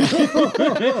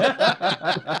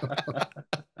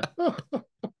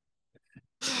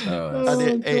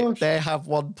 They have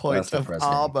 1 point of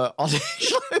armor on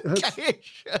each location.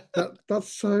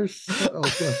 That's so subtle.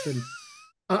 Bless him.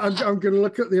 I'm going to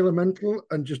look at the elemental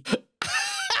and just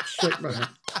shake my head.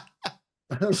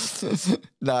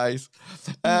 Nice.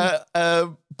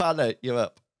 Banner, you're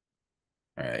up.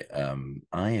 All right.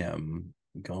 I am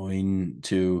going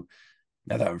to,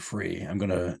 now that I'm free, I'm going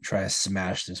to try to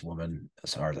smash this woman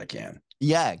as hard as I can.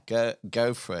 Yeah,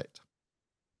 go for it.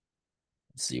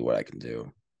 Let's see what I can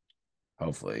do.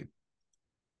 Hopefully.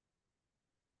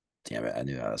 Damn it,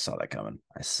 I saw that coming.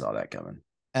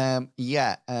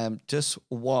 Yeah, just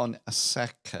 1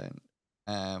 second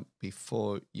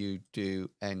before you do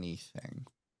anything.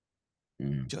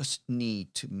 Just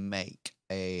need to make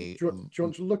a... Do you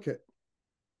want to look at...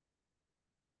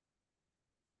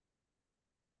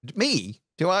 Me?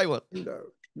 Do I want... No.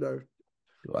 Do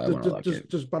I want to look at?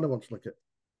 Does Banner want to look at?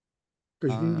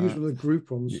 Because you can use one of the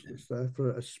group ones. It's there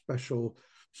for a special...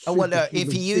 Oh, well, no,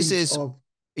 if he uses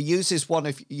one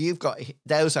of... You've got...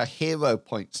 Those are hero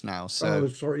points now, so... Oh,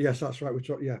 sorry. Yes, that's right.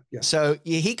 Yeah. So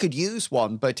he could use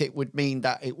one, but it would mean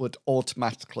that it would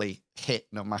automatically hit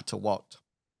no matter what.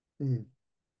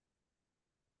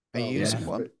 Are you using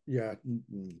one? Yeah.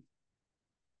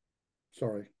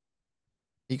 Sorry.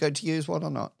 Are you going to use one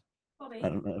or not? I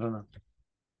don't know.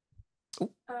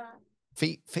 Ooh.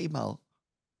 Female.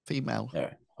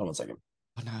 Yeah, hold on a second.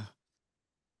 Oh,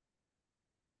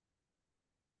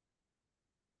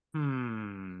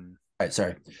 no. right,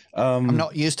 sorry. I'm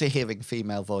not used to hearing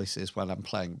female voices when I'm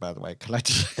playing, by the way. Can I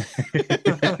just...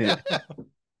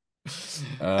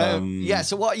 yeah,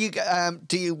 so what you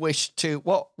do you wish to...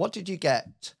 What did you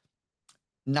get?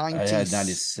 90... I had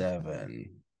 97.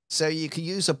 So you can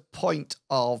use a point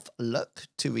of luck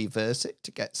to reverse it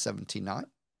to get 79.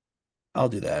 I'll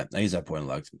do that. I use that point of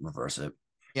luck to reverse it.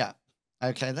 Yeah.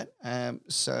 Okay, then.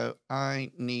 So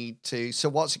I need to... So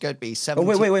what's it going to be? 70...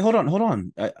 Oh, wait. Hold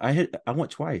on. I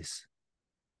went twice.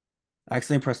 I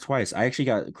accidentally pressed twice. I actually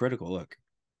got a critical. Look.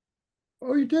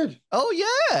 Oh, you did? Oh,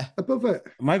 yeah. Above it.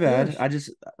 My bad. Yes. I just...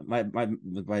 My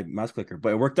mouse clicker.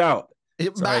 But it worked out.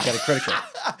 Sorry, I got a critical.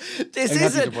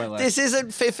 This isn't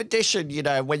 5th edition, you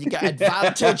know, when you get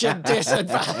advantage and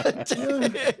disadvantage.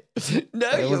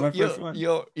 No,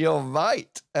 you're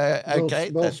right.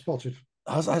 Okay. Well spotted.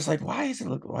 I was like, why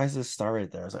is this star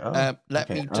right there? I was like, oh,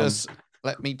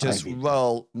 let me just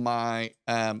roll my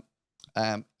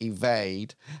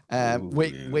evade,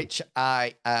 which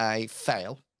I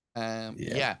fail.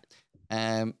 Yeah.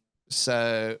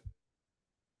 So.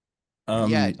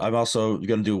 I'm also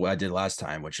gonna do what I did last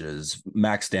time, which is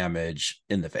max damage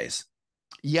in the face.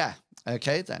 Yeah.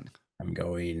 Okay, then.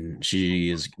 She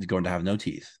is going to have no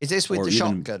teeth. Is this with the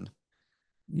shotgun?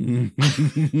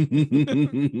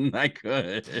 I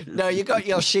could. No, you got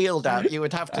your shield out. You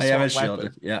would have to. I have a shield.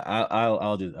 Yeah,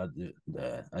 I'll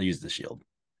use the shield.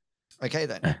 Okay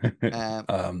then.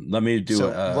 Let me do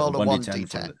roll a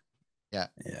 1d10. Yeah.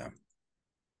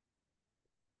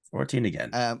 14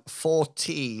 again.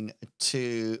 14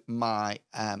 to my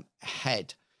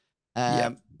head.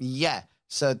 Yeah.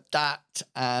 So that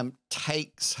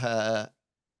takes her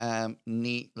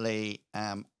neatly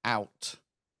out.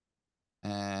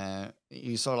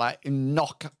 You sort of like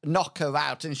knock her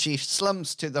out, and she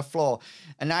slumps to the floor.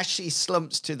 And as she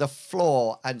slumps to the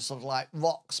floor and sort of like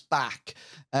rocks back,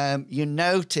 you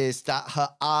notice that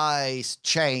her eyes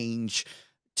change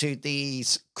to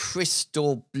these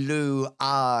crystal blue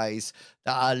eyes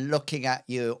that are looking at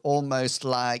you almost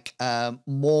like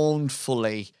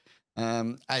mournfully,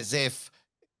 as if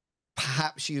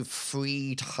perhaps you've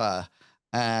freed her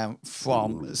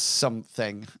from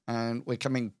something. And we're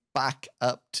coming back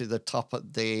up to the top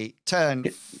of the turn.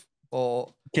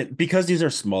 Because these are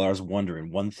small, I was wondering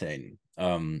one thing.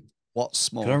 What's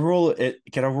small? Can I roll it?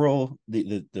 Can I roll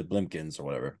the Blimpkins or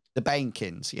whatever? The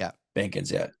Bankins, yeah.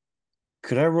 Bankins, yeah.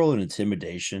 Could I roll an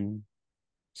intimidation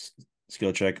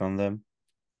skill check on them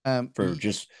for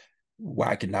just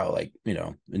whacking out, like, you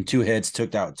know, in 2 hits,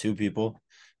 took out 2 people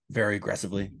very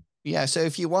aggressively? Yeah, so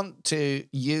if you want to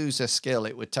use a skill,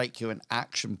 it would take you an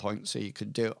action point, so you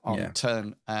could do it on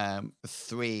turn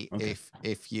 3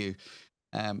 if you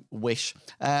wish.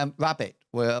 Rabbit,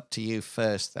 we're up to you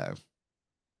first, though.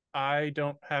 I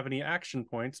don't have any action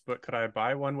points, but could I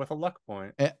buy one with a luck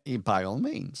point? By all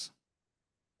means.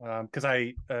 Because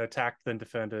I attacked, then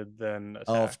defended, then attacked.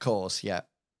 Of course, yeah.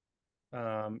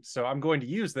 So I'm going to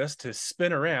use this to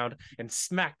spin around and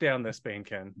smack down this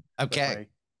Banekin. Okay,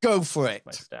 go for it.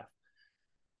 My staff.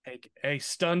 Take a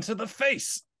stun to the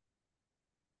face.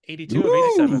 82 of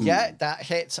 87. Yeah, that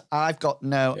hits. I've got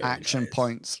no action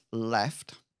points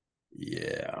left.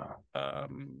 Yeah. Oh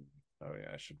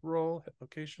yeah, I should roll hit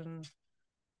location.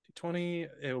 20.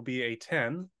 It will be a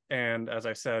 10, and as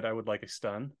I said, I would like a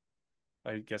stun.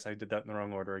 I guess I did that in the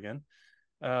wrong order again.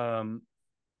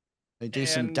 They do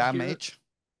some damage.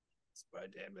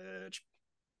 Damage.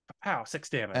 Pow, 6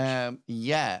 damage.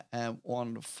 Yeah.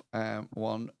 1,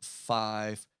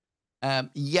 5.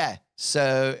 Yeah.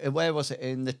 So where was it?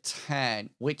 In the 10,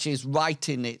 which is right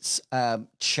in its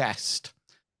chest.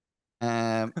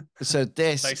 So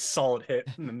this nice solid hit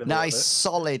in the middle. Nice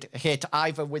solid hit,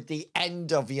 either with the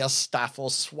end of your staff or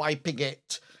swiping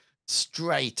it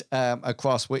straight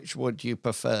across. Which would you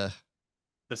prefer?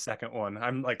 The second one.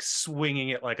 I'm like swinging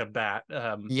it like a bat.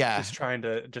 Just trying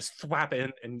to just thwap it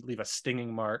in and leave a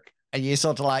stinging mark. And you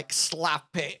sort of like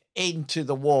slap it into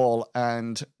the wall,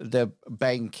 and the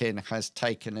Bankin has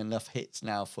taken enough hits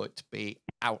now for it to be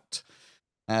out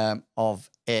of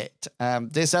it.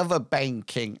 This other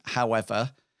Banking,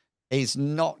 however, is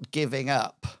not giving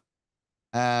up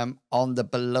on the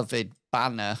beloved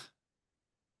banner,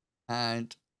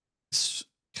 and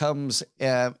comes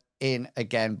in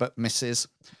again, but misses.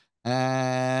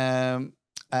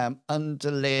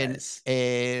 Underlin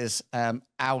is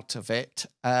out of it.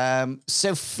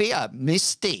 Sophia,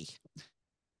 Misty,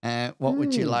 what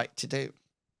would you like to do?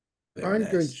 I'm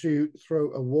going to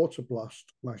throw a water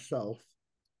blast myself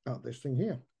at this thing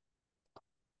here.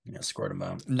 Yeah, squirt him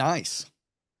out. Nice.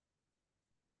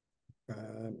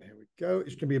 Here we go.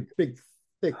 It's going to be a big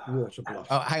thick water blast.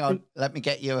 Oh, hang on. Let me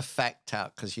get your effect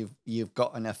out because you've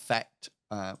got an effect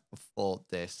for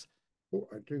this. Oh,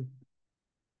 I do.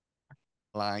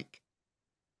 Like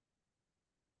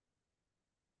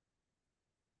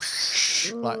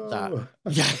that. Oh.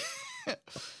 Yeah.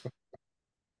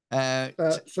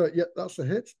 So yeah, that's a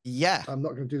hit. Yeah. I'm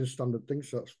not going to do the standard thing,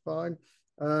 so that's fine.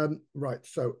 Right,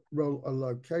 so roll a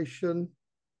location.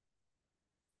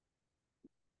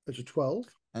 It's a 12.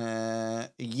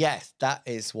 Yes, that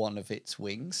is one of its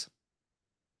wings.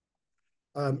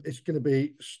 It's going to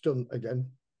be stun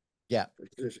again. Yeah.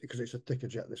 Because it's a thicker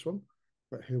jet, this one.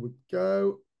 Right, here we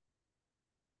go.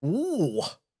 Ooh.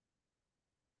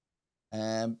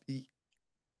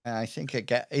 I think I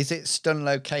get. Is it stun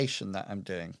location that I'm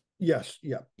doing? Yes.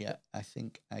 Yeah. Yeah. I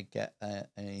think I get an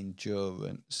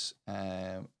endurance.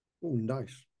 Oh,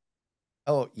 nice.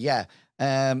 Oh yeah.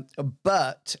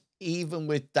 But even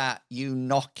with that, you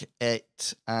knock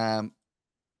it. No,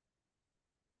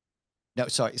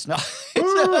 sorry, it's not.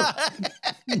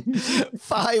 It's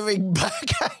firing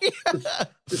back at you.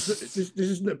 This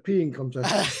isn't a peeing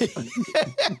contest.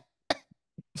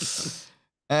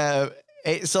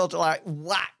 It sort of like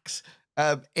whacks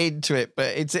into it,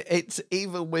 but it's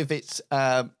even with its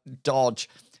dodge,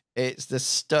 it's the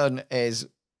stun is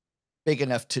big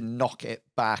enough to knock it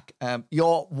back.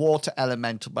 Your water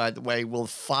elemental, by the way, will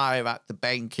fire at the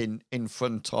bank in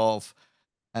front of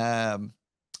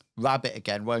Rabbit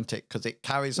again, won't it? Because it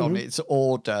carries on its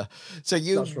order. So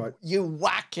That's right. You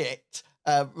whack it,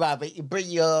 Rabbit. You bring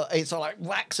it sort of like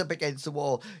whacks up against the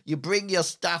wall. You bring your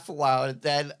staff a while, and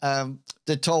then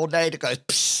the tornado goes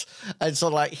psh, and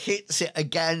sort of like hits it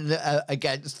again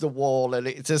against the wall, and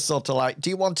it's just sort of like,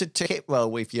 do you want to hit roll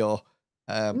with your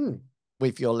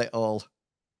little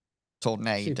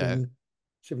tornado?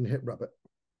 See if we can hit Rabbit.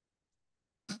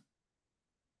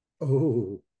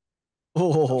 Oh.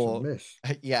 Oh, that's a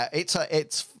miss. Yeah, it's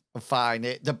fine.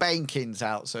 The banking's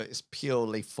out, so it's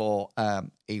purely for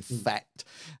effect.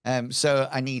 So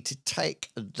I need to take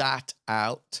that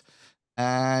out,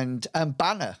 and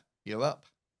Banner, you're up.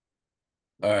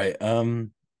 All right.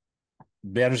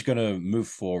 Banner's gonna move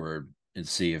forward and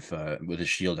see if with his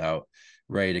shield out,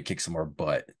 ready to kick some more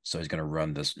butt. So he's gonna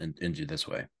run this into this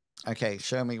way. Okay,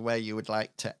 show me where you would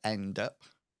like to end up.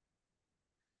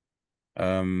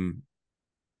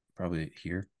 Probably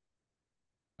here.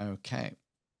 Okay.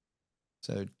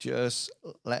 So just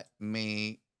let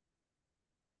me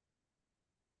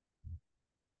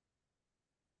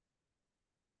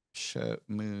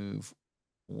move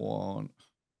one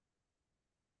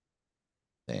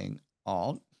thing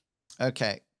on.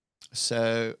 Okay.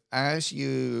 So as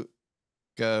you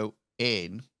go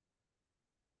in,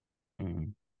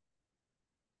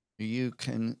 you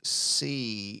can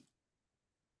see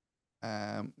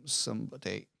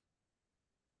somebody.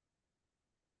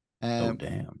 Oh,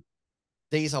 damn.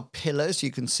 These are pillars. You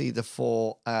can see the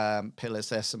 4 pillars.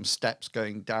 There's some steps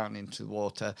going down into the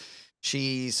water.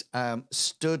 She's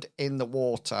stood in the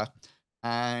water,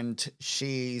 and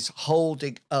she's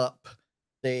holding up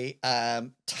the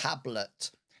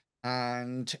tablet.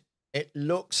 And it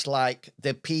looks like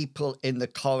the people in the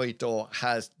corridor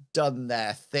has done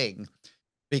their thing,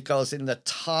 because in the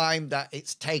time that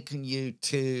it's taken you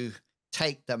to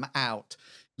take them out,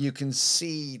 you can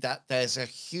see that there's a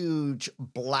huge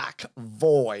black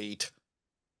void.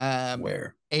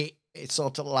 Where? It's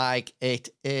sort of like it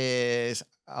is.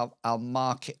 I'll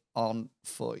mark it on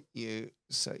for you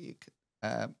so you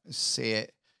can see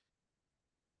it.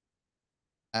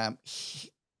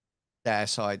 There,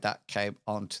 sorry, that came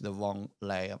onto the wrong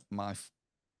layer. My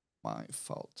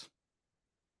fault.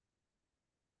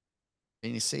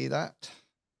 Can you see that?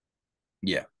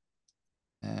 Yeah.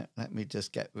 Let me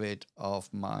just get rid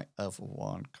of my other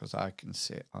one because I can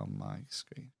see it on my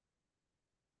screen.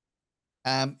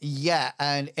 Yeah,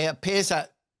 and it appears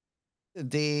that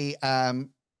the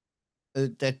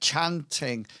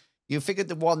chanting, you figured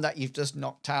the one that you've just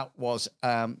knocked out was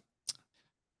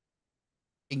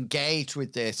engaged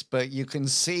with this, but you can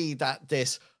see that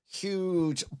this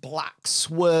huge black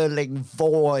swirling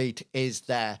void is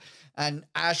there. And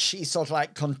as she sort of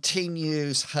like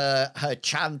continues her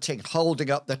chanting,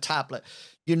 holding up the tablet,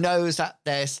 you notice that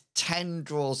there's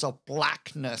tendrils of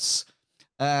blackness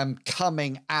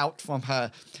coming out from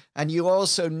her. And you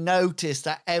also notice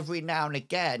that every now and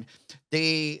again,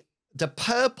 the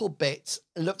purple bits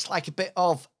looks like a bit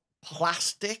of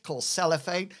plastic or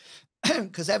cellophane,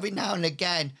 because every now and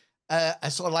again,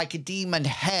 a sort of like a demon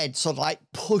head sort of like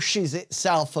pushes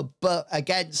itself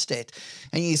against it,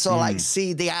 and you sort of like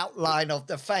see the outline of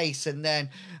the face, and then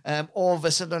all of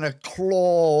a sudden a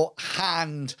claw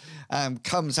hand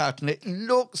comes out, and it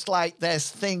looks like there's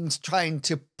things trying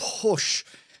to push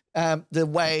the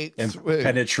way and through,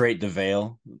 penetrate the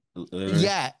veil. Literally.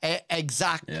 Yeah,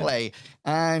 exactly.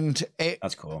 Yeah. And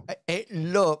that's cool. It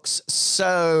looks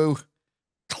so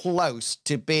close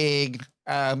to being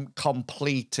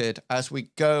completed as we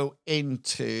go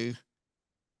into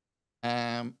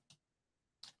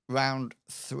round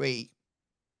 3.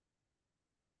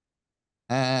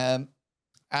 And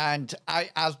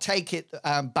I'll take it,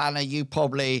 Banner, you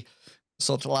probably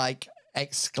sort of like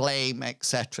exclaim,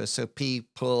 etc. So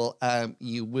people,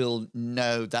 you will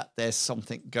know that there's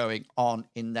something going on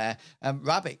in there.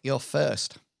 Rabbit, you're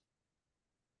first.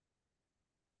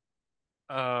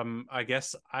 I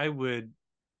guess I would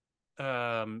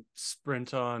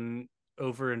sprint on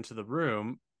over into the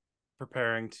room,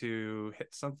 preparing to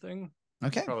hit something.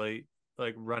 Okay. Probably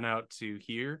like run out to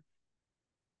here.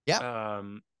 Yeah.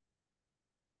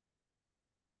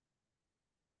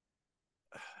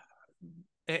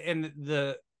 And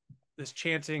this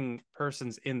chanting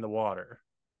person's in the water.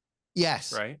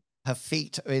 Yes. Right. Her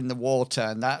feet are in the water,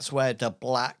 and that's where the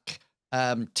black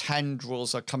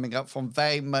tendrils are coming up from,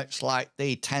 very much like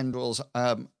the tendrils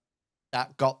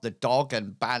that got the dog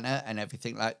and Banner and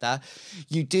everything like that.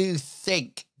 You do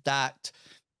think that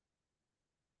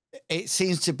it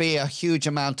seems to be a huge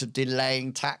amount of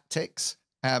delaying tactics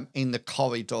in the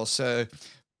corridor. So,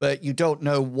 but you don't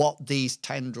know what these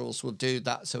tendrils will do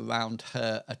that's around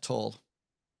her at all.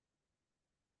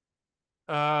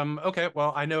 Okay,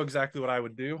 well, I know exactly what I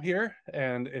would do here,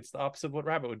 and it's the opposite of what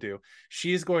Rabbit would do.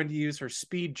 She's going to use her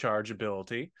speed charge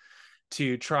ability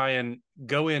to try and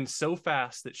go in so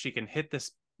fast that she can hit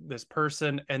this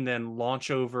person and then launch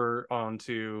over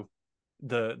onto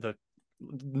the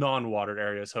non-watered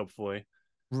areas, hopefully.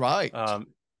 Right.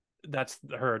 That's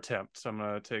her attempt. So I'm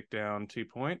going to take down 2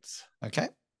 points. Okay.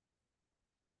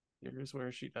 Here's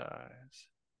where she dies.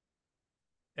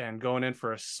 And going in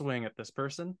for a swing at this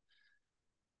person.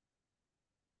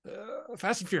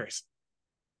 Fast and Furious.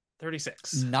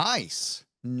 36. Nice.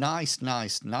 Let's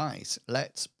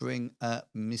bring up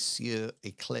Monsieur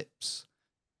Eclipse.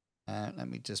 Let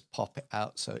me just pop it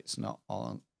out so it's not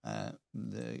on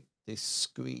this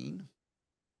screen.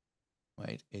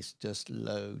 Wait, it's just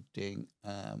loading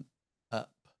up.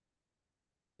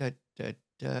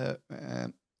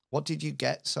 What did you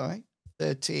get? Sorry,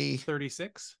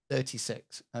 36.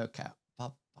 36. Okay.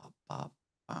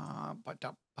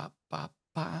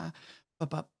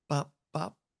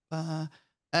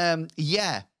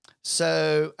 Yeah.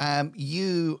 So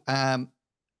you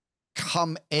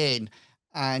come in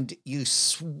and you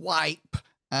swipe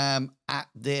at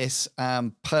this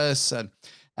person,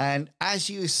 and as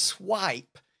you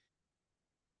swipe,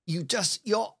 you just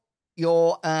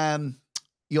your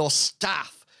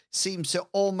staff seems to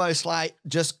almost like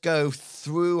just go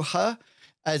through her,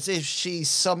 as if she's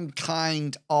some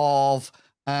kind of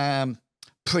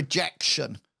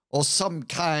projection or some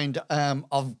kind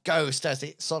of ghost, as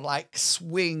it sort of like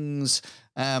swings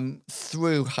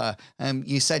through her.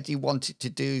 You said you wanted to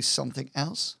do something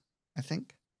else, I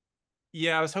think.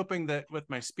 Yeah, I was hoping that with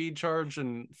my speed charge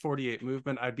and 48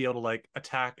 movement, I'd be able to like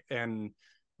attack and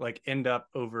like end up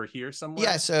over here somewhere.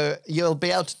 Yeah, so you'll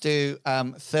be able to do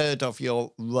third of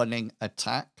your running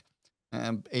attack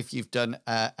if you've done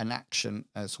an action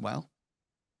as well.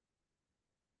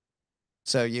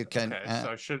 So you can.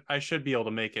 Okay, so I should be able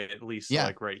to make it at least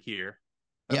like right here.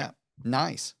 Okay. Yeah,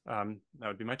 nice. That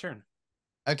would be my turn.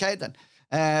 Okay then,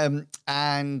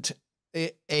 and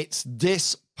it's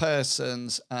this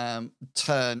person's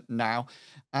turn now,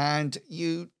 and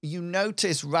you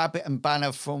notice Rabbit and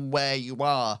Banner from where you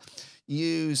are.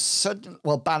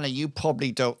 Banner, you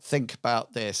probably don't think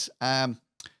about this.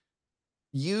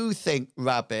 You think,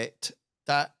 Rabbit,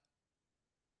 that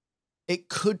it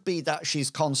could be that she's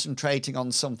concentrating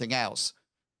on something else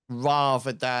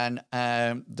rather than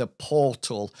the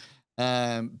portal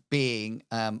being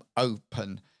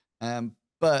open.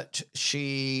 But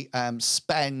she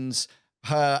spends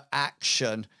her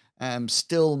action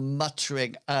still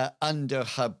muttering under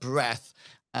her breath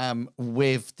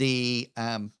with the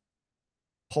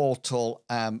portal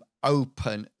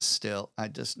open still. I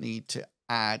just need to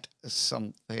add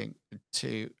something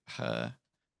to her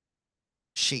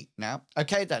sheet now.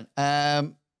 Okay then.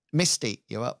 Misty,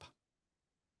 you're up.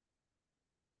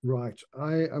 Right.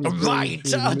 I am right.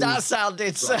 That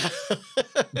sounded so.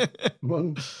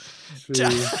 1, 2,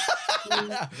 3,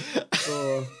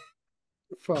 4,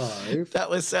 5. That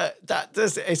was that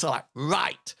does it's like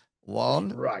right.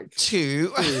 1, Right.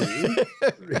 2. 2,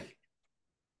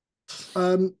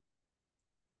 3.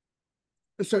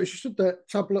 So she stood there,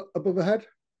 tablet above her head.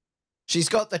 She's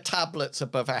got the tablets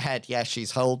above her head. Yeah,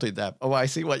 she's holding them. Oh, I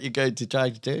see what you're going to try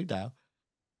to do now.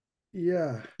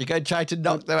 Yeah. You're going to try to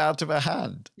knock them out of her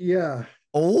hand. Yeah.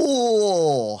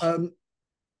 Oh.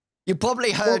 You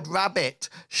probably heard Rabbit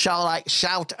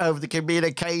shout over the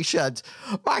communications.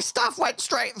 My staff went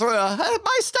straight through her.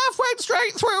 My staff went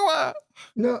straight through her.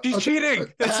 No, she's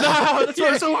cheating. That's not how it's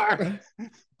supposed to work.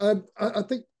 I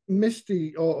think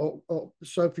Misty or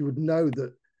Sophie would know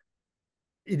that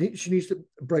she needs to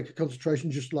break a concentration,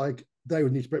 just like they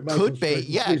would need to break my concentration. Could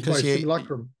be, yeah, because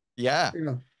simulacrum. Yeah. You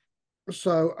know.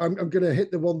 So I'm going to hit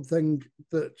the one thing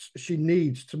that she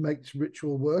needs to make this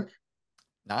ritual work.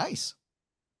 Nice.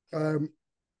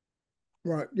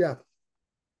 Right, yeah.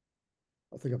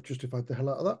 I think I've justified the hell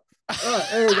out of that. All right,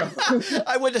 here we go.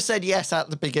 I would have said yes at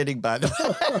the beginning, by the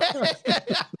way.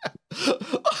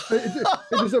 it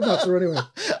doesn't matter anyway.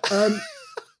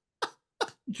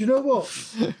 Do you know what?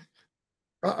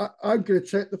 I'm going to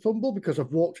take the fumble because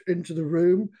I've walked into the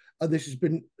room and this has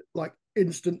been like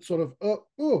instant sort of,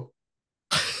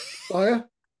 fire.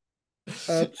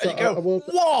 So you go,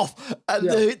 whoa! And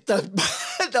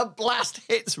the blast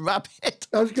hits Rabbit.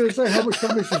 I was going to say, how much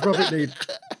damage does Rabbit need?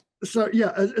 So,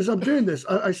 yeah, as I'm doing this,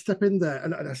 I step in there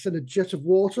and I send a jet of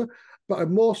water, but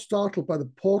I'm more startled by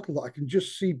the portal that I can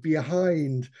just see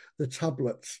behind the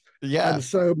tablets. Yeah. And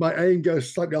so my aim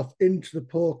goes slightly off into the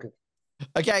portal.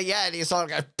 Okay, yeah, and you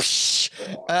sort of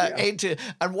go into,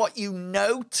 and what you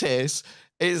notice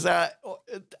is that,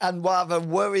 and rather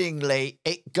worryingly,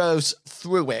 it goes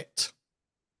through it.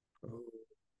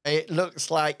 It looks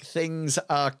like things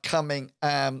are coming.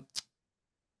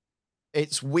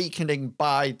 It's weakening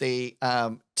by the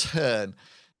turn.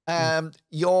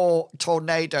 Your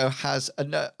tornado has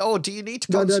a. Oh, do you need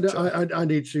to concentrate? No. I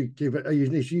need to give it. You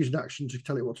need to use an action to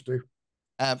tell it what to do.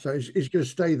 So it's going to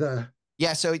stay there.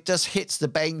 Yeah, so it just hits the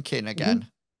Banekin again.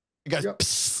 It goes. Yep.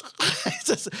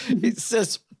 It's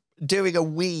just doing a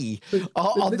wee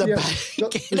on the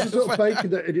Banekin. There's a sort of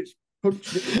bacon that it's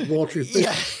punched it with water.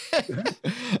 Yeah.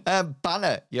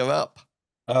 Banner, you're up.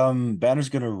 Banner's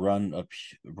gonna run up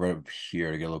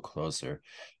here to get a little closer.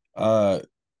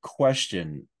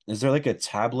 Question: is there like a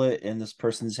tablet in this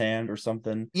person's hand or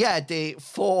something? Yeah, the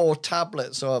 4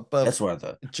 tablets are above. That's what I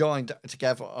thought. Joined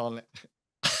together on it.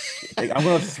 Like, I'm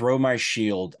gonna throw my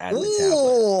shield at the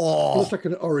tablet. Looks like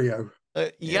an Oreo.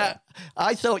 Yeah,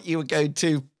 I thought you were going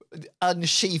to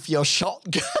unsheath your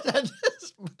shotgun and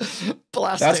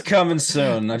blast That's it. coming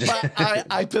soon.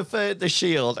 I prefer the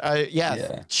shield.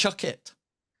 Yeah, chuck it.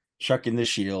 Chucking the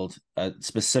shield,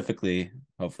 specifically,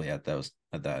 hopefully at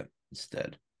that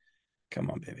instead.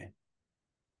 Come on, baby.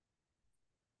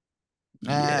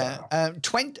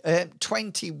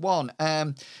 21.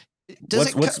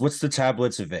 What's the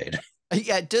tablet's evade?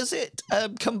 Yeah, does it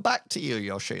come back to you,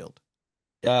 your shield?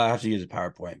 I have to use a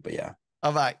PowerPoint, but yeah.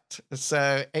 All right.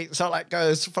 So it sort of like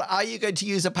goes. Are you going to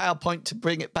use a PowerPoint to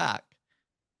bring it back?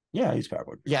 Yeah, I use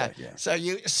PowerPoint. Yeah. So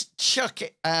you chuck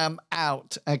it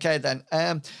out. Okay, then.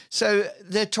 So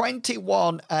the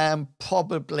 21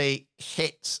 probably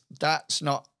hits. That's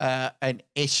not an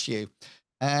issue.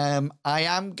 I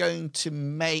am going to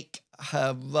make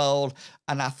her roll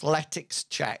an athletics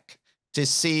check to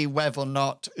see whether or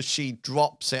not she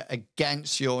drops it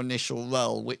against your initial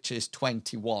roll, which is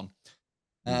 21.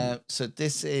 So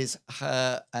this is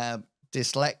her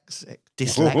dyslexic.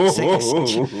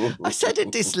 I said a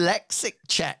dyslexic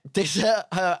check. This is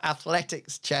her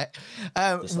athletics check,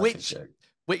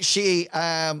 which she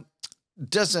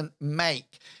doesn't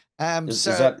make. Is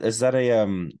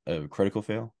that a critical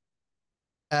fail?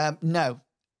 No.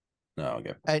 No,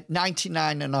 okay.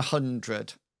 99 and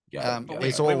 100.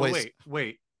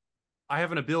 Wait. I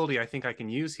have an ability I think I can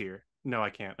use here. No, I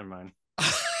can't. Never mind.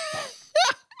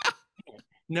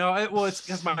 No, it's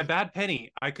because my bad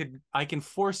penny. I can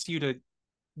force you to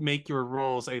make your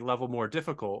rolls a level more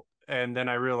difficult, and then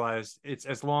I realized it's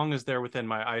as long as they're within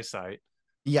my eyesight.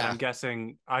 Yeah, I'm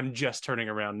guessing I'm just turning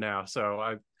around now,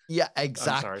 so yeah,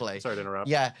 exactly. Sorry to interrupt.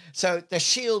 Yeah, so the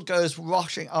shield goes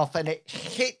rushing off, and it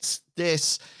hits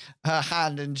her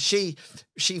hand, and she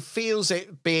feels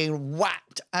it being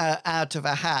whacked out of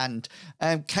her hand.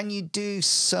 Can you do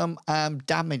some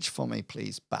damage for me,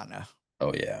 please, Banner?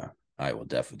 Oh yeah, I will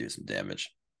definitely do some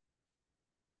damage.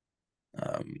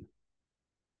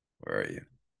 Where are you?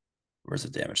 Where's the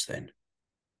damage thing?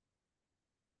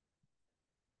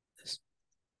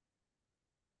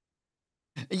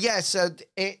 Yeah, so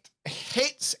it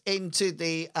hits into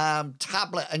the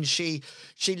tablet, and she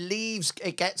leaves.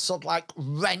 It gets sort of like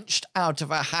wrenched out of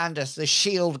her hand as the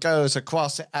shield goes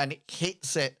across it, and it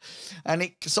hits it, and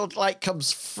it sort of like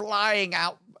comes flying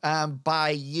out by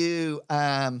you,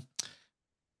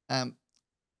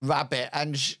 Rabbit,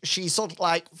 and she sort of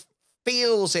like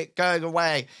feels it going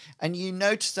away, and you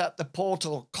notice that the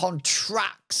portal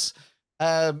contracts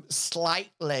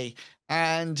slightly,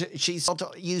 and she sort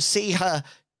of, you see her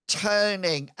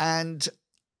turning, and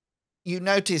you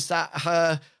notice that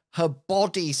her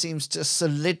body seems to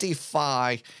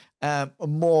solidify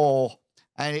more,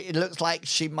 and it looks like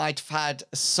she might have had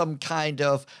some kind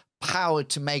of power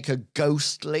to make her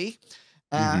ghostly.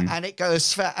 And it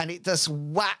goes and it just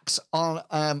whacks on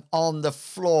the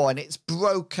floor, and it's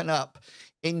broken up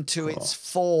into its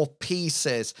 4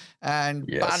 pieces. And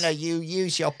Banner, you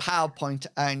use your PowerPoint,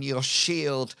 and your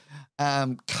shield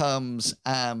comes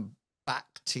back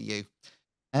to you.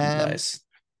 Nice.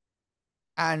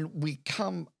 And we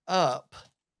come up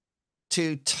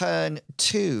to turn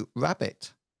 2.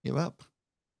 Rabbit, you're up.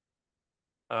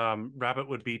 Rabbit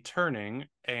would be turning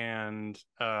and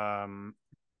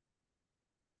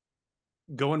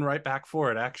going right back for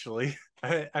it, actually.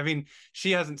 I mean,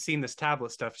 she hasn't seen this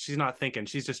tablet stuff. She's not thinking.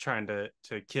 She's just trying to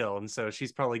kill. And so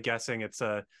she's probably guessing it's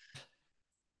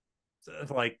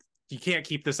like, you can't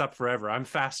keep this up forever. I'm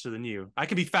faster than you. I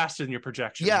can be faster than your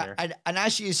projection here. And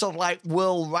as you sort of like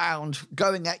whirl round,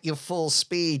 going at your full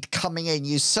speed, coming in,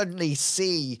 you suddenly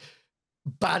see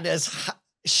Banner's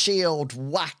shield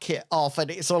whack it off,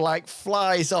 and it sort of like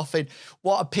flies off in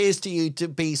what appears to you to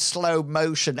be slow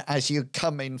motion as you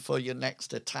come in for your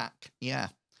next attack.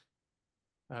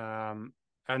 And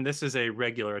this is a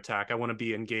regular attack. I want to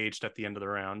be engaged at the end of the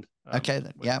round. Okay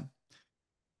then.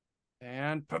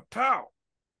 And pow.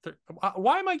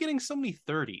 Why am I getting so many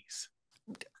 30s?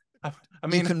 I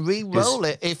mean, you can re-roll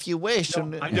it if you wish.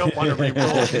 No, I don't want to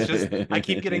re-roll. It's just I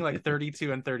keep getting like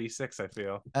 32 and 36, I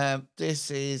feel.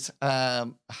 This is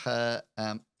her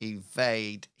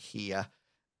evade here.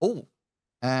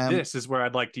 This is where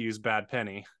I'd like to use Bad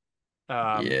Penny.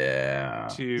 To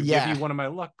give you one of my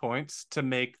luck points to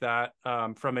make that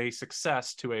from a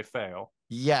success to a fail.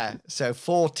 Yeah, so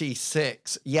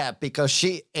 46. Yeah, because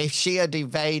if she had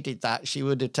evaded that, she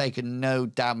would have taken no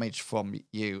damage from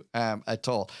you at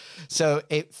all. So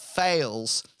it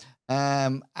fails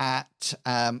at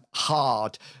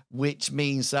hard, which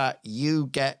means that you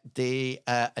get the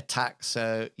attack.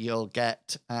 So you'll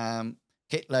get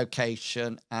hit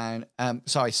location and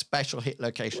special hit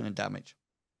location and damage.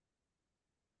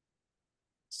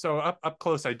 So up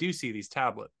close, I do see these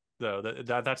tablets, though.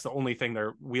 That's the only thing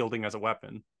they're wielding as a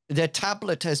weapon. The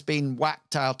tablet has been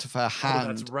whacked out of her hand. Oh,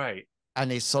 that's right.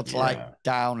 And it's sort of like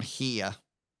down here.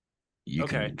 You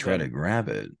can try to grab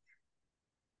it.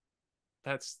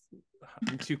 I'm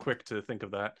too quick to think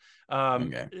of that.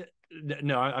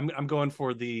 No, I'm going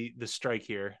for the strike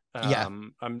here.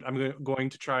 I'm going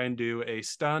to try and do a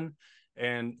stun.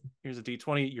 And here's a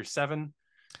D20. You're 7.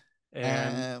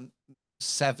 And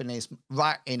 7 is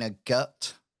right in a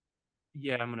gut.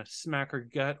 Yeah, I'm gonna smack her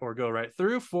gut or go right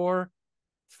through for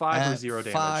 5 or 0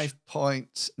 damage. 5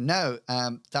 points. No,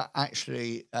 that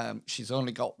actually she's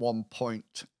only got 1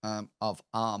 point of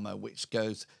armor, which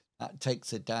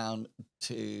takes her down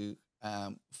to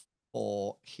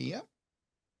 4 here.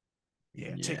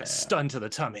 Yeah, take a stun to the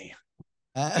tummy.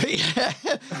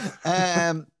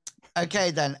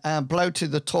 Okay, then blow to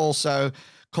the torso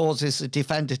causes the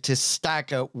defender to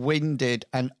stagger, winded,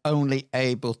 and only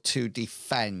able to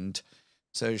defend.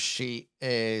 So she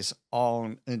is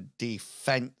on a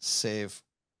defensive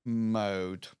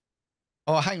mode.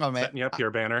 Oh, hang on a minute. Setting you up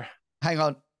here, Banner. Hang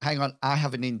on. I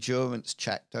have an endurance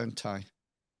check, don't I?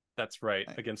 That's right,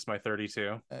 against my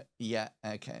 32. Yeah,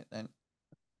 okay, then.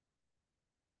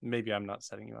 Maybe I'm not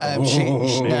setting you up.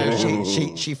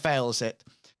 She fails it.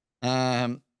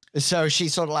 So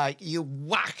she's sort of like, you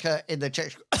whack her in the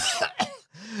chest,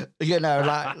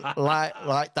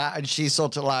 like that, and she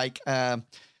sort of like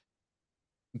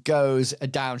goes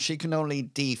down. She can only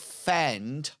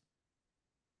defend.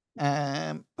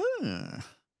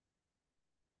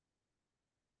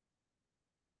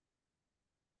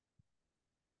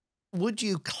 Would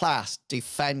you class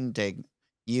defending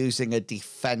using a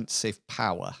defensive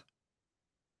power?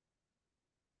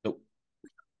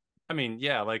 I mean,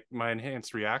 yeah, like my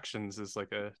enhanced reactions is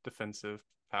like a defensive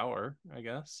power, I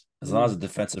guess. As long as the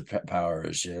defensive power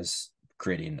is just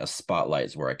creating a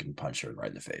spotlight where I can punch her right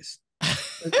in the face.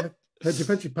 Her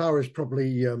defensive power is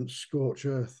probably Scorch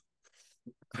Earth.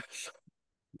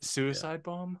 Suicide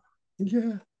bomb?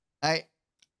 Yeah.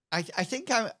 I think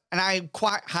I'm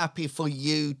quite happy for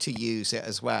you to use it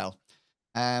as well.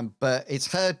 But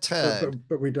it's her turn.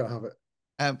 But we don't have it.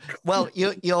 Well,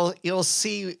 you'll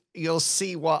see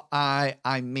what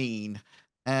I mean.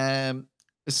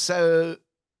 So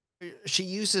she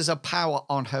uses a power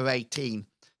on her 18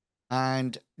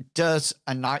 and does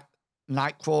a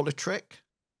nightcrawler trick.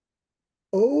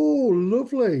 Oh,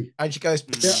 lovely! And she goes,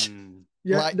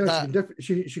 Yeah, like no, that.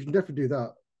 she can definitely do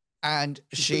that. And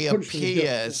she punch me in the gut,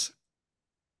 yeah. appears.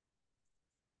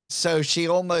 So she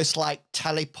almost like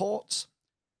teleports,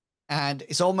 and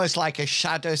it's almost like a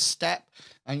shadow step,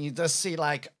 and you just see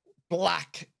like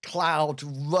black cloud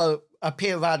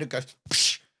appear around and goes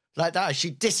psh, like that.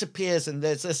 She disappears, and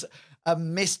there's this a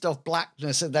mist of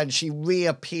blackness, and then she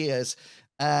reappears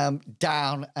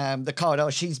down the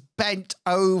corridor. She's bent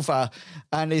over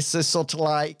and is just sort of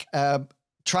like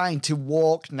trying to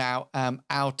walk now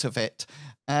out of it.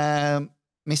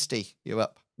 Misty, you're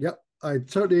up. Yep, I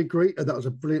totally agree. And that was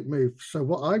a brilliant move. So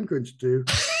what I'm going to do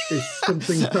is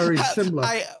something very similar.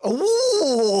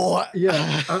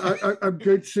 Yeah, I'm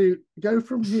going to go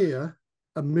from here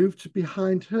and move to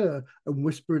behind her and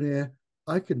whisper in ear,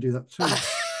 I can do that too.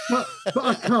 but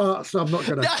I can't, so I'm not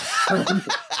going to.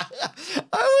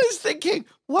 I was thinking,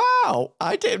 wow,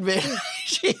 I didn't realize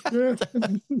she had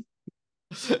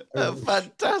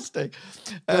fantastic.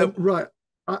 Right,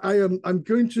 I'm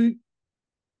going to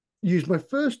use my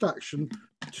first action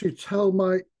to tell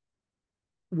my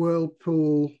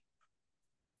whirlwind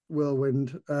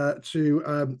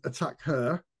to attack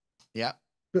her. Yeah.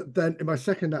 But then in my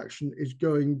second action is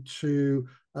going to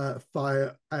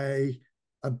fire a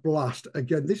blast.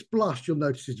 Again, this blast you'll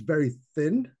notice is very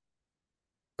thin,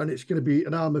 and it's going to be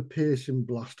an armor piercing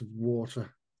blast of water.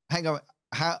 Hang on,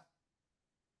 how?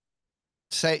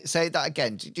 Say that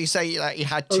again. Did you say that you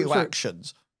had two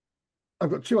actions?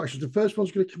 I've got two actions. The first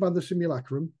one's going to command the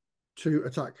simulacrum to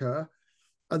attack her,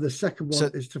 and the second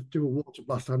one is to do a water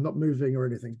blast. I'm not moving or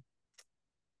anything.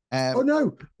 Oh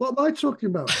no! What am I talking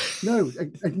about? No,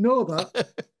 ignore that.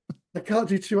 I can't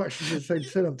do two actions at the same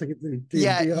time. I'm thinking,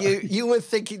 yeah, you were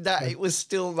thinking that it was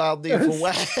still round the other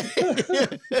way.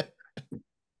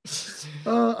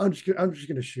 I'm just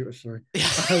going to shoot her. Sorry.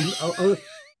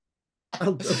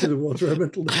 I'll do the water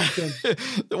elemental.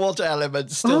 The water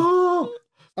element still. Oh,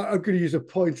 I'm going to use a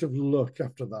point of luck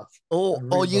after that.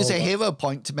 Or use a hero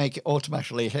point to make it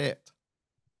automatically hit.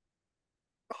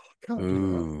 Oh, I can't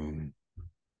do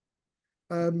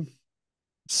that.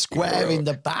 Square in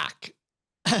the back.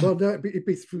 Well, no, it'd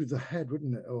be through the head,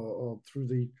 wouldn't it? Or through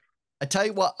the... I tell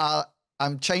you what,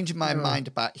 I'm changing my mind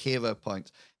about hero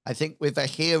points. I think with a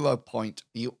hero point,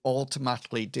 you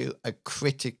automatically do a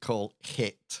critical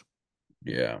hit.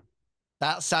 Yeah.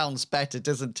 That sounds better,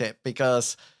 doesn't it?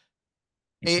 Because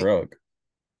rogue.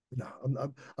 No,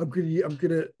 I'm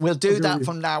gonna. We'll do that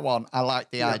from now on. I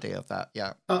like the idea of that.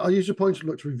 Yeah. I'll use a point of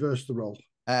luck to reverse the roll.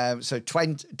 So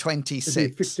 26.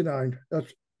 59.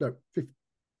 That's no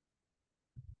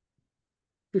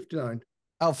 59.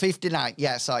 Oh, 59.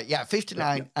 Yeah, sorry. Yeah,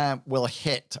 59 will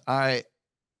hit. I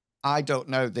don't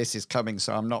know this is coming,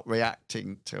 so I'm not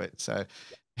reacting to it. So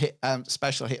hit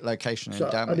special hit location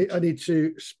and damage. I need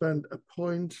to spend a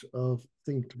point of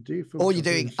thing to do for. Or you're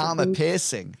doing armor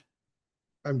piercing.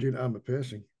 I'm doing armor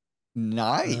piercing.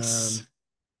 Nice.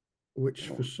 Which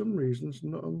for some reason is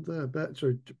not on there.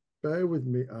 So bear with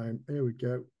me. Here we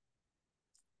go.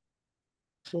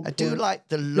 I do like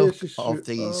the look of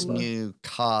these new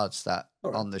cards that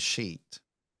on the sheet.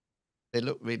 They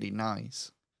look really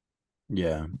nice.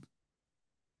 Yeah.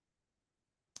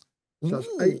 So that's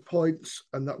 8 points,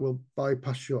 and that will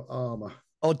bypass your armor.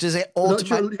 Or does it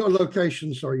automatically? Your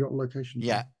location, sorry, your location.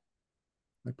 Yeah.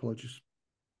 My apologies.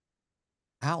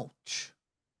 Ouch.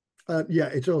 Yeah,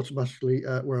 it's automatically,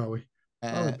 where are we?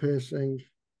 Armor piercing.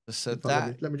 So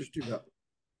let me just do that.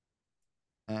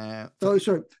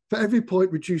 Sorry. For every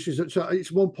point reduces it, so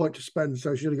it's 1 point to spend.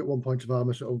 So she only get 1 point of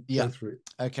armor, so it'll go through.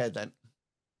 Okay then.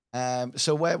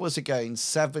 So where was it going?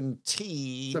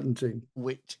 17. 17.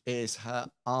 Which is her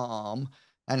arm,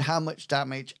 and how much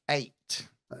damage? 8.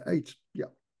 8.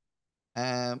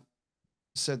 Yeah.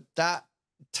 So that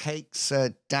takes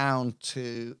her down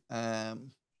to.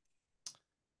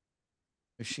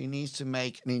 She needs to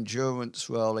make an endurance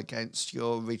roll against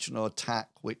your original attack,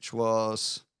 which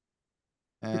was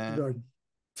 59.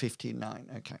 59.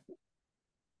 Okay.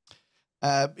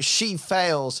 She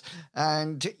fails,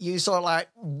 and you sort of like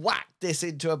whack this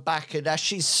into her back, and as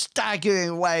she's staggering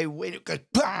away, it goes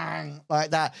bang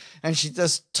like that, and she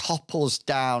just topples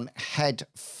down head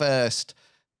first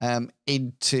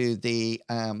into the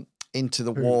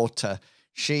water.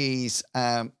 She's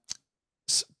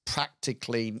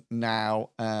practically now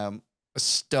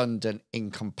stunned and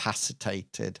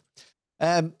incapacitated.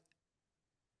 As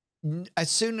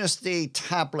soon as the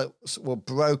tablets were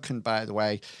broken, by the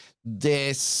way,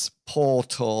 this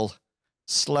portal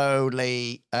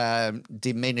slowly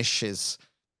diminishes,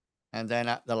 and then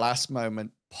at the last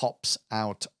moment pops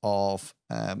out of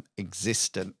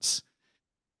existence.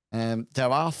 There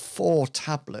are 4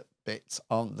 tablet bits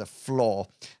on the floor.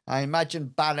 I imagine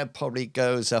Banner probably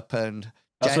goes up and...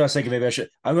 That's what I was thinking. Maybe I should.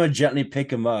 I'm going to gently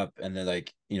pick him up and then,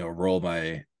 like, roll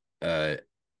my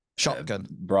shotgun.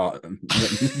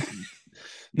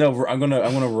 No, I'm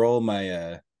gonna roll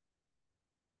my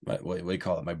what do you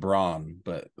call it? My brawn,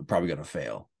 but probably gonna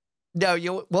fail.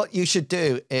 No, what you should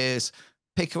do is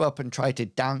pick her up and try to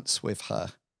dance with her.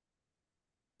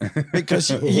 Because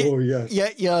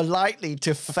you're likely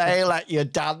to fail at your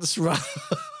dance run.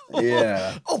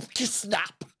 Yeah. Oh,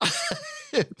 snap.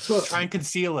 But, Try and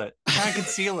conceal it. Try and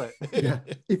conceal it. Yeah.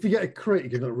 If you get a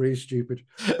crit, you look really stupid.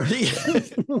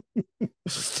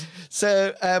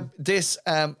 So this,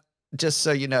 just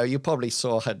so you know, you probably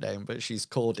saw her name, but she's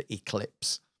called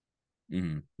Eclipse.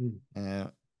 Mm-hmm.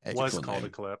 Was called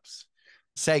Eclipse.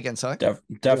 Say again, sorry.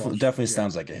 Definitely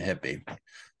sounds like a hippie.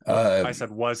 I said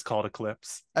was called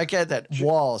Eclipse. Okay, that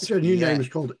was. Her new name is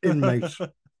called Inmate.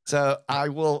 So I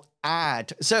will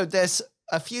add. So there's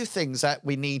a few things that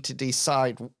we need to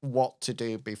decide what to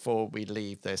do before we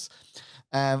leave this.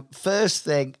 First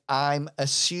thing, I'm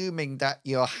assuming that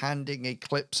you're handing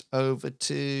Eclipse over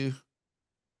to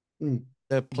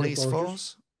the police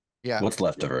force. Yeah. What's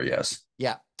left of her? Yes.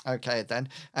 Yeah. Okay, then.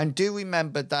 And do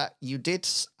remember that you did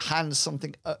hand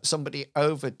somebody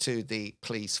over to the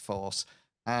police force,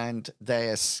 and they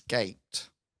escaped.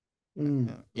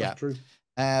 That's true.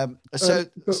 So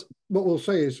but what we'll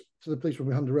say is to the police when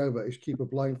we hand her over is keep her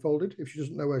blindfolded. If she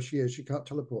doesn't know where she is, she can't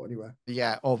teleport anywhere.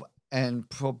 Yeah, and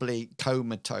probably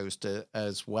comatose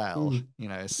as well.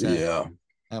 So, yeah.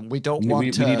 And we don't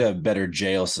want we need a better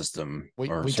jail system. We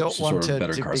don't want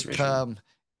her to become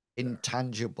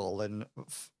intangible and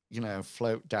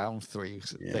float down through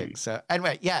things. So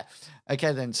anyway,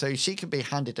 okay then. So she can be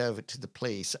handed over to the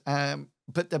police.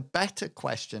 But the better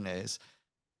question is,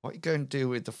 what are you going to do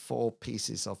with the 4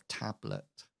 pieces of tablet?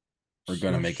 We're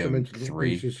going to make them 3.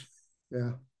 Pieces.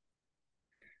 Yeah.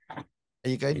 Are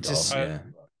you going to?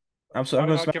 I'm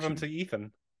sorry. I'll give them to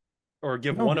Ethan, or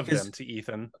give one of them to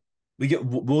Ethan.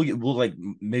 We'll like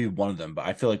maybe one of them, but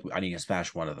I feel like I need to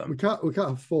smash one of them. We can't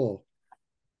have 4.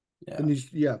 Yeah. There needs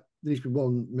to be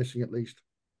one missing at least.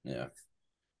 Yeah.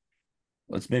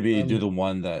 Let's maybe do the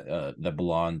one that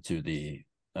belonged to the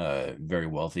very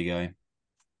wealthy guy.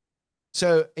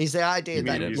 So is the idea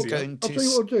that you're going to I'll tell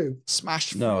you what I'll do.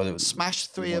 smash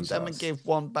 3 of them and give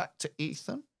one back to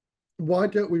Ethan? Why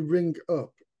don't we ring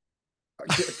up,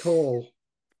 get a call,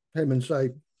 him and say,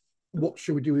 what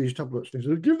should we do with these tablets? And he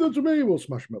said, give them to me, we'll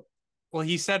smash them up. Well,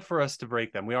 he said for us to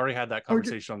break them. We already had that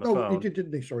conversation on the phone. Oh, he did,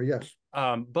 didn't he? Sorry, yes.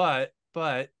 But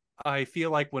I feel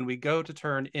like when we go to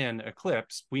turn in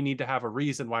Eclipse, we need to have a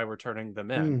reason why we're turning them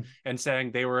in. And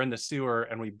saying they were in the sewer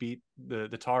and we beat the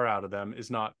tar out of them is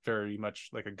not very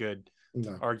much like a good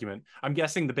argument. I'm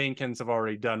guessing the Banekins have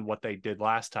already done what they did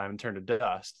last time and turned to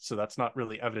dust. So that's not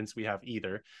really evidence we have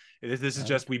either. This is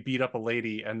just we beat up a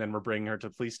lady and then we're bringing her to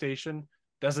the police station.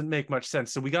 Doesn't make much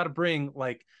sense. So we got to bring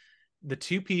like the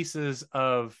 2 pieces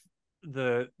of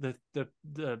the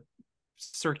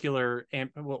circular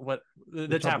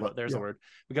the tablet. There's a word.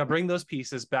 We got to bring those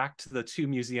pieces back to the 2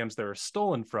 museums they were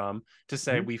stolen from to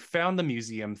say we found the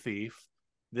museum thief.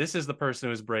 This is the person who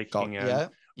was breaking in.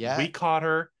 Yeah. We caught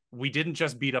her. We didn't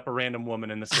just beat up a random woman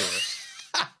in the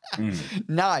sewer.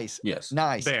 Nice. Yes.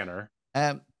 Nice. Banner.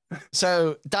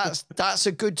 So that's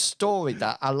a good story.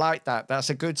 That I like that. That's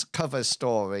a good cover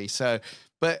story. So,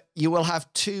 but you will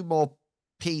have 2 more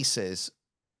pieces.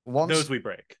 Those we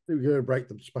break. We're going to break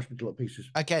them, smash them to little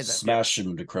pieces. Okay, then. Smash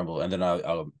them to crumble, and then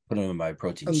I'll put them in my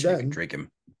protein shake and drink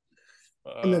them.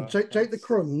 And then take the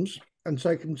crumbs and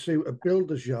take them to a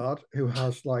builder's yard who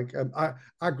has like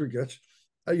aggregate,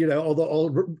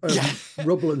 all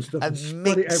rubble and stuff, and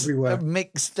spread it everywhere.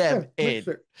 Mix them in.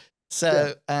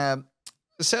 So,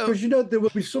 because there will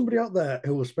be somebody out there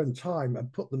who will spend time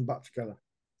and put them back together.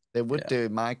 They would do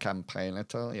my campaign, I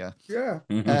tell you. Yeah.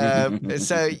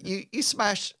 So you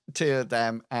smash 2 of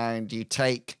them and you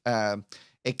take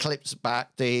Eclipse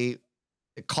back. The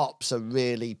cops are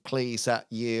really pleased at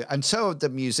you, and so are the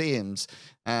museums,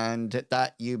 and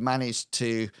that you managed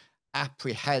to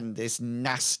apprehend this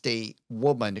nasty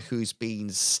woman who's been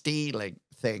stealing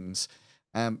things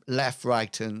left,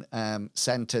 right, and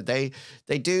center. They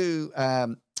do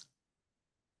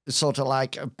sort of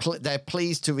like they're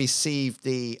pleased to receive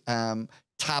the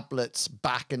tablets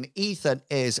back, and Ethan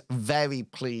is very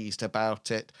pleased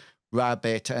about it,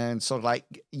 Rabbit, and sort of like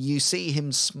you see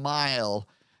him smile,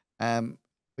 but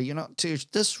you're not too.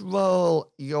 Just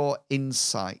roll your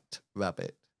insight,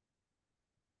 Rabbit.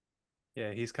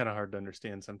 Yeah, he's kind of hard to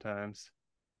understand sometimes.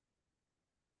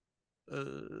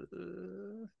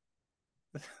 Can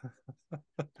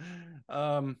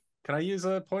I use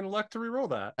a point of luck to reroll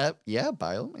that? Yeah,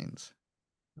 by all means.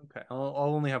 Okay, I'll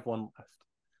only have one left.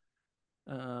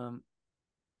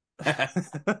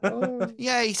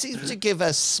 Yeah, he seems to give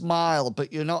a smile,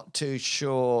 but you're not too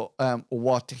sure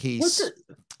what he's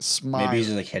smiling. Maybe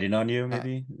he's like hitting on you.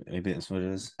 Maybe that's what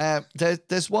it is.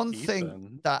 There's one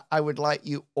thing that I would like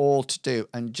you all to do,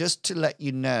 and just to let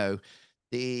you know,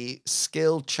 the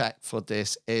skill check for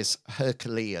this is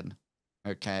Herculean.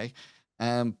 Okay,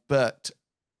 but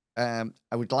I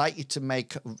would like you to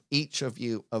make each of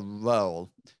you a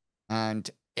roll, and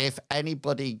if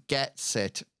anybody gets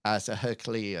it as a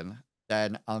Herculean,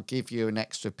 then I'll give you an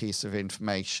extra piece of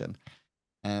information.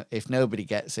 If nobody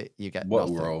gets it, you get what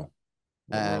nothing. roll?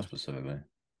 What roll specifically?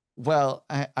 Well,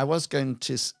 I was going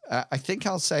to. I think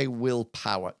I'll say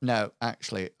willpower. No,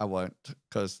 actually, I won't,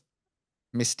 because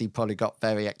Misty probably got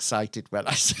very excited when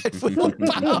I said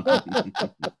willpower.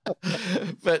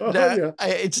 But no,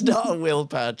 it's not a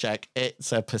willpower check.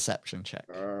 It's a perception check.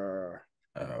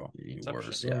 Even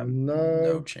worse. Yeah, no.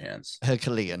 No chance.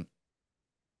 Herculean.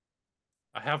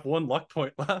 I have one luck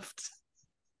point left.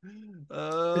 Is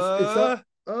that?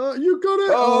 You got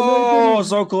it. Oh, no,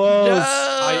 so close. No!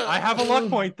 I have a luck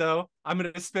point though. I'm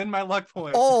gonna spend my luck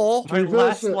point. Or my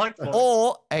last luck point.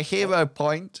 Or a hero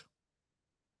point.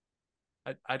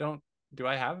 I don't. Do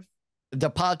I have? The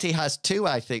party has 2,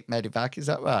 I think, Medivac. Is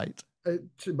that right? It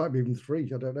might be even 3.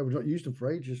 I don't know. We've not used them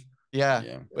for ages. Yeah.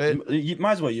 You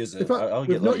might as well use it. In fact,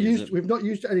 we've not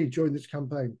used any during this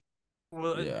campaign.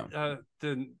 Well, yeah.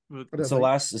 Then it's the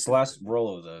last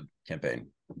roll of the campaign.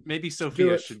 Maybe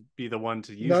Sophia should be the one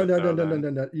to use no, it.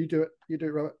 No. You do it. You do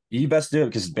it, Robert. You best do it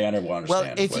because Banner will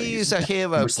understand. Well, if you use a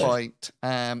hero point,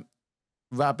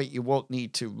 Rabbit, you won't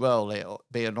need to roll. It'll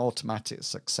be an automatic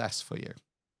success for you.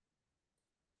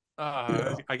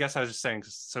 I guess I was just saying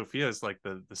Sophia is like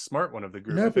the smart one of the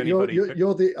group. No, if but anybody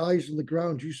you're the eyes on the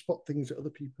ground. You spot things that other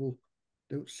people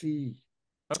don't see.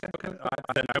 Okay.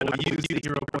 Then I will use the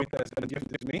hero point that's been given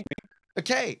to me.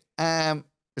 Okay.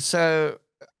 So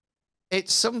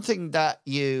it's something that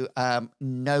you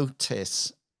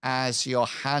notice as you're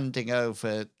handing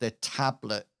over the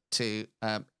tablet to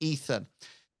Ethan,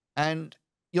 and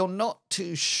you're not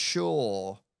too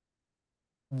sure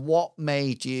what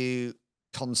made you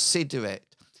consider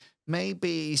it.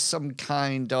 Maybe some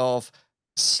kind of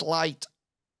slight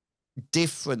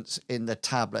difference in the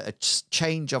tablet, a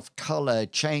change of color,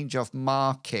 change of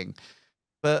marking,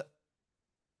 but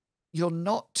you're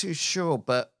not too sure.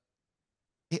 But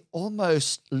it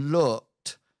almost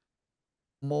looked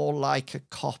more like a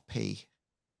copy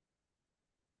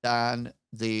than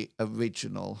the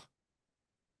original.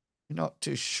 You're not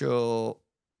too sure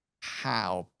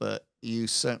how, but you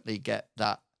certainly get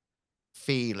that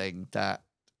feeling that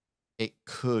it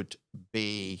could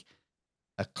be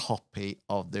a copy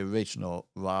of the original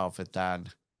rather than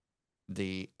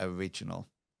the original.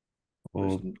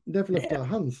 Well, never left our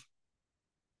hands.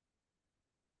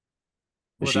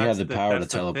 Well, she had the power to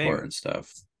teleport and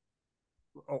stuff.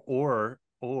 Or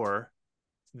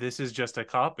this is just a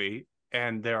copy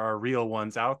and there are real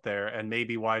ones out there, and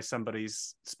maybe why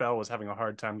somebody's spell was having a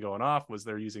hard time going off was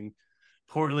they're using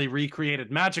poorly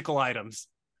recreated magical items.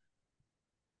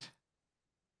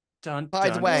 By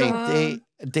the way,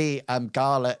 the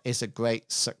gala is a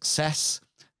great success.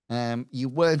 You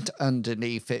weren't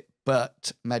underneath it,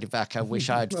 but Medivac, I wish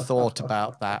I'd thought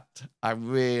about that. I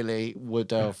really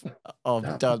would have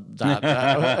done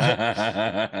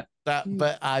that.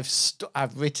 But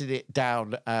I've written it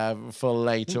down for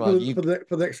later on. For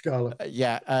the next gala.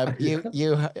 Yeah,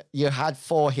 you had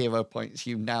 4 hero points.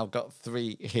 You now got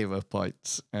 3 hero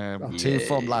points. 2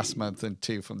 from last month and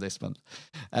 2 from this month.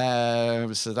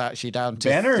 So that's you down to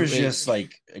Banner 3. is just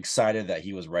like excited that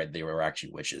he was right. They were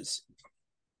actually witches.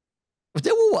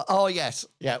 Oh yes,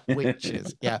 yeah,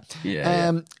 witches. Yeah,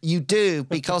 you do,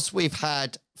 because we've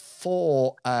had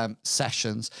 4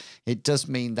 sessions. It does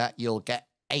mean that you'll get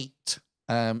 8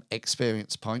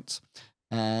 experience points.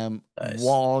 Nice.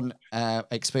 1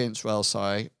 experience roll,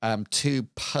 2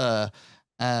 per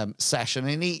session,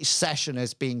 and each session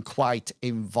has been quite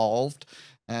involved.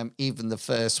 Even the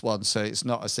first one, so it's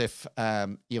not as if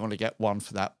you only get 1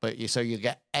 for that, but you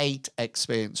get 8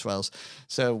 experience rolls.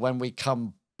 So when we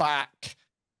come back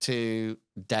to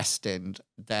Destined,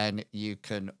 then you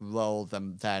can roll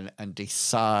them then and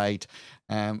decide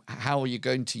how are you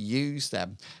going to use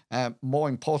them. More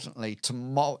importantly,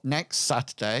 next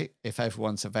Saturday, if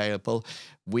everyone's available,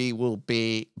 we will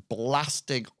be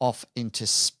blasting off into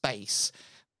space,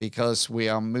 because we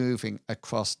are moving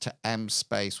across to M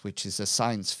Space, which is a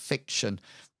science fiction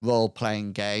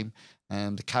role-playing game.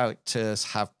 The characters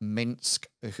have Minsk,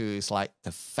 who's like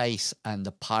the face and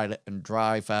the pilot and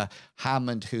driver,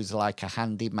 Hammond, who's like a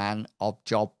handyman, odd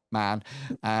job man,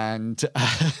 and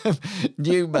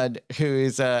Newman, who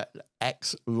is a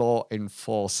ex-law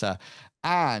enforcer.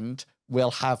 And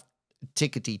we'll have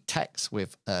Tickety Tex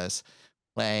with us,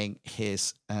 playing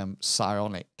his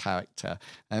psionic character.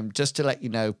 Just to let you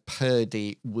know,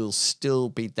 Purdy will still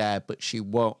be there, but she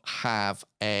won't have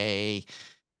a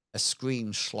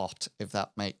screen slot, if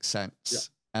that makes sense.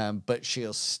 Yeah. But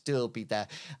she'll still be there.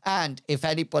 And if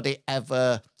anybody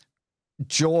ever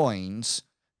joins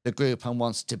the group and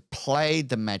wants to play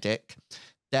the medic,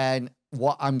 then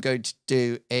what I'm going to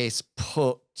do is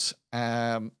put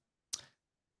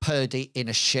Purdy in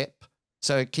a ship.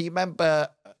 So can you remember,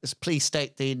 please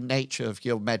state the nature of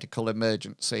your medical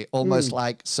emergency, almost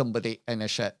like somebody in a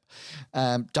ship.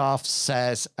 Darth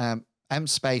says, M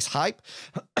space hype,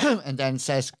 and then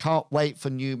says, can't wait for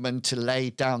Newman to lay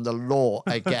down the law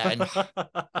again.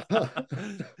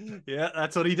 Yeah,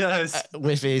 that's what he does.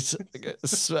 With his,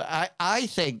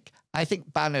 I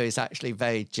think Banner is actually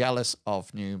very jealous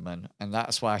of Newman, and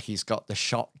that's why he's got the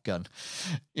shotgun.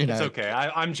 You know, it's okay.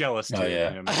 I'm jealous too. Oh, yeah.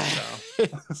 Newman,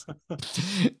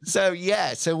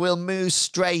 so we'll move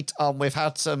straight on. We've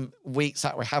had some weeks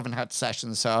that we haven't had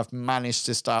sessions, so I've managed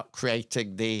to start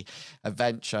creating the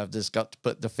adventure. I've just got to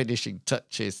put the finishing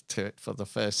touches to it for the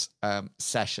first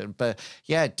session. But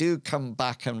yeah, do come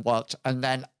back and watch, and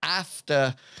then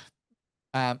after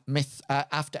M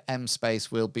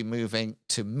Space, we'll be moving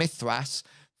to Mithras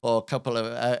for a couple of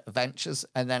adventures,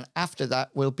 and then after that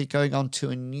we'll be going on to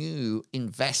a new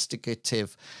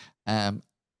investigative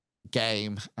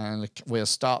game, and we'll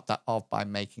start that off by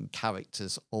making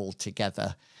characters all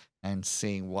together and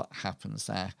seeing what happens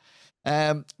there.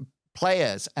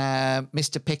 Players,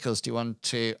 Mr. Pickles, do you want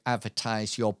to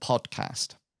advertise your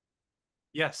podcast?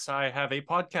 Yes, I have a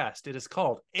podcast. It is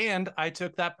called And I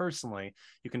Took That Personally.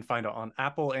 You can find it on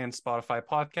Apple and Spotify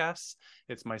podcasts.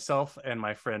 It's myself and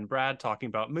my friend Brad talking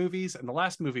about movies. And the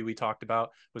last movie we talked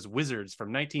about was Wizards from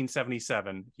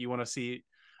 1977. If you want to see,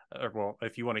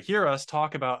 if you want to hear us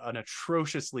talk about an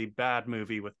atrociously bad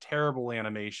movie with terrible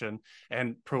animation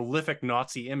and prolific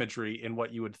Nazi imagery in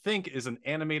what you would think is an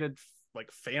animated,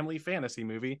 like, family fantasy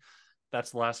movie,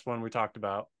 that's the last one we talked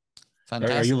about.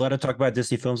 Fantastic. Are you allowed to talk about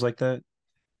Disney films like that?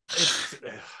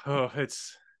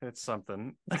 It's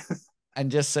something.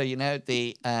 And just so you know,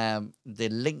 the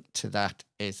link to that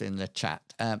is in the chat.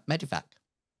 Medivac.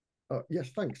 Yes,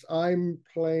 thanks. I'm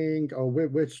playing,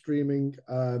 we're streaming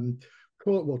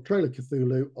Trailer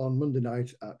Cthulhu on Monday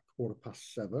night at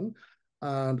 7:15.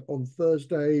 And on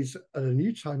Thursdays at a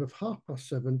new time of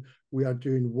 7:30, we are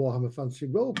doing Warhammer Fantasy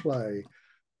Roleplay.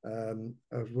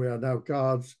 As we are now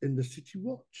guards in the City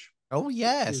Watch. Oh,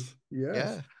 yes. Yes.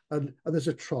 Yeah. And there's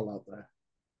a troll out there.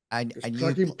 And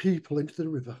dragging people into the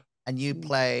river. And you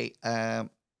play a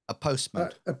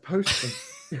postman. A postman.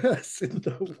 Yes, in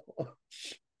the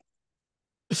Watch.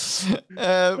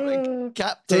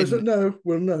 Captain. No,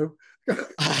 we'll know.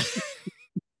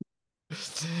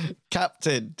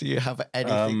 Captain, do you have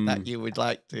anything that you would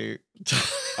like to?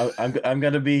 I'm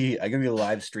gonna be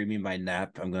live streaming my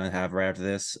nap. I'm gonna have right after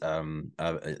this. I'll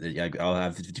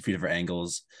have 50 different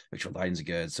angles, which lighting's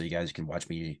good, so you guys can watch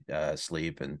me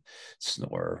sleep and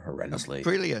snore horrendously.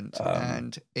 Brilliant.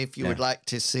 And if you would like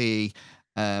to see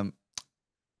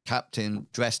Captain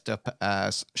dressed up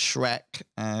as Shrek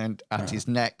and at his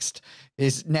next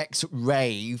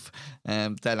rave,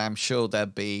 then I'm sure there'll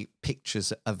be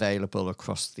pictures available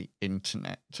across the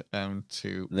internet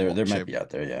to there might be out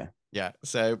there, yeah. Yeah,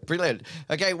 so brilliant.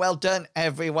 Okay, well done,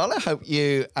 everyone. I hope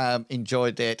you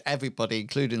enjoyed it. Everybody,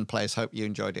 including the players, hope you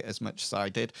enjoyed it as much as I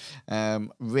did.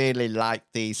 Really like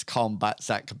these combats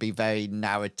that could be very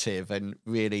narrative and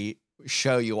really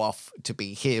show you off to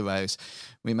be heroes.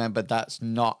 Remember, that's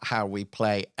not how we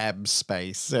play M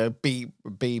Space. So be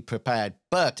prepared.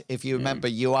 But if you remember,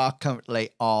 you are currently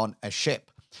on a ship.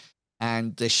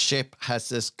 And the ship has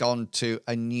just gone to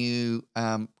a new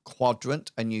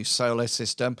quadrant, a new solar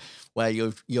system, where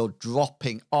you're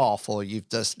dropping off, or you've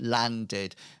just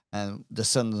landed the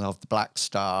Son of the Black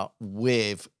Star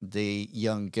with the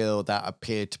young girl that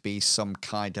appeared to be some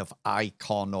kind of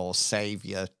icon or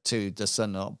savior to the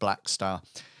Son of Black Star.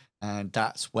 And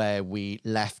that's where we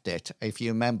left it. If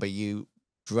you remember, you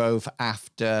drove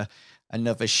after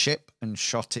another ship and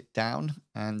shot it down,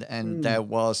 and there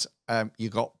was you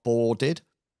got boarded.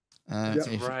 That's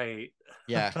right.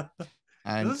 Yeah.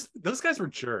 And those guys were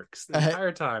jerks the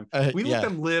entire time. We let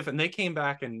them live, and they came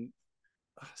back and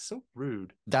so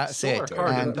rude. That's Stole it. Our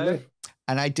car, didn't they?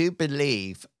 And I do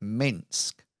believe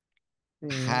Minsk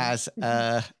has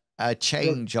a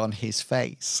change on his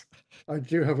face. I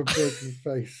do have a broken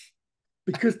face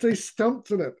because they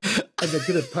stomped on it, and they're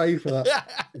going to pay for that.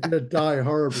 They're going to die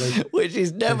horribly, which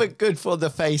is never good for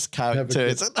the face character,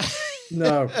 is it?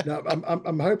 No.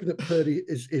 I'm hoping that Purdy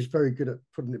is very good at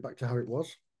putting it back to how it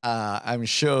was. I'm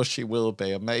sure she will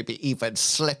be, and maybe even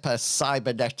slip a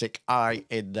cybernetic eye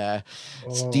in there.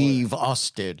 Oh. Steve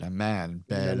Austin, a man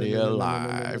barely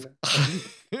alive.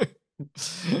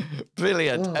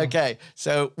 Brilliant. Oh. Okay,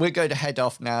 so we're going to head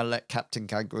off now. Let Captain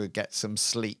Kangaroo get some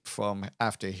sleep from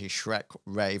after his Shrek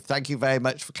rave. Thank you very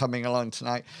much for coming along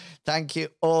tonight. Thank you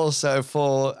also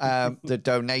for the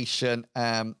donation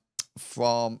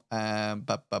from I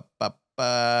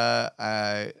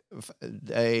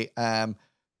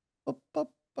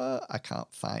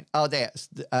can't find. Oh, there's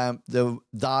the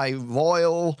Thy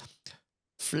Royal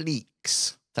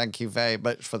Fleeks. Thank you very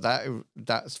much for that.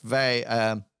 That's very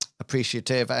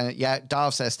appreciative. And yeah,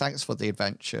 Darv says thanks for the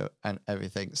adventure and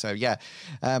everything. So yeah,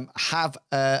 have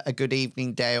a good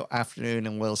evening, day, or afternoon,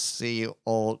 and we'll see you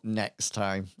all next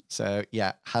time. So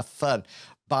yeah, have fun.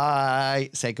 Bye.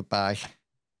 Say goodbye.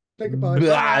 Say goodbye.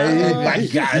 Bye,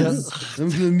 guys.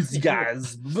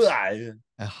 Bye.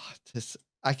 Oh,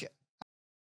 I